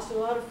we've lost a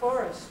lot of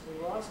forests.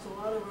 We lost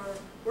a lot of our...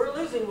 We're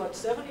losing, what,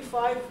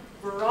 75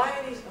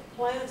 varieties of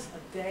plants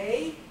a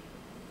day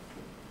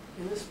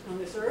on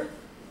this earth?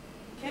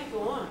 It can't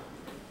go on.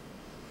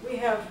 We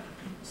have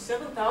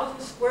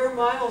 7,000 square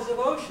miles of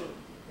ocean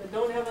that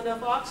don't have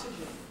enough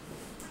oxygen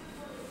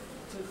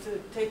to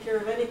take care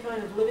of any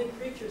kind of living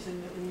creatures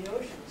in the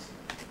oceans.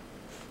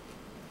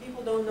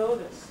 People don't know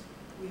this.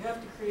 We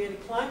have to create a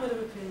climate of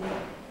opinion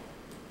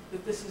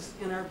that this is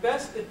in our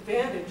best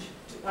advantage.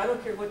 I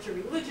don't care what your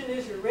religion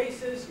is, your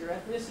race is, your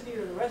ethnicity,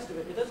 or the rest of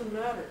it. It doesn't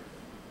matter.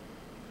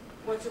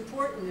 What's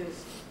important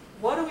is,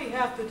 what do we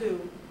have to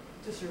do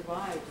to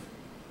survive?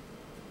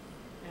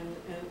 And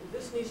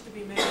this needs to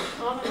be made a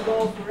common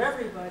goal for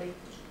everybody.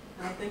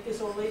 And I think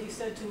this old lady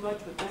said too much,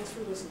 but thanks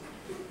for listening.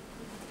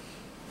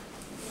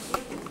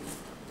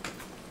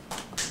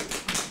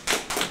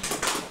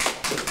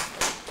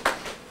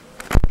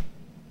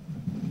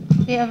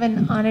 We have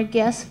an honored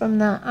guest from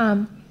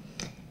the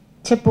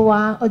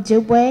Chippewa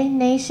Ojibwe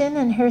Nation,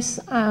 and her,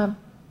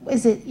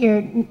 is it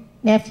your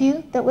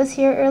nephew that was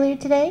here earlier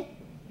today?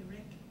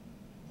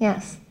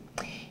 Yes.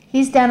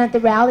 He's down at the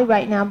rally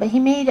right now, but he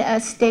made a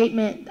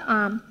statement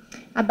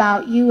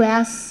about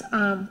U.S.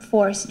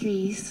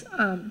 forestry's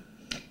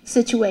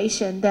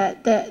situation,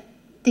 that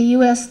the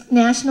U.S.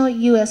 National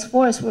U.S.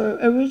 Forests were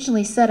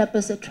originally set up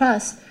as a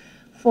trust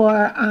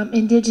for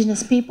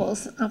indigenous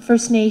peoples,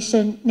 First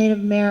Nation, Native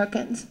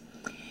Americans,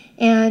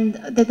 and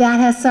that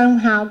has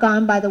somehow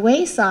gone by the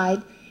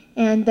wayside,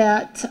 and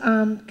that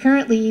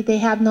currently they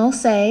have no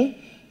say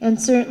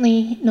and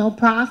certainly no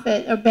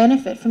profit or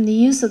benefit from the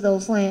use of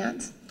those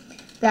lands.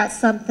 That's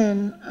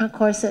something, of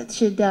course, that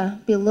should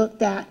be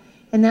looked at,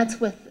 and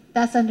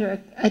that's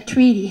under a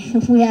treaty.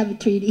 We have a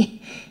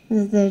treaty.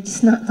 They're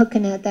just not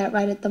looking at that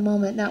right at the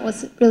moment. That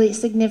was really a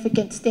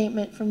significant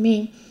statement for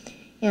me,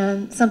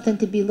 and something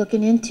to be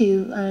looking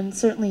into, and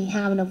certainly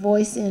having a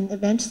voice in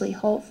eventually,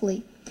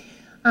 hopefully.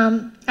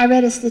 I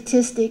read a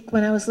statistic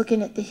when I was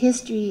looking at the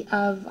history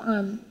of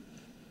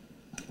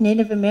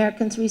Native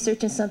Americans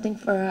researching something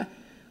for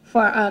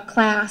a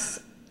class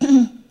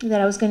that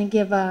I was going to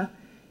give a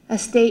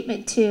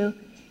statement to.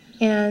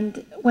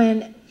 And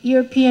when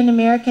European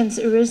Americans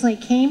originally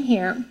came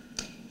here,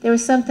 there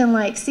was something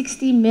like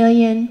 60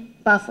 million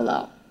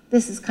buffalo.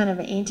 This is kind of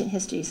an ancient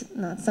history, it's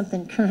not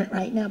something current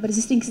right now, but it's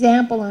just an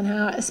example on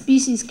how a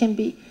species can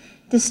be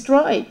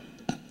destroyed.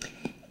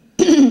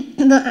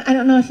 I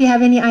don't know if you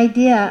have any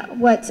idea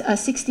what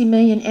 60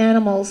 million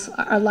animals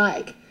are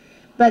like,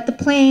 but the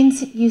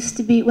plains used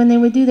to be, when they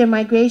would do their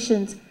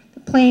migrations, the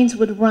plains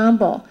would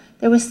rumble.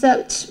 There was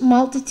such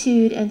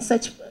multitude and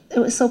it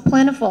was so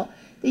plentiful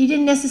that you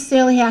didn't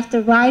necessarily have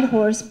to ride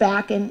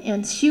horseback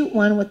and shoot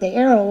one with the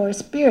arrow or a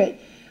spear,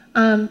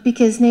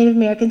 because Native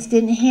Americans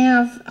didn't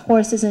have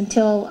horses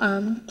until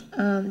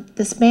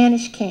the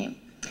Spanish came.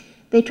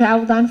 They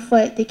traveled on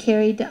foot, they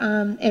carried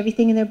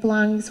everything in their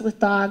belongings with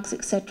dogs,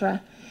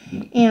 etc.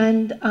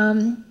 And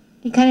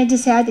you kind of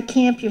just had to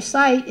camp your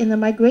site in the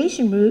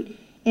migration route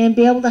and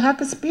be able to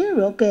huck a spear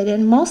real good.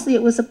 And mostly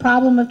it was a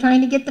problem of trying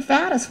to get the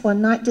fattest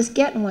one, not just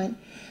getting one.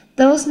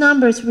 Those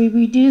numbers were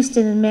reduced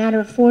in a matter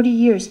of 40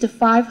 years to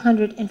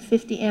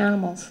 550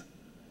 animals.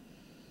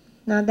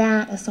 Now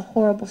that is a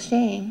horrible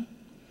shame.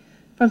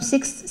 From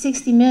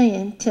 60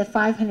 million to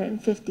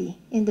 550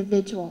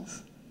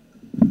 individuals.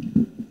 I'd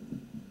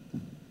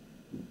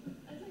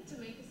like to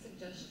make a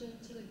suggestion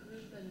to the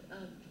group and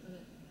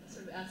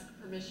sort of ask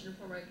permission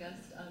from our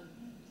guest,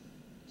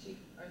 Chief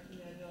Arthur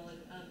Manuel,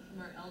 and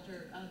from our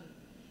elder.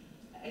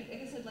 I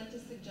guess I'd like to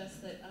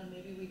suggest that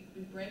maybe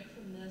we break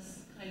from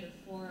this kind of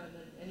forum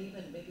and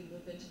even maybe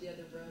move into the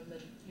other room,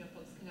 and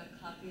folks can have a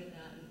copy of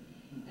that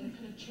and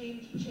kind of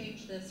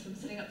change this from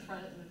sitting up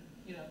front and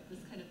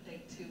this kind of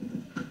thing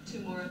to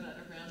more of a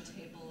round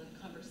table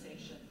and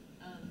conversation.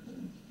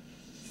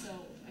 So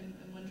I'm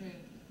wondering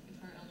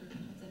if our elder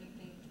has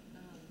anything.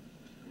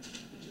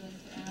 Would you like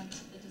to add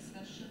to the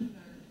discussion,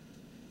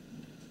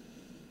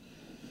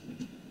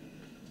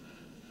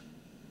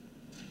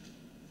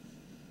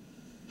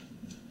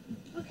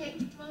 or? Okay,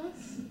 well,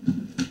 let's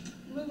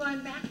move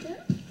on back to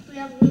it. We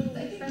have a little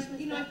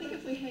refreshments. I think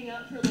if we hang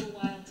out for a little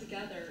while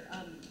together,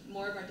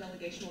 more of our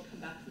delegation will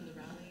come back from the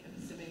rally. I'm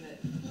assuming that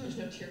there's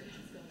no tear gas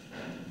going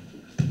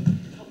on.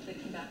 Hope they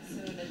come back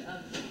soon. And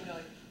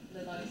like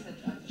Leilani said,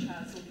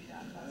 Chaz will be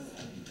back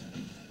also.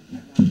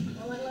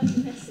 Well, I left a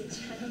message.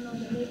 I don't know,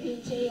 they may be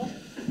in jail.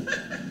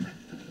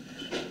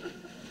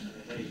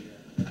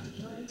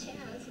 Well,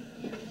 Chaz,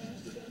 and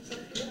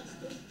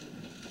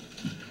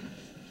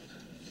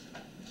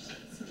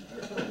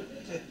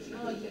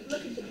oh,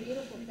 look at the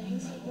beautiful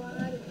things he brought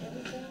and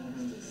everything.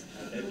 It's just,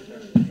 I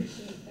really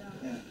appreciate that.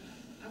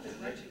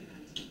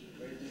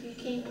 You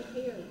came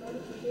prepared,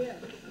 voted prepared.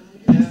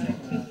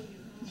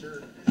 Sure.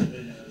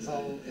 So,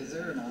 is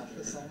there an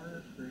office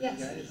somewhere for Yes.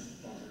 you guys?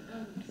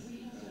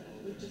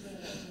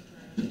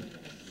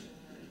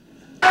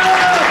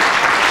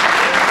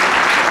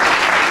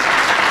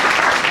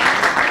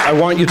 I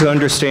want you to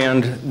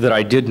understand that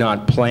I did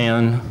not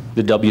plan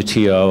the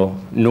WTO,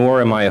 nor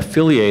am I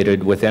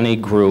affiliated with any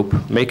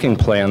group making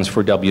plans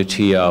for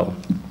WTO.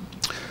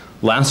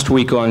 Last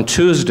week on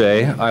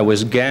Tuesday, I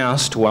was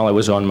gassed while I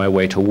was on my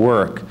way to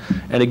work.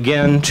 And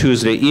again,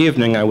 Tuesday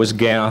evening, I was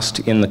gassed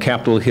in the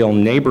Capitol Hill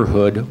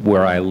neighborhood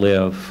where I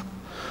live.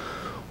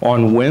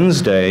 On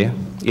Wednesday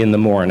in the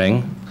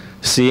morning,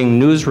 seeing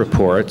news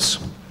reports,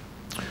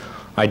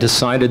 I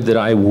decided that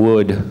I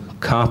would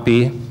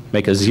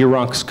make a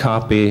Xerox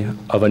copy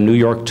of a New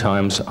York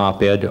Times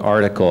op-ed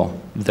article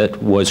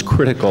that was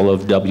critical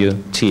of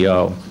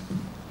WTO.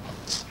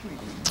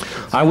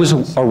 I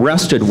was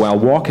arrested while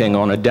walking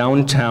on a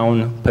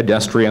downtown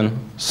pedestrian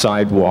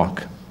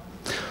sidewalk.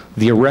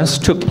 The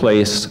arrest took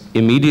place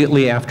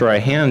immediately after I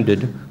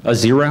handed a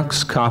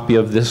Xerox copy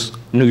of this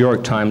New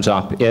York Times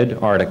op-ed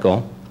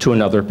article to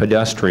another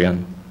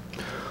pedestrian.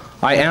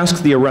 I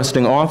asked the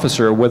arresting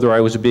officer whether I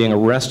was being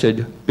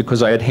arrested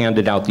because I had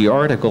handed out the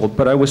article,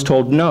 but I was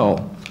told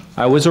no.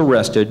 I was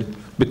arrested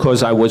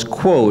because I was,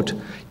 quote,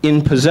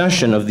 in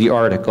possession of the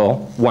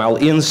article while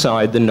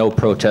inside the no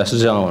protest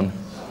zone.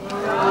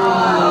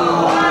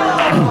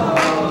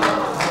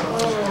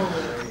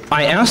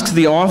 I asked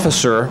the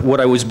officer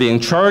what I was being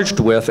charged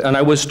with, and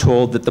I was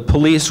told that the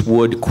police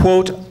would,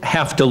 quote,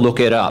 have to look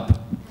it up.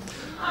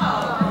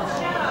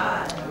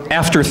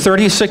 After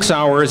 36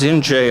 hours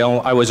in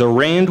jail, I was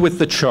arraigned with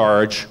the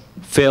charge,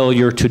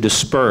 failure to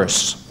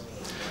disperse.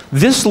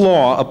 This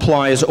law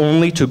applies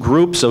only to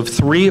groups of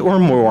 3 or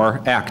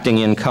more acting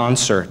in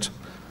concert.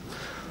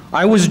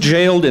 I was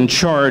jailed and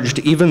charged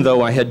even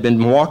though I had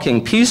been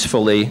walking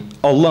peacefully,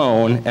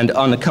 alone, and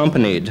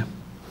unaccompanied.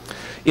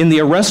 In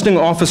the arresting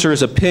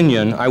officer's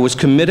opinion, I was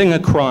committing a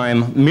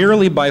crime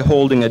merely by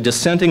holding a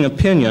dissenting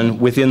opinion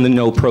within the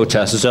no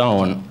protest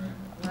zone.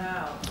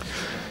 Wow.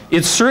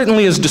 It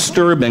certainly is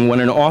disturbing when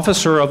an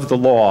officer of the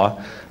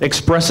law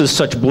expresses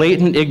such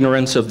blatant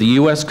ignorance of the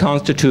U.S.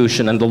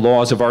 Constitution and the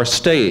laws of our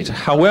state.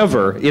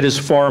 However, it is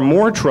far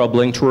more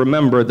troubling to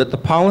remember that the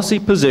policy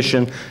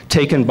position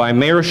taken by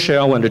Mayor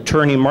Schell and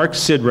Attorney Mark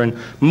Sidran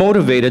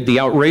motivated the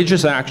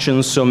outrageous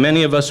actions so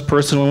many of us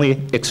personally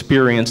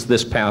experienced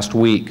this past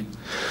week.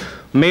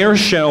 Mayor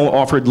Schell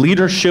offered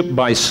leadership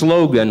by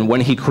slogan when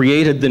he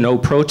created the no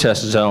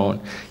protest zone.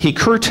 He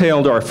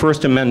curtailed our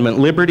First Amendment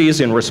liberties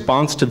in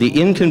response to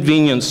the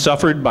inconvenience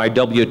suffered by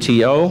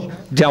WTO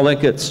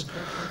delegates,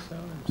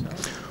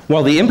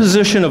 while the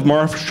imposition of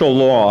martial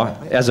law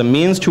as a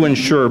means to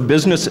ensure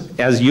business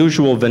as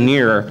usual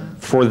veneer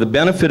for the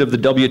benefit of the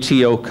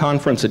WTO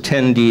conference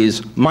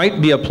attendees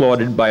might be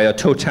applauded by a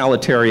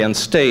totalitarian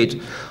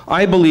state,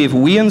 I believe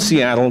we in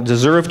Seattle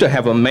deserve to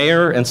have a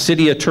mayor and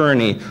city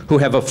attorney who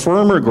have a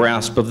firmer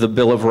grasp of the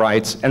Bill of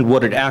Rights and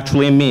what it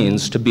actually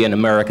means to be an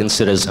American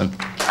citizen.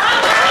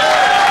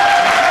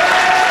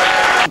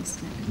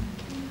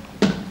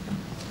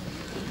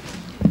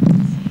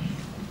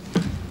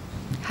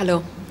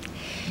 Hello.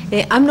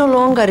 I'm no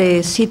longer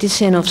a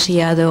citizen of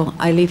Seattle.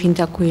 I live in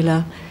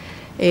Tukwila.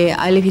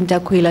 I live in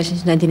Tukwila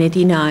since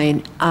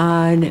 1989,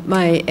 and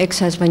my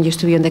ex-husband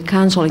used to be on the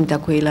council in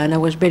Tukwila, and I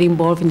was very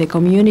involved in the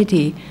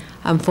community.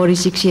 I'm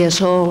 46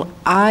 years old.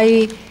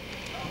 I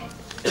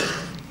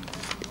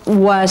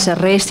was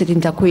arrested in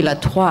Tukwila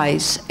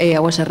twice. I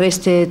was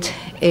arrested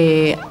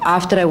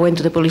after I went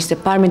to the police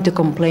department to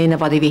complain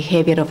about the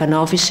behavior of an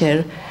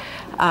officer.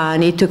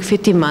 And it took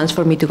 15 months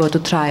for me to go to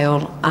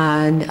trial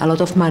and a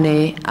lot of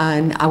money,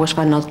 and I was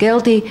found not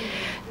guilty.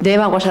 Then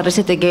I was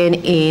arrested again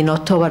in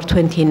October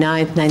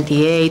 29,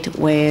 98,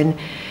 when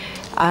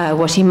I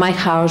was in my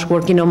house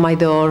working on my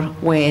door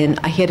when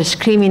I heard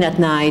screaming at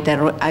night.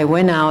 I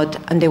went out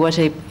and there was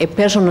a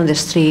person on the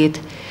street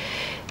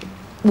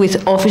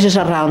with officers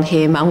around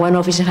him, and one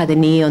officer had a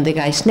knee on the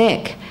guy's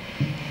neck.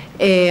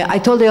 I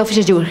told the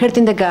officers, you were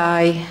hurting the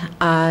guy,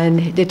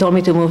 and they told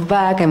me to move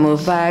back. I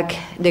moved back.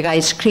 The guy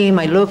screamed.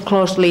 I looked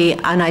closely,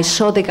 and I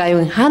saw the guy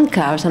in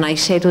handcuffs, and I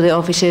said to the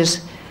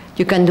officers,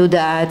 you can do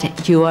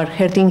that. You are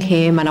hurting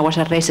him, and I was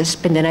arrested,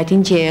 spent the night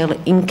in jail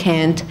in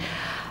Kent.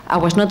 I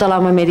was not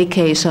allowed my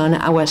medication.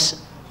 I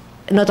was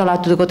not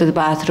allowed to go to the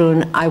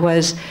bathroom. I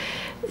was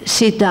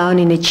sit down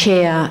in a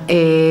chair.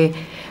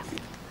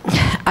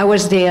 I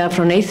was there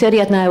from 8:30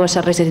 at night. I was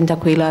arrested in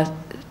Tukwila.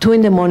 2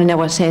 in the morning, I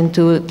was sent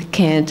to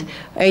Kent.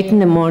 8 in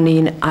the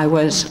morning, I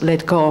was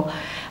let go.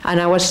 And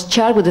I was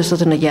charged with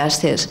obstruction of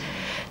justice.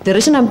 The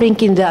reason I'm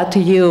bringing that to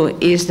you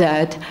is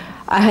that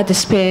I had to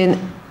spend,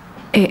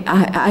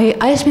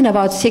 I spent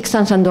about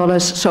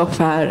 $6,000 so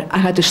far. I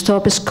had to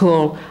stop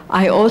school.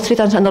 I owe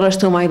 $3,000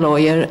 to my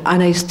lawyer,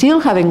 and I still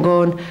haven't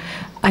gone.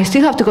 I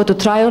still have to go to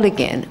trial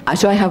again.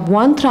 So I have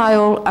one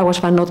trial, I was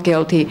found not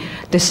guilty.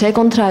 The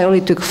second trial,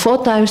 it took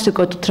 4 times to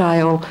go to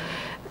trial.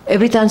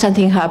 Every time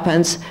something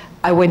happens,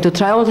 I went to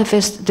trial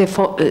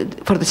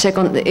for the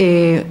second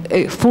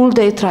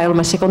full-day trial,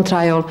 my second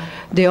trial.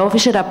 The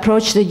officer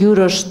approached the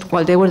jurors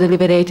while they were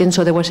deliberating,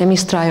 so there was a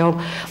mistrial.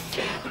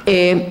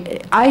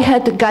 I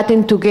had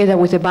gotten together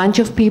with a bunch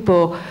of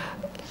people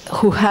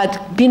who had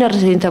been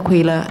arrested in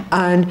Tukwila,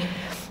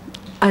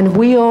 and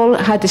we all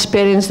had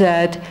experienced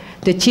that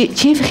the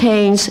Chief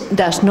Haynes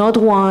does not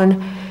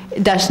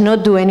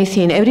do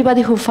anything.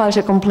 Everybody who files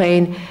a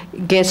complaint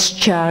gets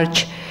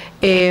charged.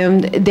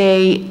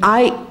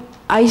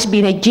 I've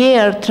been a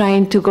year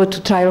trying to go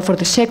to trial for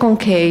the second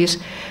case,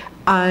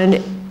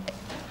 and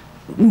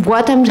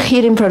what I'm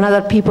hearing from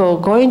other people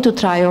going to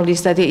trial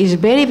is that it is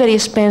very, very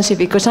expensive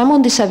because I'm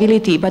on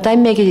disability, but I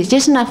make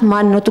just enough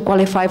money not to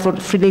qualify for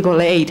free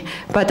legal aid.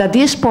 But at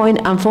this point,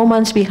 I'm 4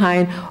 months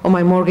behind on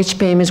my mortgage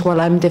payments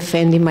while I'm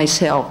defending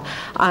myself.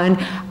 And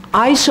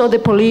I saw the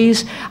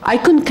police. I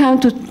couldn't come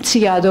to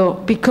Seattle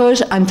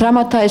because I'm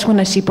traumatized when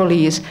I see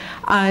police.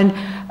 And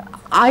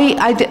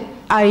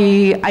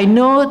I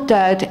know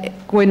that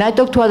when I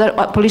talk to other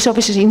police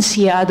officers in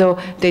Seattle,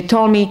 they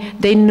told me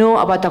they know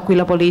about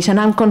Tukwila police, and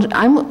I'm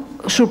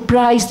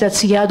surprised that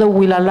Seattle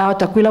will allow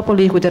Tukwila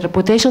police with the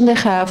reputation they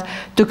have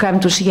to come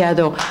to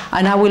Seattle.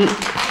 And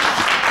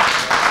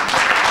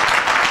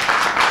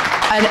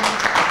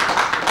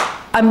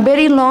I'm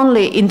very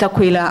lonely in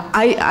Tukwila.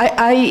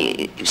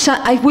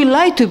 I would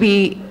like to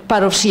be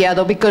part of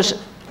Seattle because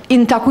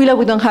in Tukwila,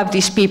 we don't have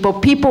these people.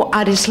 People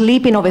are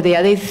sleeping over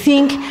there. They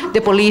think the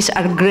police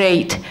are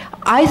great.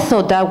 I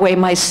thought that way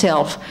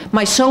myself.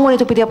 My son wanted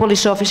to be a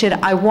police officer.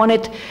 I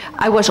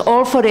was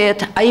all for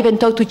it. I even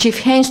talked to Chief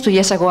Haynes 2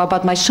 years ago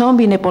about my son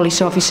being a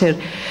police officer.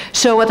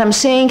 So what I'm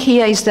saying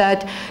here is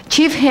that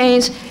Chief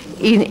Haynes,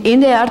 in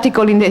the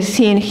article, in the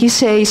thing, he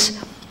says,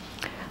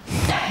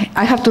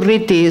 I have to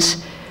read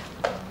this.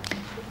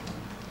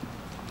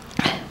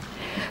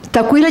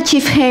 Tukwila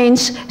Chief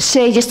Haynes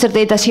said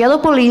yesterday that Seattle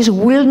Police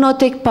will not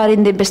take part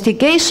in the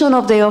investigation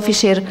of the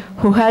officer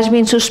who has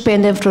been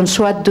suspended from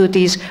SWAT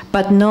duties,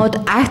 but not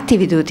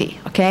active duty,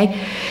 okay?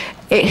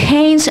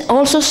 Haynes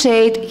also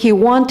said he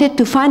wanted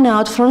to find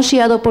out from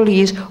Seattle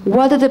police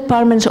what the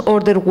department's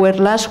orders were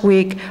last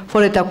week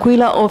for the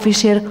Taquilla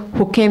officer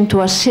who came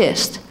to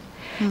assist.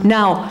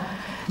 Now,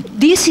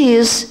 this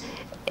is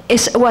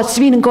what's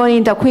been going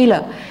in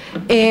Taquilla.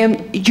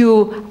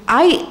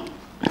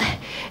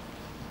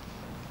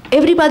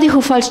 Everybody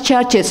who files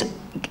charges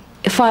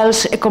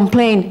files a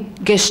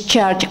complaint, gets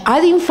charged. I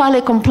didn't file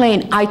a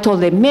complaint. I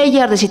told the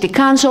mayor, the city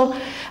council,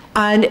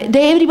 and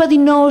everybody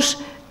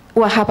knows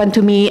what happened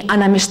to me,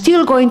 and I'm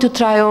still going to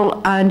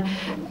trial and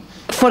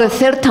for the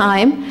third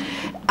time.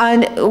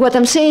 And what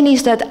I'm saying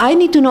is that I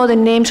need to know the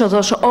names of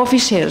those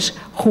officers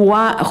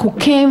who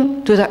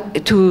came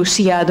to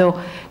Seattle,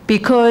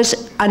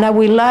 and I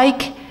would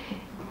like,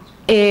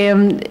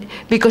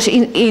 because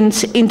in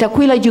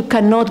Taquilla you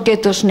cannot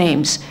get those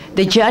names.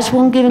 The judge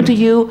won't give them to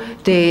you.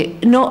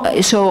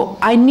 So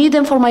I need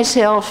them for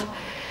myself,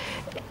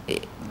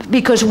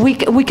 because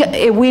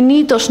we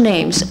need those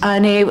names.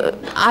 And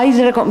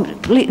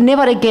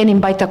never again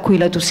invite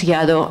Taquilla to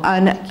Seattle.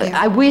 And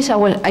I wish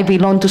I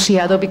belonged to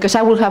Seattle, because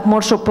I will have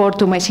more support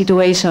to my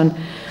situation.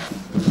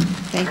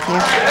 Thank you.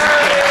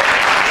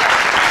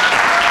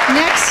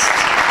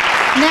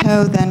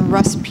 Next, then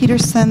Russ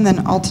Peterson,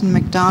 then Alton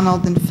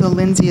McDonald, then Phil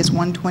Lindsay is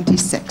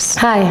 126.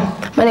 Hi,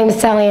 my name is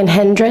Sally Ann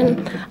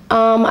Hendren.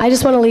 I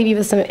just want to leave you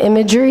with some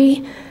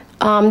imagery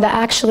that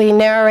actually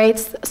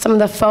narrates some of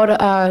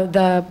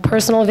the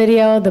personal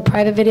video, the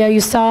private video you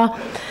saw.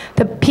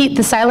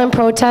 The silent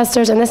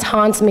protesters, and this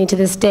haunts me to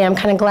this day. I'm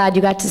kind of glad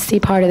you got to see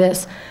part of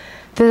this.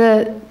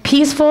 The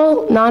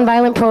peaceful,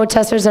 nonviolent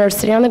protesters that are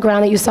sitting on the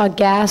ground that you saw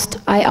gassed,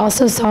 I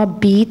also saw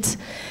beat,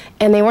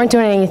 and they weren't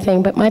doing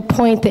anything. But my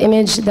point, the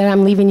image that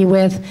I'm leaving you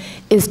with,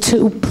 is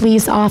two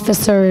police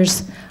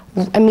officers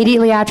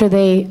immediately after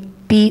they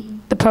beat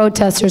the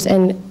protesters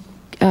and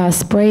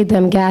sprayed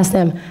them, gassed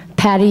them,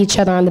 patted each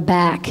other on the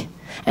back.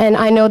 And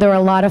I know there were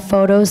a lot of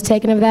photos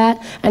taken of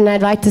that, and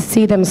I'd like to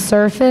see them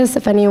surface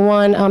if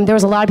anyone, there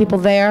was a lot of people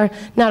there,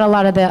 not a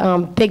lot of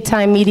the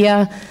big-time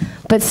media,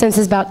 but since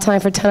it's about time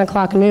for 10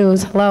 o'clock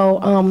news,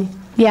 hello,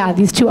 yeah,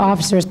 these two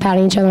officers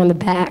patting each other on the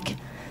back.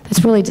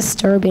 That's really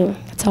disturbing.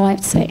 That's all I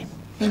have to say.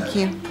 Thank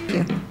you.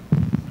 Thank you.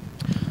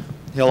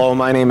 Hello,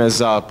 my name is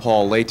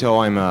Paul Leto.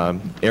 I'm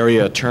an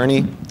area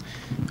attorney.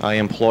 I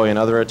employ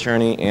another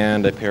attorney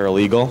and a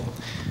paralegal.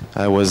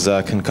 I was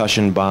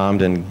concussion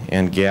bombed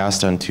and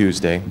gassed on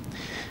Tuesday.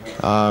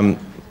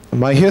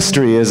 My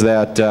history is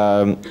that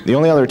the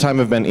only other time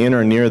I've been in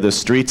or near the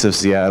streets of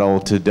Seattle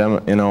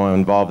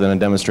involved in a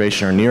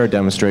demonstration or near a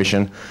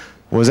demonstration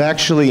was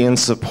actually in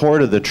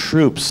support of the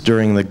troops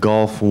during the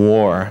Gulf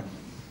War.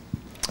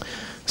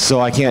 So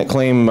I can't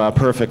claim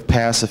perfect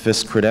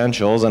pacifist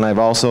credentials, and I've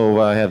also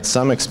had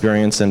some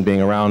experience in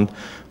being around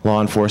law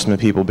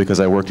enforcement people because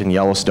I worked in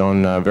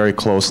Yellowstone very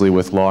closely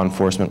with law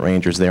enforcement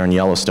rangers there in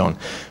Yellowstone.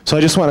 So I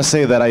just want to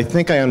say that I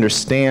think I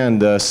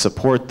understand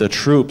support the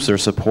troops or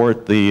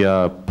support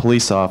the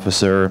police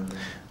officer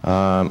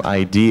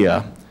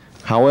idea.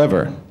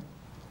 However,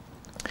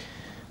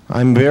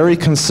 I'm very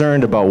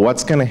concerned about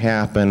what's going to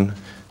happen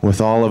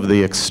with all of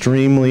the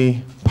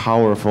extremely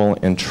powerful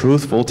and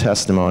truthful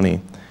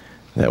testimony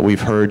that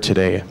we've heard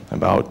today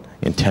about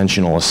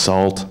intentional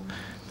assault,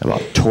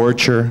 about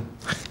torture,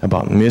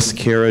 about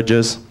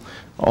miscarriages,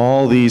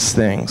 all these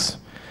things,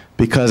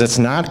 because it's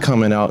not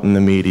coming out in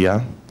the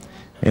media,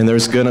 and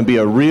there's going to be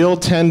a real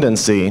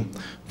tendency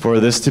for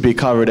this to be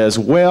covered as,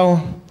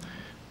 well,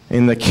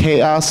 in the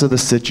chaos of the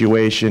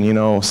situation, you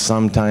know,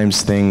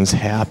 sometimes things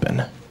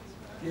happen.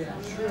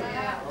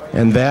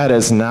 And that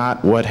is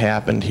not what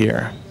happened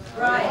here.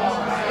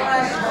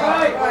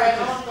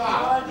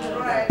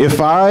 If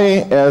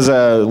I, as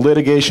a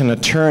litigation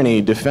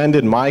attorney,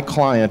 defended my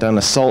client on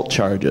assault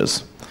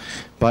charges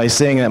by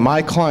saying that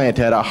my client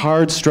had a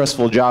hard,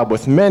 stressful job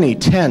with many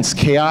tense,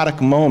 chaotic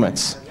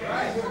moments,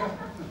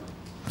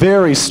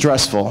 very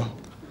stressful,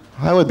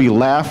 I would be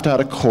laughed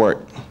out of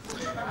court.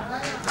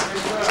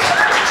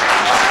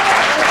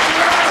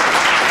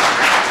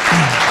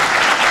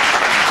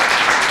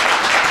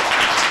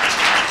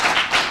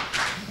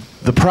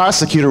 The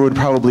prosecutor would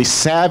probably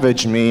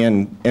savage me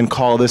and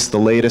call this the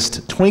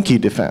latest Twinkie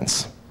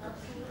defense.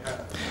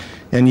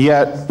 And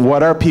yet,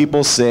 what are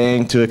people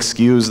saying to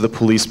excuse the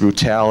police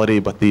brutality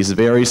but these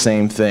very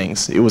same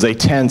things? It was a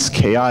tense,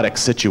 chaotic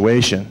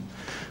situation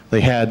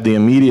they had the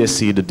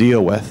immediacy to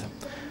deal with.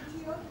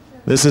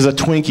 This is a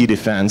Twinkie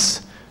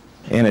defense,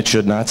 and it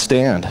should not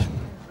stand.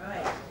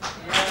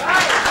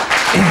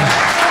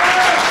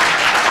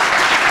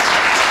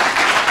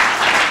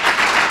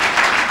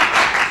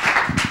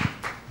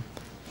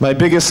 My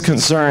biggest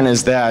concern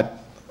is that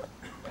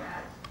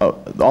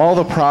all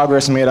the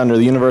progress made under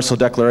the Universal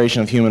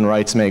Declaration of Human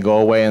Rights may go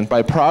away, and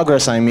by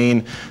progress I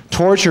mean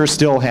torture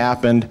still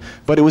happened,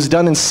 but it was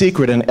done in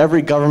secret and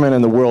every government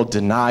in the world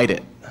denied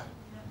it.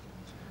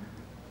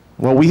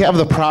 Well, we have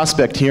the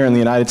prospect here in the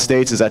United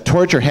States is that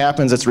torture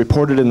happens, it's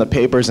reported in the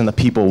papers, and the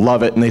people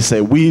love it, and they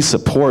say, we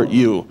support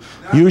you.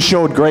 You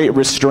showed great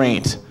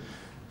restraint.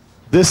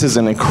 This is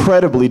an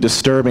incredibly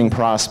disturbing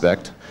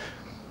prospect.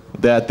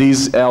 that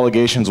these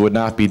allegations would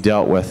not be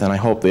dealt with, and I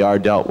hope they are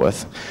dealt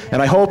with.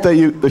 And I hope that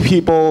the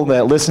people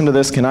that listen to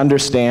this can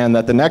understand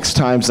that the next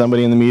time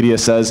somebody in the media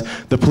says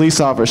the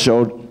police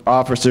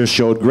officers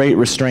showed great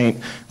restraint,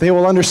 they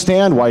will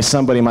understand why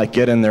somebody might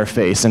get in their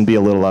face and be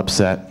a little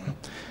upset.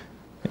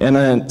 And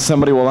then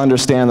somebody will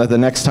understand that the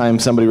next time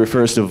somebody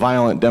refers to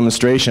violent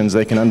demonstrations,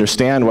 they can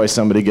understand why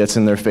somebody gets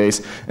in their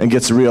face and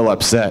gets real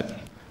upset,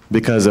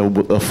 because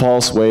of the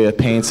false way it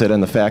paints it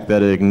and the fact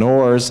that it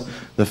ignores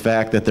the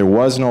fact that there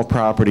was no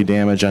property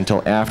damage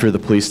until after the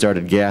police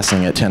started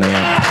gassing at 10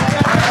 a.m.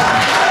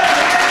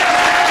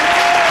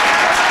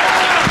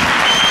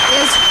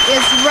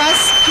 Is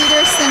Russ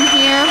Peterson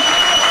here?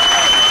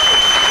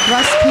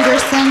 Russ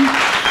Peterson.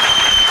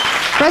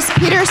 Russ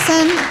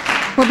Peterson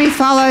will be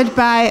followed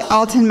by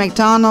Alton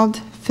McDonald,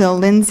 Phil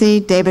Lindsay,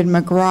 David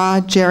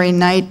McGraw, Jerry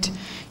Knight.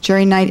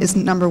 Jerry Knight is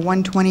number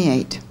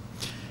 128.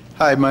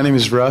 Hi, my name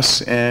is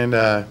Russ, and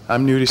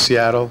I'm new to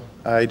Seattle.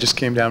 I just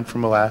came down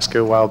from Alaska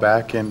a while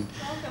back, and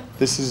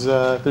this is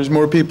there's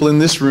more people in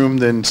this room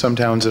than some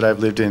towns that I've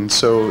lived in,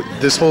 so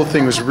this whole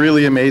thing was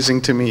really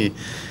amazing to me.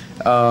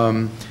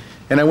 And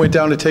I went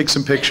down to take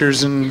some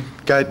pictures and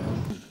got...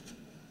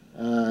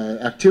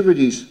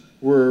 activities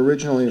were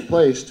originally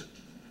placed.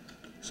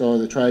 So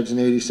the tribes in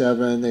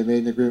 '87, they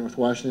made an agreement with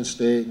Washington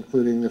State,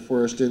 including the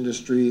forest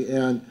industry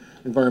and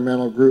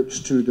environmental groups,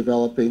 to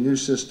develop a new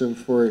system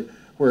for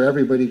where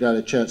everybody got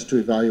a chance to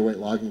evaluate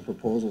logging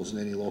proposals in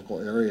any local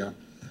area.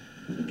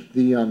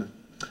 The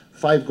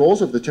 5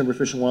 goals of the Timber,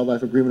 Fish, and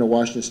Wildlife Agreement of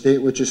Washington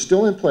State, which is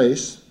still in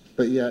place,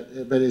 but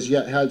has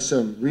yet had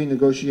some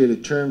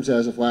renegotiated terms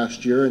as of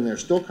last year, and they're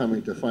still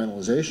coming to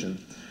finalization,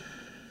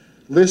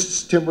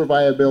 lists timber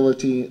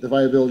viability, the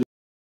viability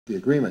of the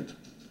agreement.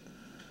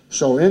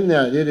 So in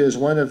that, it is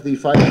one of the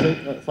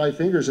five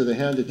fingers of the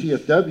hand to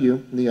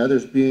TFW, and the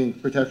others being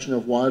protection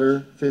of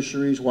water,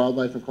 fisheries,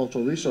 wildlife, and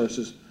cultural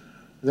resources.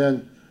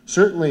 Then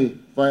certainly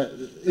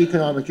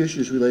economic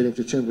issues relating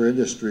to timber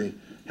industry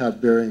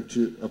have bearing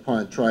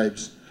upon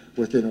tribes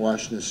within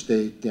Washington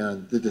State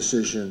and the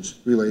decisions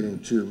relating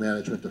to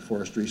management of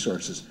forest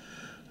resources.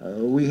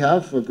 We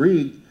have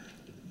agreed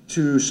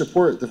to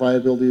support the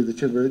viability of the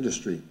timber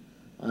industry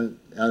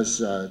as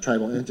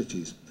tribal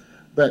entities.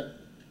 But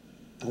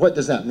what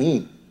does that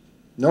mean?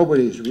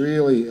 Nobody's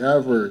really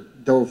ever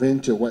dove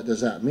into what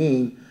does that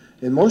mean,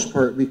 in most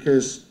part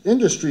because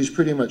industries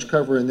pretty much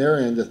covering their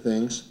end of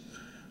things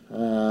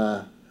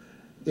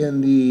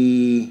in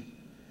the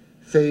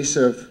face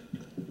of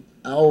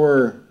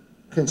our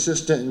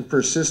consistent and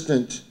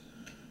persistent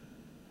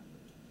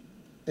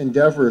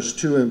endeavors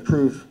to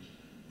improve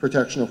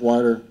protection of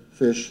water,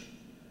 fish,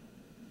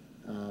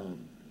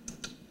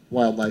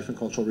 wildlife, and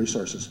cultural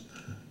resources.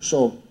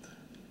 So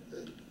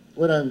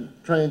what I'm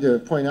trying to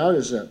point out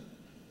is that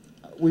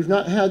we've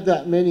not had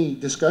that many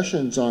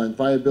discussions on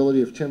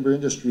viability of timber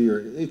industry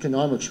or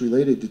economics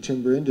related to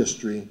timber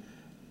industry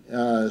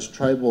as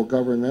tribal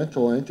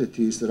governmental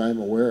entities that I'm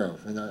aware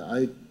of. And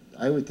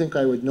I would think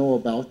I would know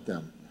about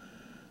them.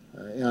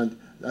 And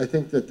I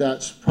think that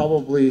that's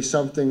probably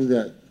something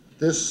that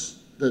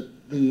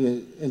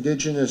the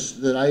indigenous,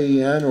 that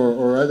IEN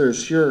or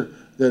others here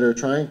that are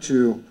trying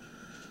to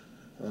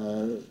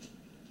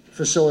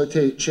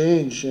facilitate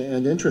change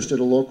and interest at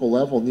a local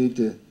level need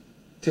to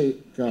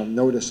take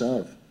notice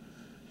of,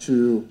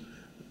 to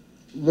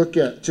look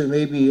at, to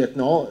maybe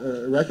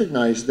acknowledge,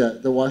 recognize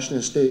that the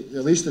Washington State,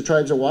 at least the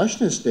tribes of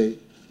Washington State,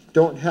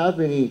 don't have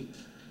any,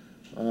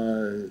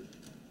 are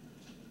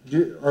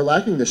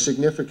lacking the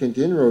significant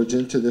inroads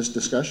into this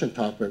discussion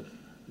topic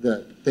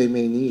that they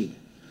may need.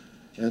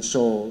 And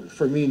so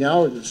for me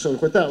now, so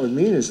what that would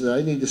mean is that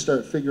I need to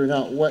start figuring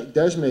out what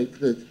does make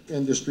the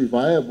industry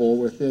viable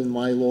within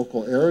my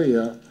local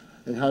area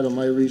and how do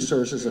my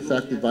resources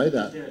affected by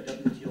that. Is there a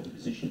WTO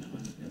position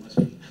on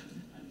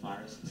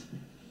forests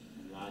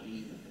and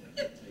logging?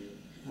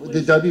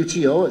 The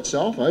WTO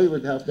itself, I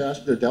would have to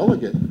ask their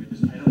delegate.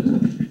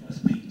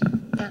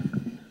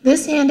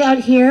 This handout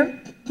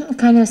here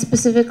kind of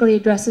specifically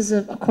addresses,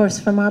 of course,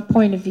 from our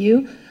point of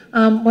view,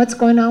 what's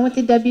going on with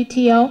the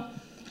WTO.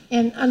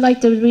 And I'd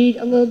like to read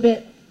a little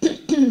bit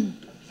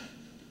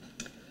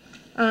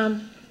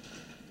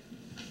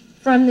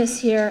from this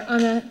here.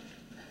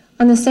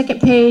 On the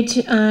second page,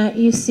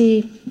 you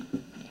see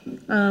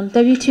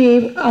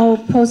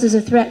WTO poses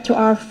a threat to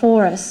our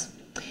forests.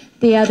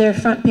 The other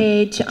front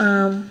page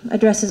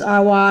addresses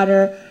our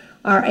water,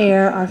 our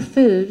air, our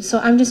food. So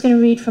I'm just going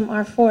to read from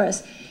our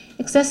forests.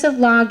 Excessive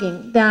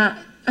logging, that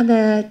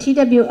the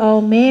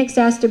TWO may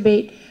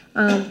exacerbate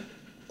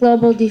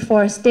global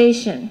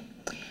deforestation.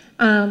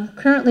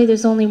 Currently,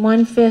 there's only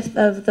 1/5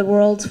 of the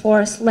world's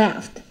forest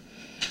left.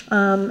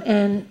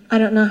 And I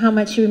don't know how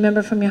much you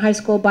remember from your high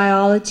school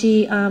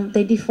biology.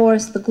 They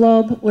deforest the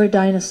globe, we're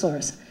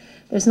dinosaurs.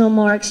 There's no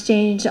more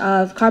exchange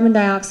of carbon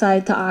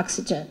dioxide to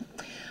oxygen.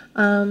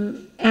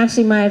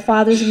 Actually, my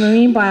father's a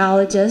marine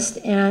biologist,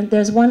 and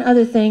there's one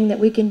other thing that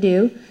we can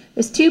do.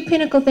 There's 2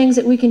 pinnacle things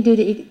that we can do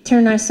to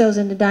turn ourselves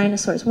into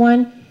dinosaurs.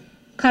 One,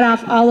 cut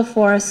off all the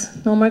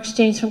forests, no more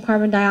exchange from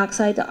carbon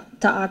dioxide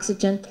to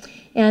oxygen.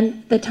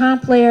 And the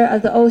top layer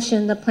of the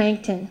ocean, the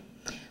plankton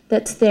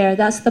that's there,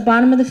 that's the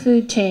bottom of the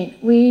food chain.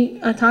 We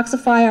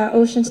toxify our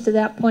oceans to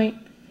that point,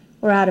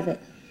 we're out of it.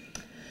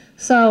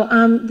 So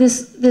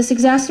this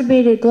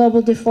exacerbated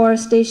global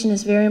deforestation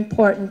is very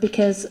important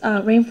because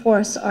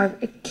rainforests are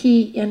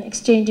key in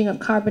exchanging of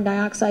carbon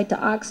dioxide to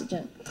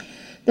oxygen.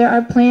 There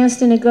are plans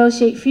to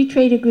negotiate free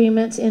trade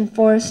agreements in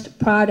forest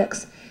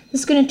products.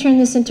 This is going to turn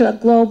this into a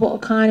global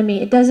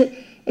economy. It does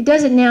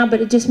it now,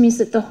 but it just means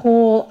that the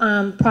whole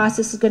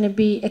process is going to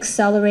be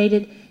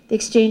accelerated. The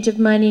exchange of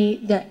money,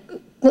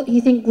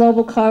 you think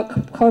global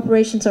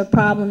corporations are a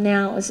problem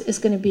now, is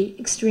going to be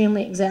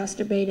extremely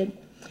exacerbated.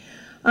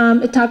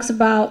 It talks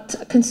about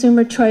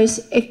consumer choice,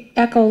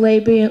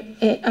 eco-labeling.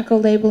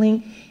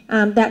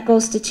 That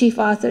goes to Chief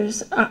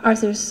Arthur's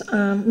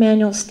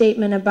manual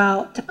statement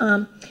about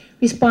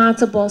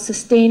responsible,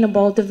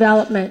 sustainable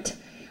development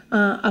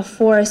of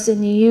forests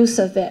and the use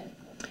of it.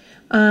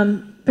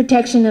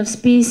 Protection of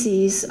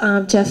species,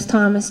 Jeff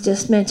Thomas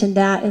just mentioned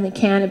that, in the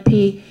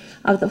canopy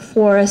of the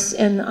forests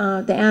and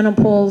the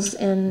animals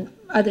and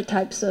other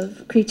types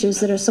of creatures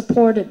that are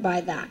supported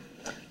by that.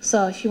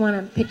 So if you want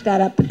to pick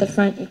that up at the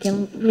front, you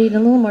can read in a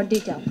little more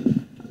detail.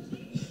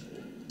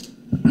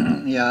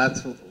 Yeah,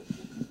 that's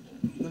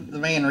the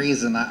main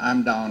reason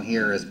I'm down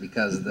here is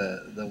because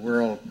the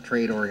World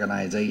Trade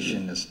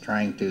Organization is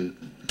trying to,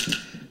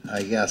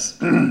 I guess,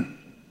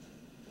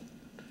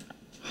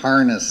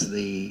 harness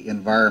the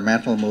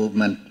environmental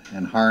movement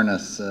and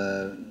harness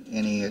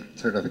any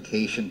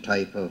certification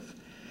type of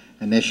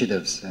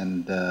initiatives,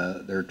 and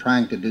they're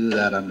trying to do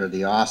that under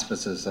the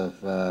auspices of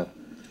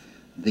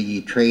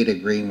the trade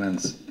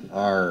agreements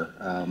are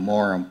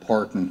more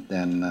important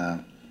than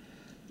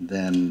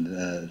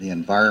the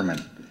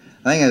environment.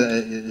 I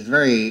think it's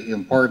very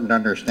important to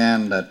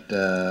understand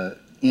that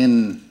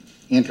in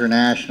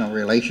international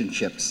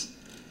relationships,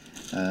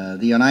 the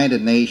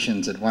United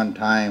Nations at one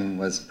time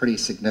was pretty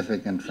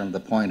significant from the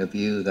point of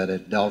view that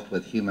it dealt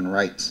with human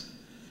rights.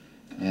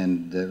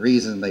 And the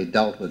reason they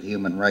dealt with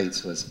human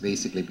rights was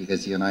basically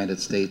because the United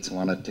States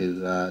wanted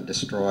to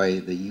destroy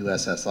the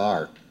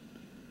USSR.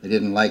 They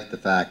didn't like the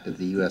fact that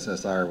the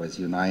USSR was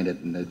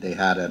united and that they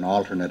had an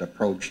alternate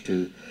approach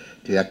to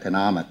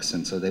economics,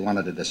 and so they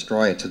wanted to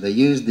destroy it. So they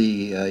used the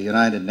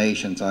United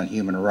Nations on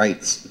human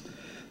rights.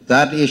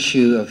 That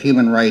issue of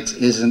human rights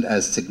isn't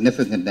as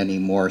significant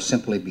anymore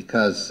simply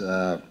because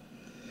the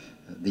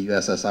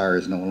USSR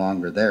is no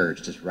longer there.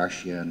 It's just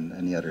Russia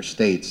and the other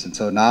states. And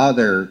so now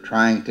they're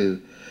trying to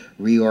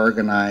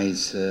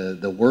reorganize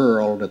the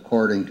world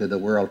according to the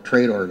World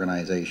Trade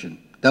Organization.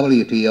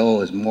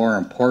 WTO is more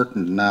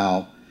important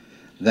now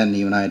than the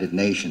United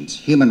Nations.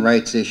 Human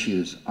rights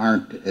issues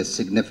aren't as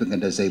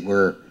significant as they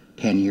were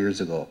 10 years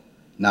ago.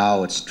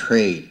 Now it's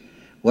trade.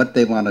 What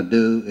they want to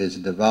do is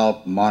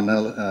develop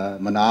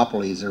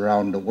monopolies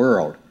around the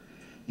world.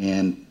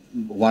 And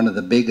one of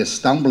the biggest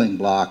stumbling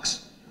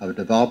blocks of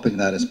developing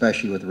that,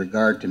 especially with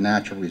regard to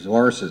natural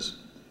resources,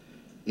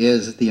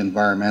 is the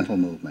environmental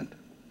movement,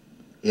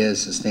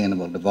 is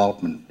sustainable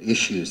development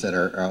issues that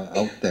are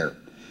out there.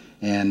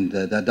 And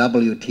the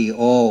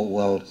WTO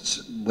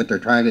what they're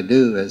trying to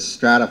do is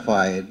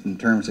stratify it in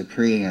terms of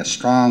creating a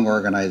strong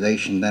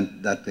organization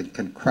that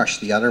can crush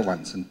the other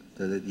ones, and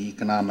the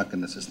economic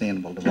and the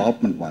sustainable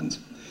development ones.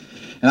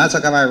 And that's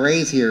how come I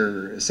raise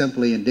here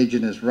simply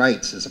indigenous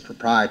rights as a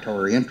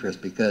proprietary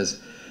interest,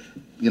 because,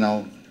 you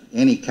know,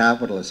 any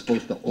capitalist is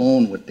supposed to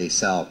own what they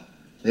sell.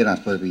 They're not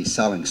supposed to be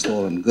selling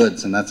stolen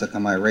goods, and that's how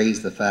come I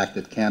raise the fact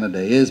that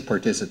Canada is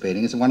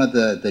participating. It's one of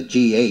the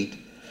G8.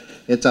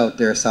 It's out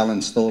there selling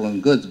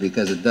stolen goods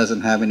because it doesn't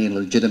have any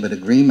legitimate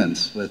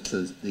agreements with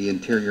the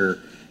interior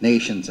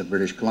nations of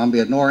British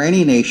Columbia, nor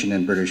any nation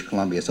in British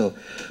Columbia. So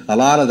a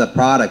lot of the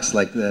products,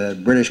 like the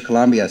British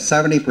Columbia,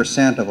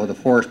 70% of the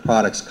forest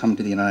products come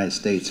to the United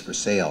States for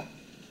sale.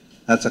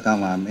 That's how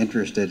come I'm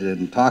interested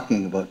in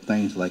talking about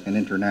things like an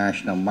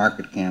international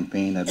market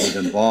campaign that would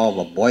involve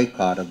a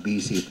boycott of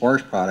BC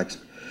forest products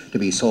to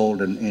be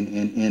sold in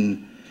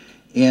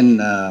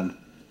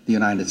the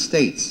United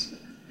States.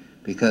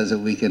 Because if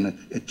we can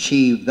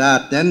achieve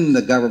that, then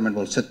the government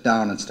will sit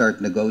down and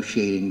start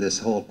negotiating this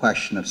whole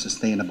question of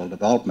sustainable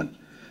development.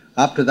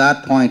 Up to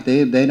that point,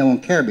 they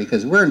don't care,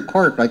 because we're in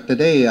court. Like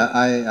today,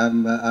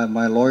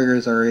 my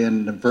lawyers are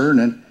in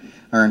Vernon,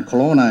 or in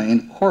Kelowna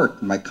in court,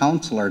 and my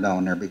counsel are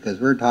down there because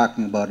we're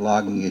talking about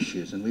logging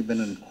issues. And we've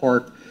been in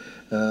court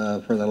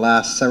for the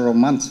last several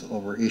months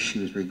over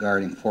issues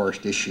regarding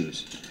forest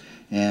issues.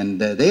 And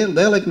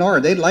they'll ignore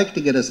it. They'd like to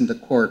get us into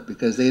court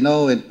because they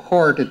know in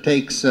court it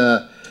takes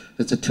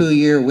it's a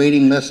 2-year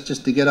waiting list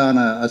just to get on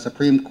a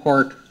Supreme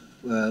Court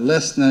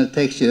list, and then it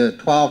takes you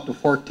 12 to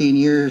 14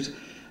 years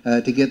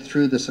to get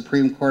through the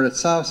Supreme Court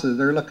itself. So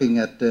they're looking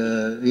at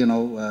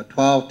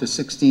 12 to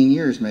 16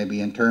 years maybe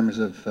in terms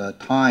of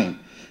time.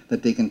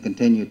 that they can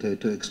continue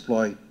to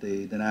exploit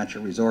the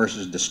natural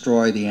resources,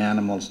 destroy the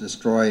animals,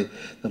 destroy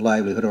the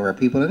livelihood of our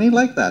people, and they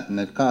like that, and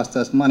it costs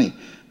us money.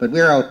 But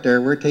we're out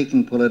there, we're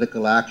taking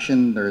political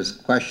action. There's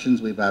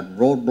questions, we've had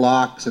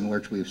roadblocks in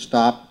which we've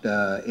stopped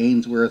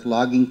Ainsworth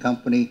Logging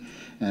Company.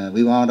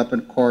 We wound up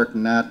in court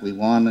and that, we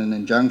won an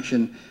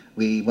injunction.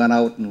 We went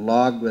out and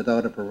logged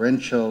without a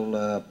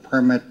provincial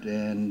permit,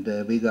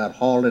 and we got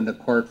hauled into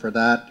court for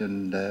that,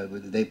 and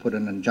they put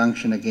an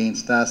injunction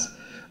against us.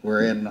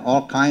 We're in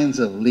all kinds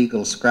of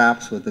legal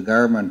scraps with the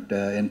government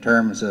in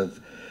terms of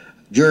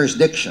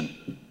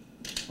jurisdiction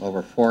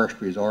over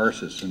forest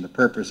resources, and the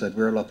purpose that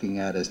we're looking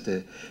at is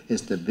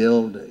to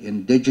build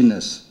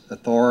indigenous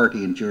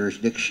authority and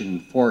jurisdiction in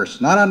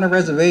forests, not on the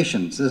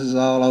reservations. This is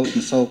all out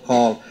in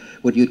so-called,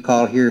 what you'd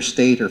call here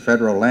state or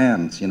federal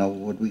lands, you know,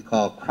 what we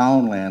call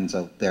crown lands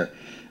out there.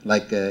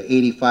 Like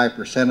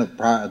 85%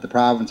 of the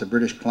province of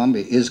British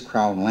Columbia is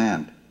crown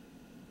land.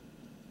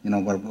 You know,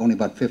 only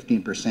about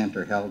 15%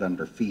 are held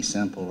under fee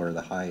simple, or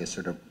the highest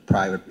sort of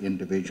private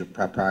individual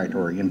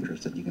proprietary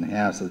interest that you can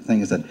have. So the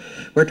thing is that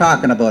we're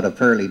talking about a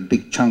fairly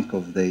big chunk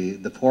of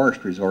the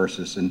forest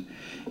resources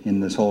in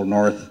this whole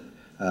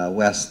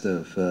west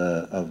of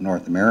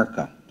North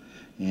America.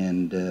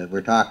 And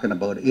we're talking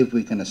about if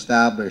we can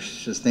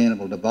establish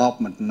sustainable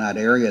development in that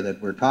area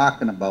that we're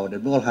talking about,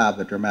 it will have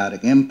a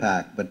dramatic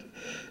impact. But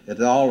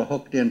it's all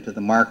hooked into the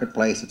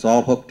marketplace. It's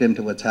all hooked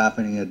into what's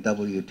happening at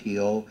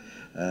WTO.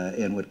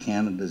 And what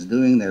Canada's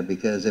doing there,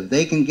 because if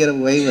they can get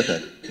away with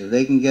it, if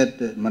they can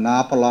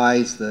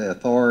monopolize the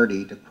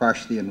authority to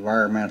crush the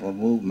environmental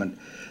movement,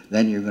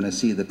 then you're going to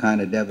see the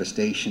kind of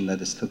devastation that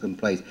has taken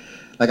place.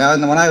 Like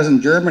when I was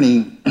in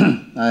Germany,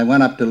 I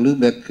went up to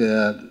Lübeck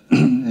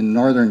in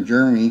northern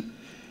Germany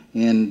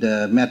and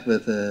met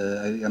with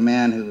a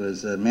man who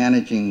was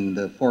managing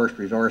the forest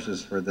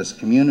resources for this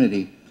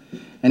community.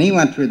 And he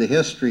went through the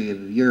history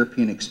of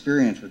European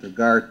experience with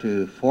regard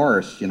to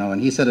forests, you know,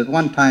 and he said at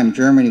one time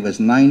Germany was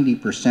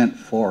 90%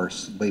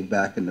 forest way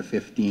back in the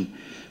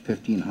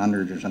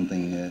 1500s or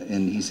something,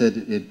 and he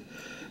said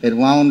it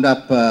wound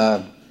up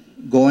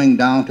going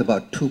down to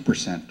about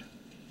 2%,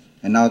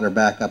 and now they're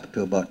back up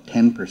to about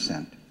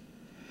 10%.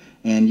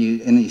 And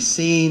he's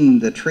seen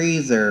the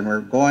trees there, and we're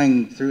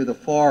going through the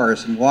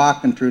forest and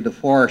walking through the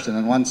forest, and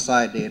on one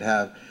side they'd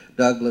have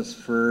Douglas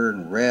fir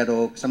and red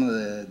oak, some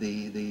of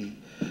the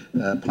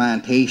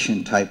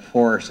plantation type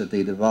forest that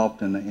they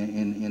developed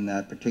in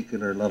that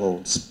particular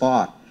little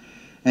spot.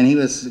 And he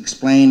was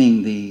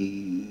explaining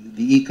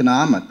the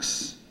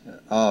economics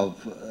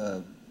of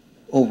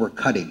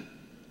overcutting.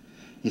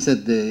 He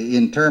said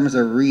in terms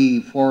of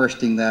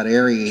reforesting that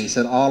area, he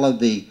said all of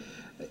the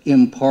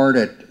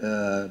imported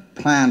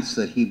plants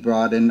that he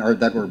brought in, or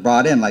that were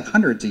brought in like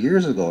hundreds of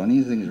years ago, and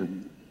these things are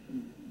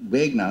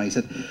big now. He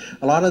said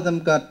a lot of them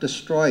got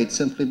destroyed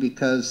simply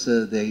because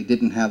they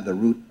didn't have the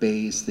root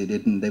base, they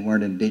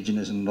weren't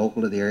indigenous and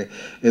local to the area.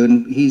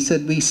 And he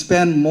said we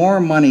spend more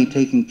money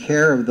taking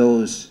care of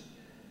those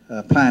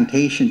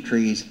plantation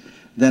trees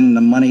than the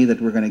money that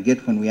we're going to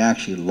get when we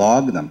actually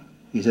log them.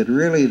 He said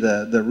really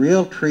the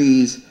real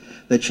trees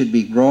that should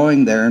be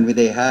growing there, and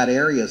they had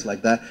areas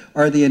like that,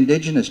 are the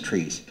indigenous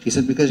trees. He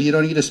said because you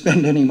don't need to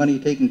spend any money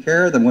taking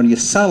care of them. When you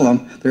sell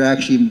them, they're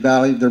actually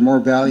they're more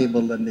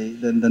valuable than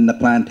the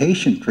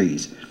plantation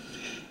trees.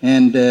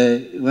 And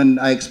when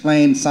I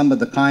explained some of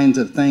the kinds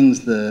of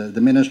things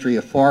the Ministry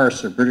of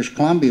Forests of British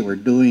Columbia were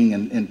doing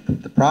in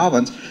the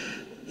province,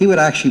 he would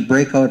actually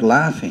break out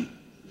laughing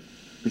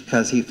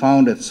because he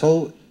found it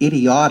so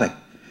idiotic.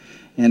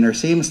 And there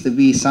seems to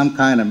be some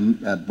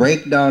kind of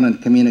breakdown in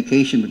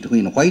communication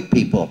between white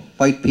people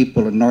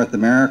in North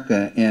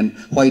America and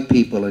white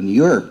people in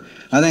Europe.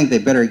 I think they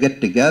better get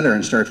together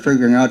and start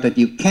figuring out that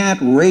you can't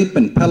rape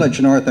and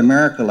pillage North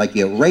America like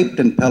you raped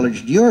and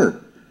pillaged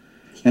Europe.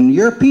 And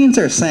Europeans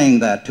are saying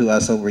that to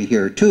us over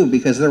here too,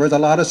 because there was a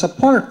lot of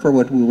support for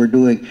what we were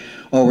doing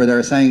over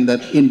there, saying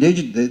that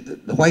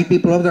the white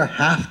people over there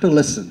have to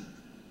listen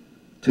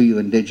to you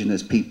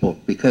indigenous people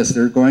because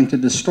they're going to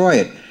destroy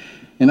it.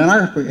 And in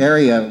our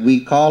area, we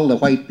call the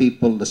white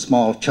people the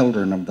small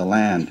children of the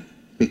land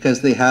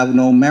because they have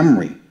no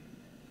memory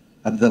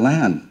of the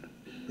land,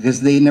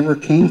 because they never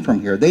came from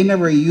here. They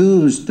never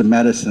used the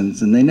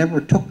medicines and they never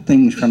took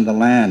things from the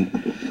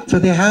land. So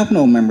they have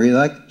no memory,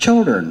 like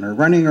children are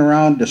running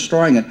around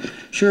destroying it.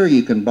 Sure,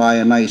 you can buy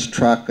a nice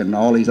truck and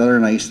all these other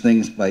nice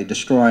things by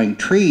destroying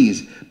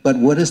trees, but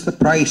what is the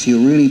price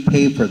you really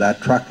pay for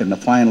that truck in the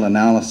final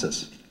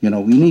analysis? You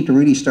know, we need to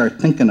really start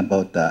thinking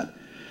about that,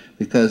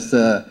 because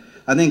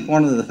I think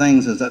one of the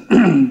things is that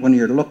when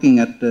you're looking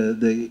at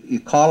the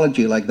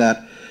ecology like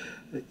that,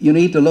 you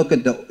need to look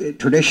at the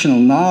traditional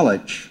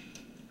knowledge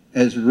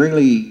as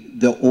really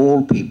the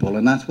old people,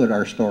 and that's what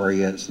our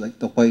story is. Like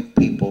the white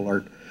people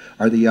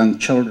are the young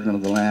children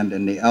of the land,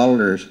 and the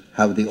elders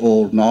have the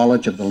old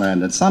knowledge of the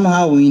land. And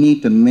somehow we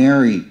need to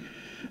marry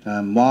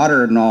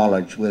modern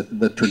knowledge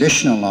with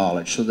traditional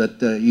knowledge so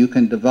that you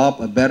can develop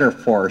a better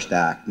Forest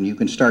Act, and you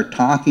can start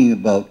talking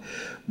about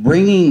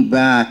bringing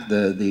back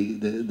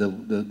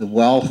the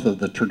wealth of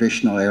the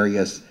traditional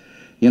areas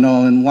You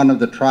know, in one of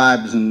the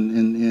tribes in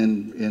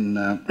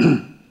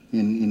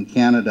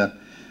Canada,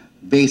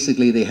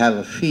 basically they have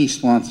a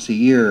feast once a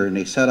year, and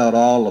they set out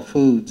all the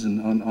foods in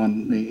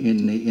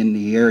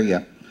the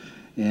area,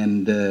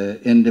 and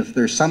if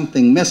there's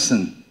something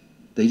missing,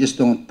 they just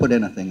don't put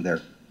anything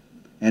there,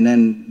 and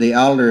then the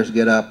elders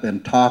get up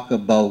and talk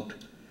about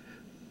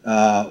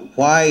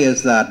why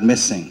is that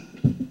missing.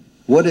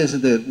 What has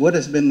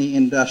been the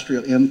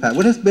industrial impact?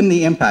 What has been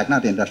the impact,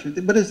 not the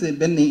industrial, what has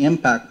been the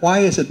impact? Why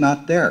is it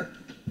not there?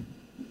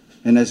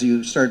 And as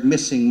you start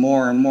missing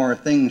more and more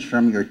things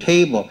from your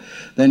table,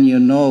 then you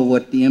know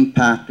what the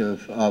impact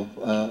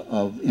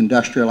of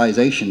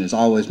industrialization is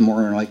always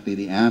more than likely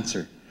the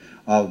answer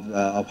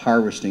of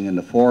harvesting in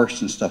the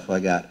forest and stuff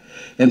like that.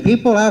 And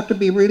people have to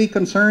be really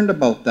concerned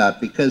about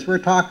that, because we're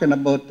talking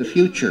about the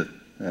future.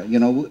 You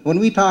know, when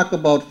we talk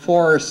about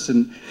forests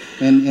in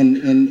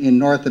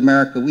North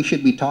America, we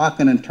should be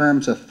talking in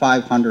terms of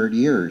 500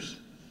 years,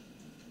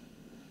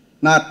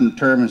 not in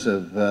terms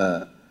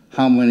of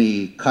how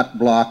many cut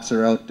blocks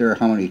are out there,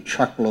 how many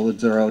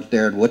truckloads are out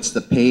there, what's the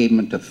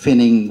payment to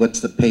Finning, what's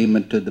the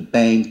payment to the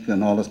bank,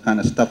 and all this kind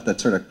of stuff that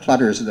sort of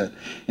clutters that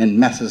and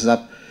messes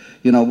up.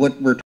 You know,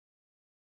 what we're